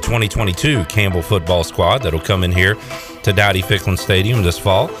preview the 2022 Campbell football squad that'll come in here to Dowdy-Ficklin Stadium this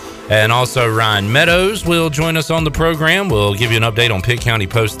fall. And also Ryan Meadows will join us on the program. We'll give you an update on Pitt County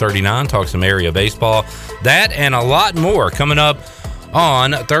Post 39, talk some area baseball. That and a lot more coming up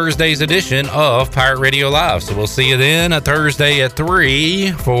on Thursday's edition of Pirate Radio Live. So we'll see you then Thursday at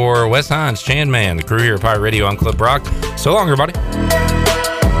 3 for Wes Hines, Chan Man, the crew here at Pirate Radio. I'm Clip Brock. So long, everybody.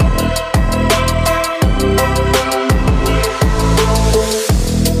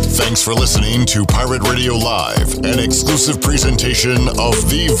 Thanks for listening to Pirate Radio Live, an exclusive presentation of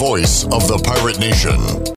the voice of the Pirate Nation.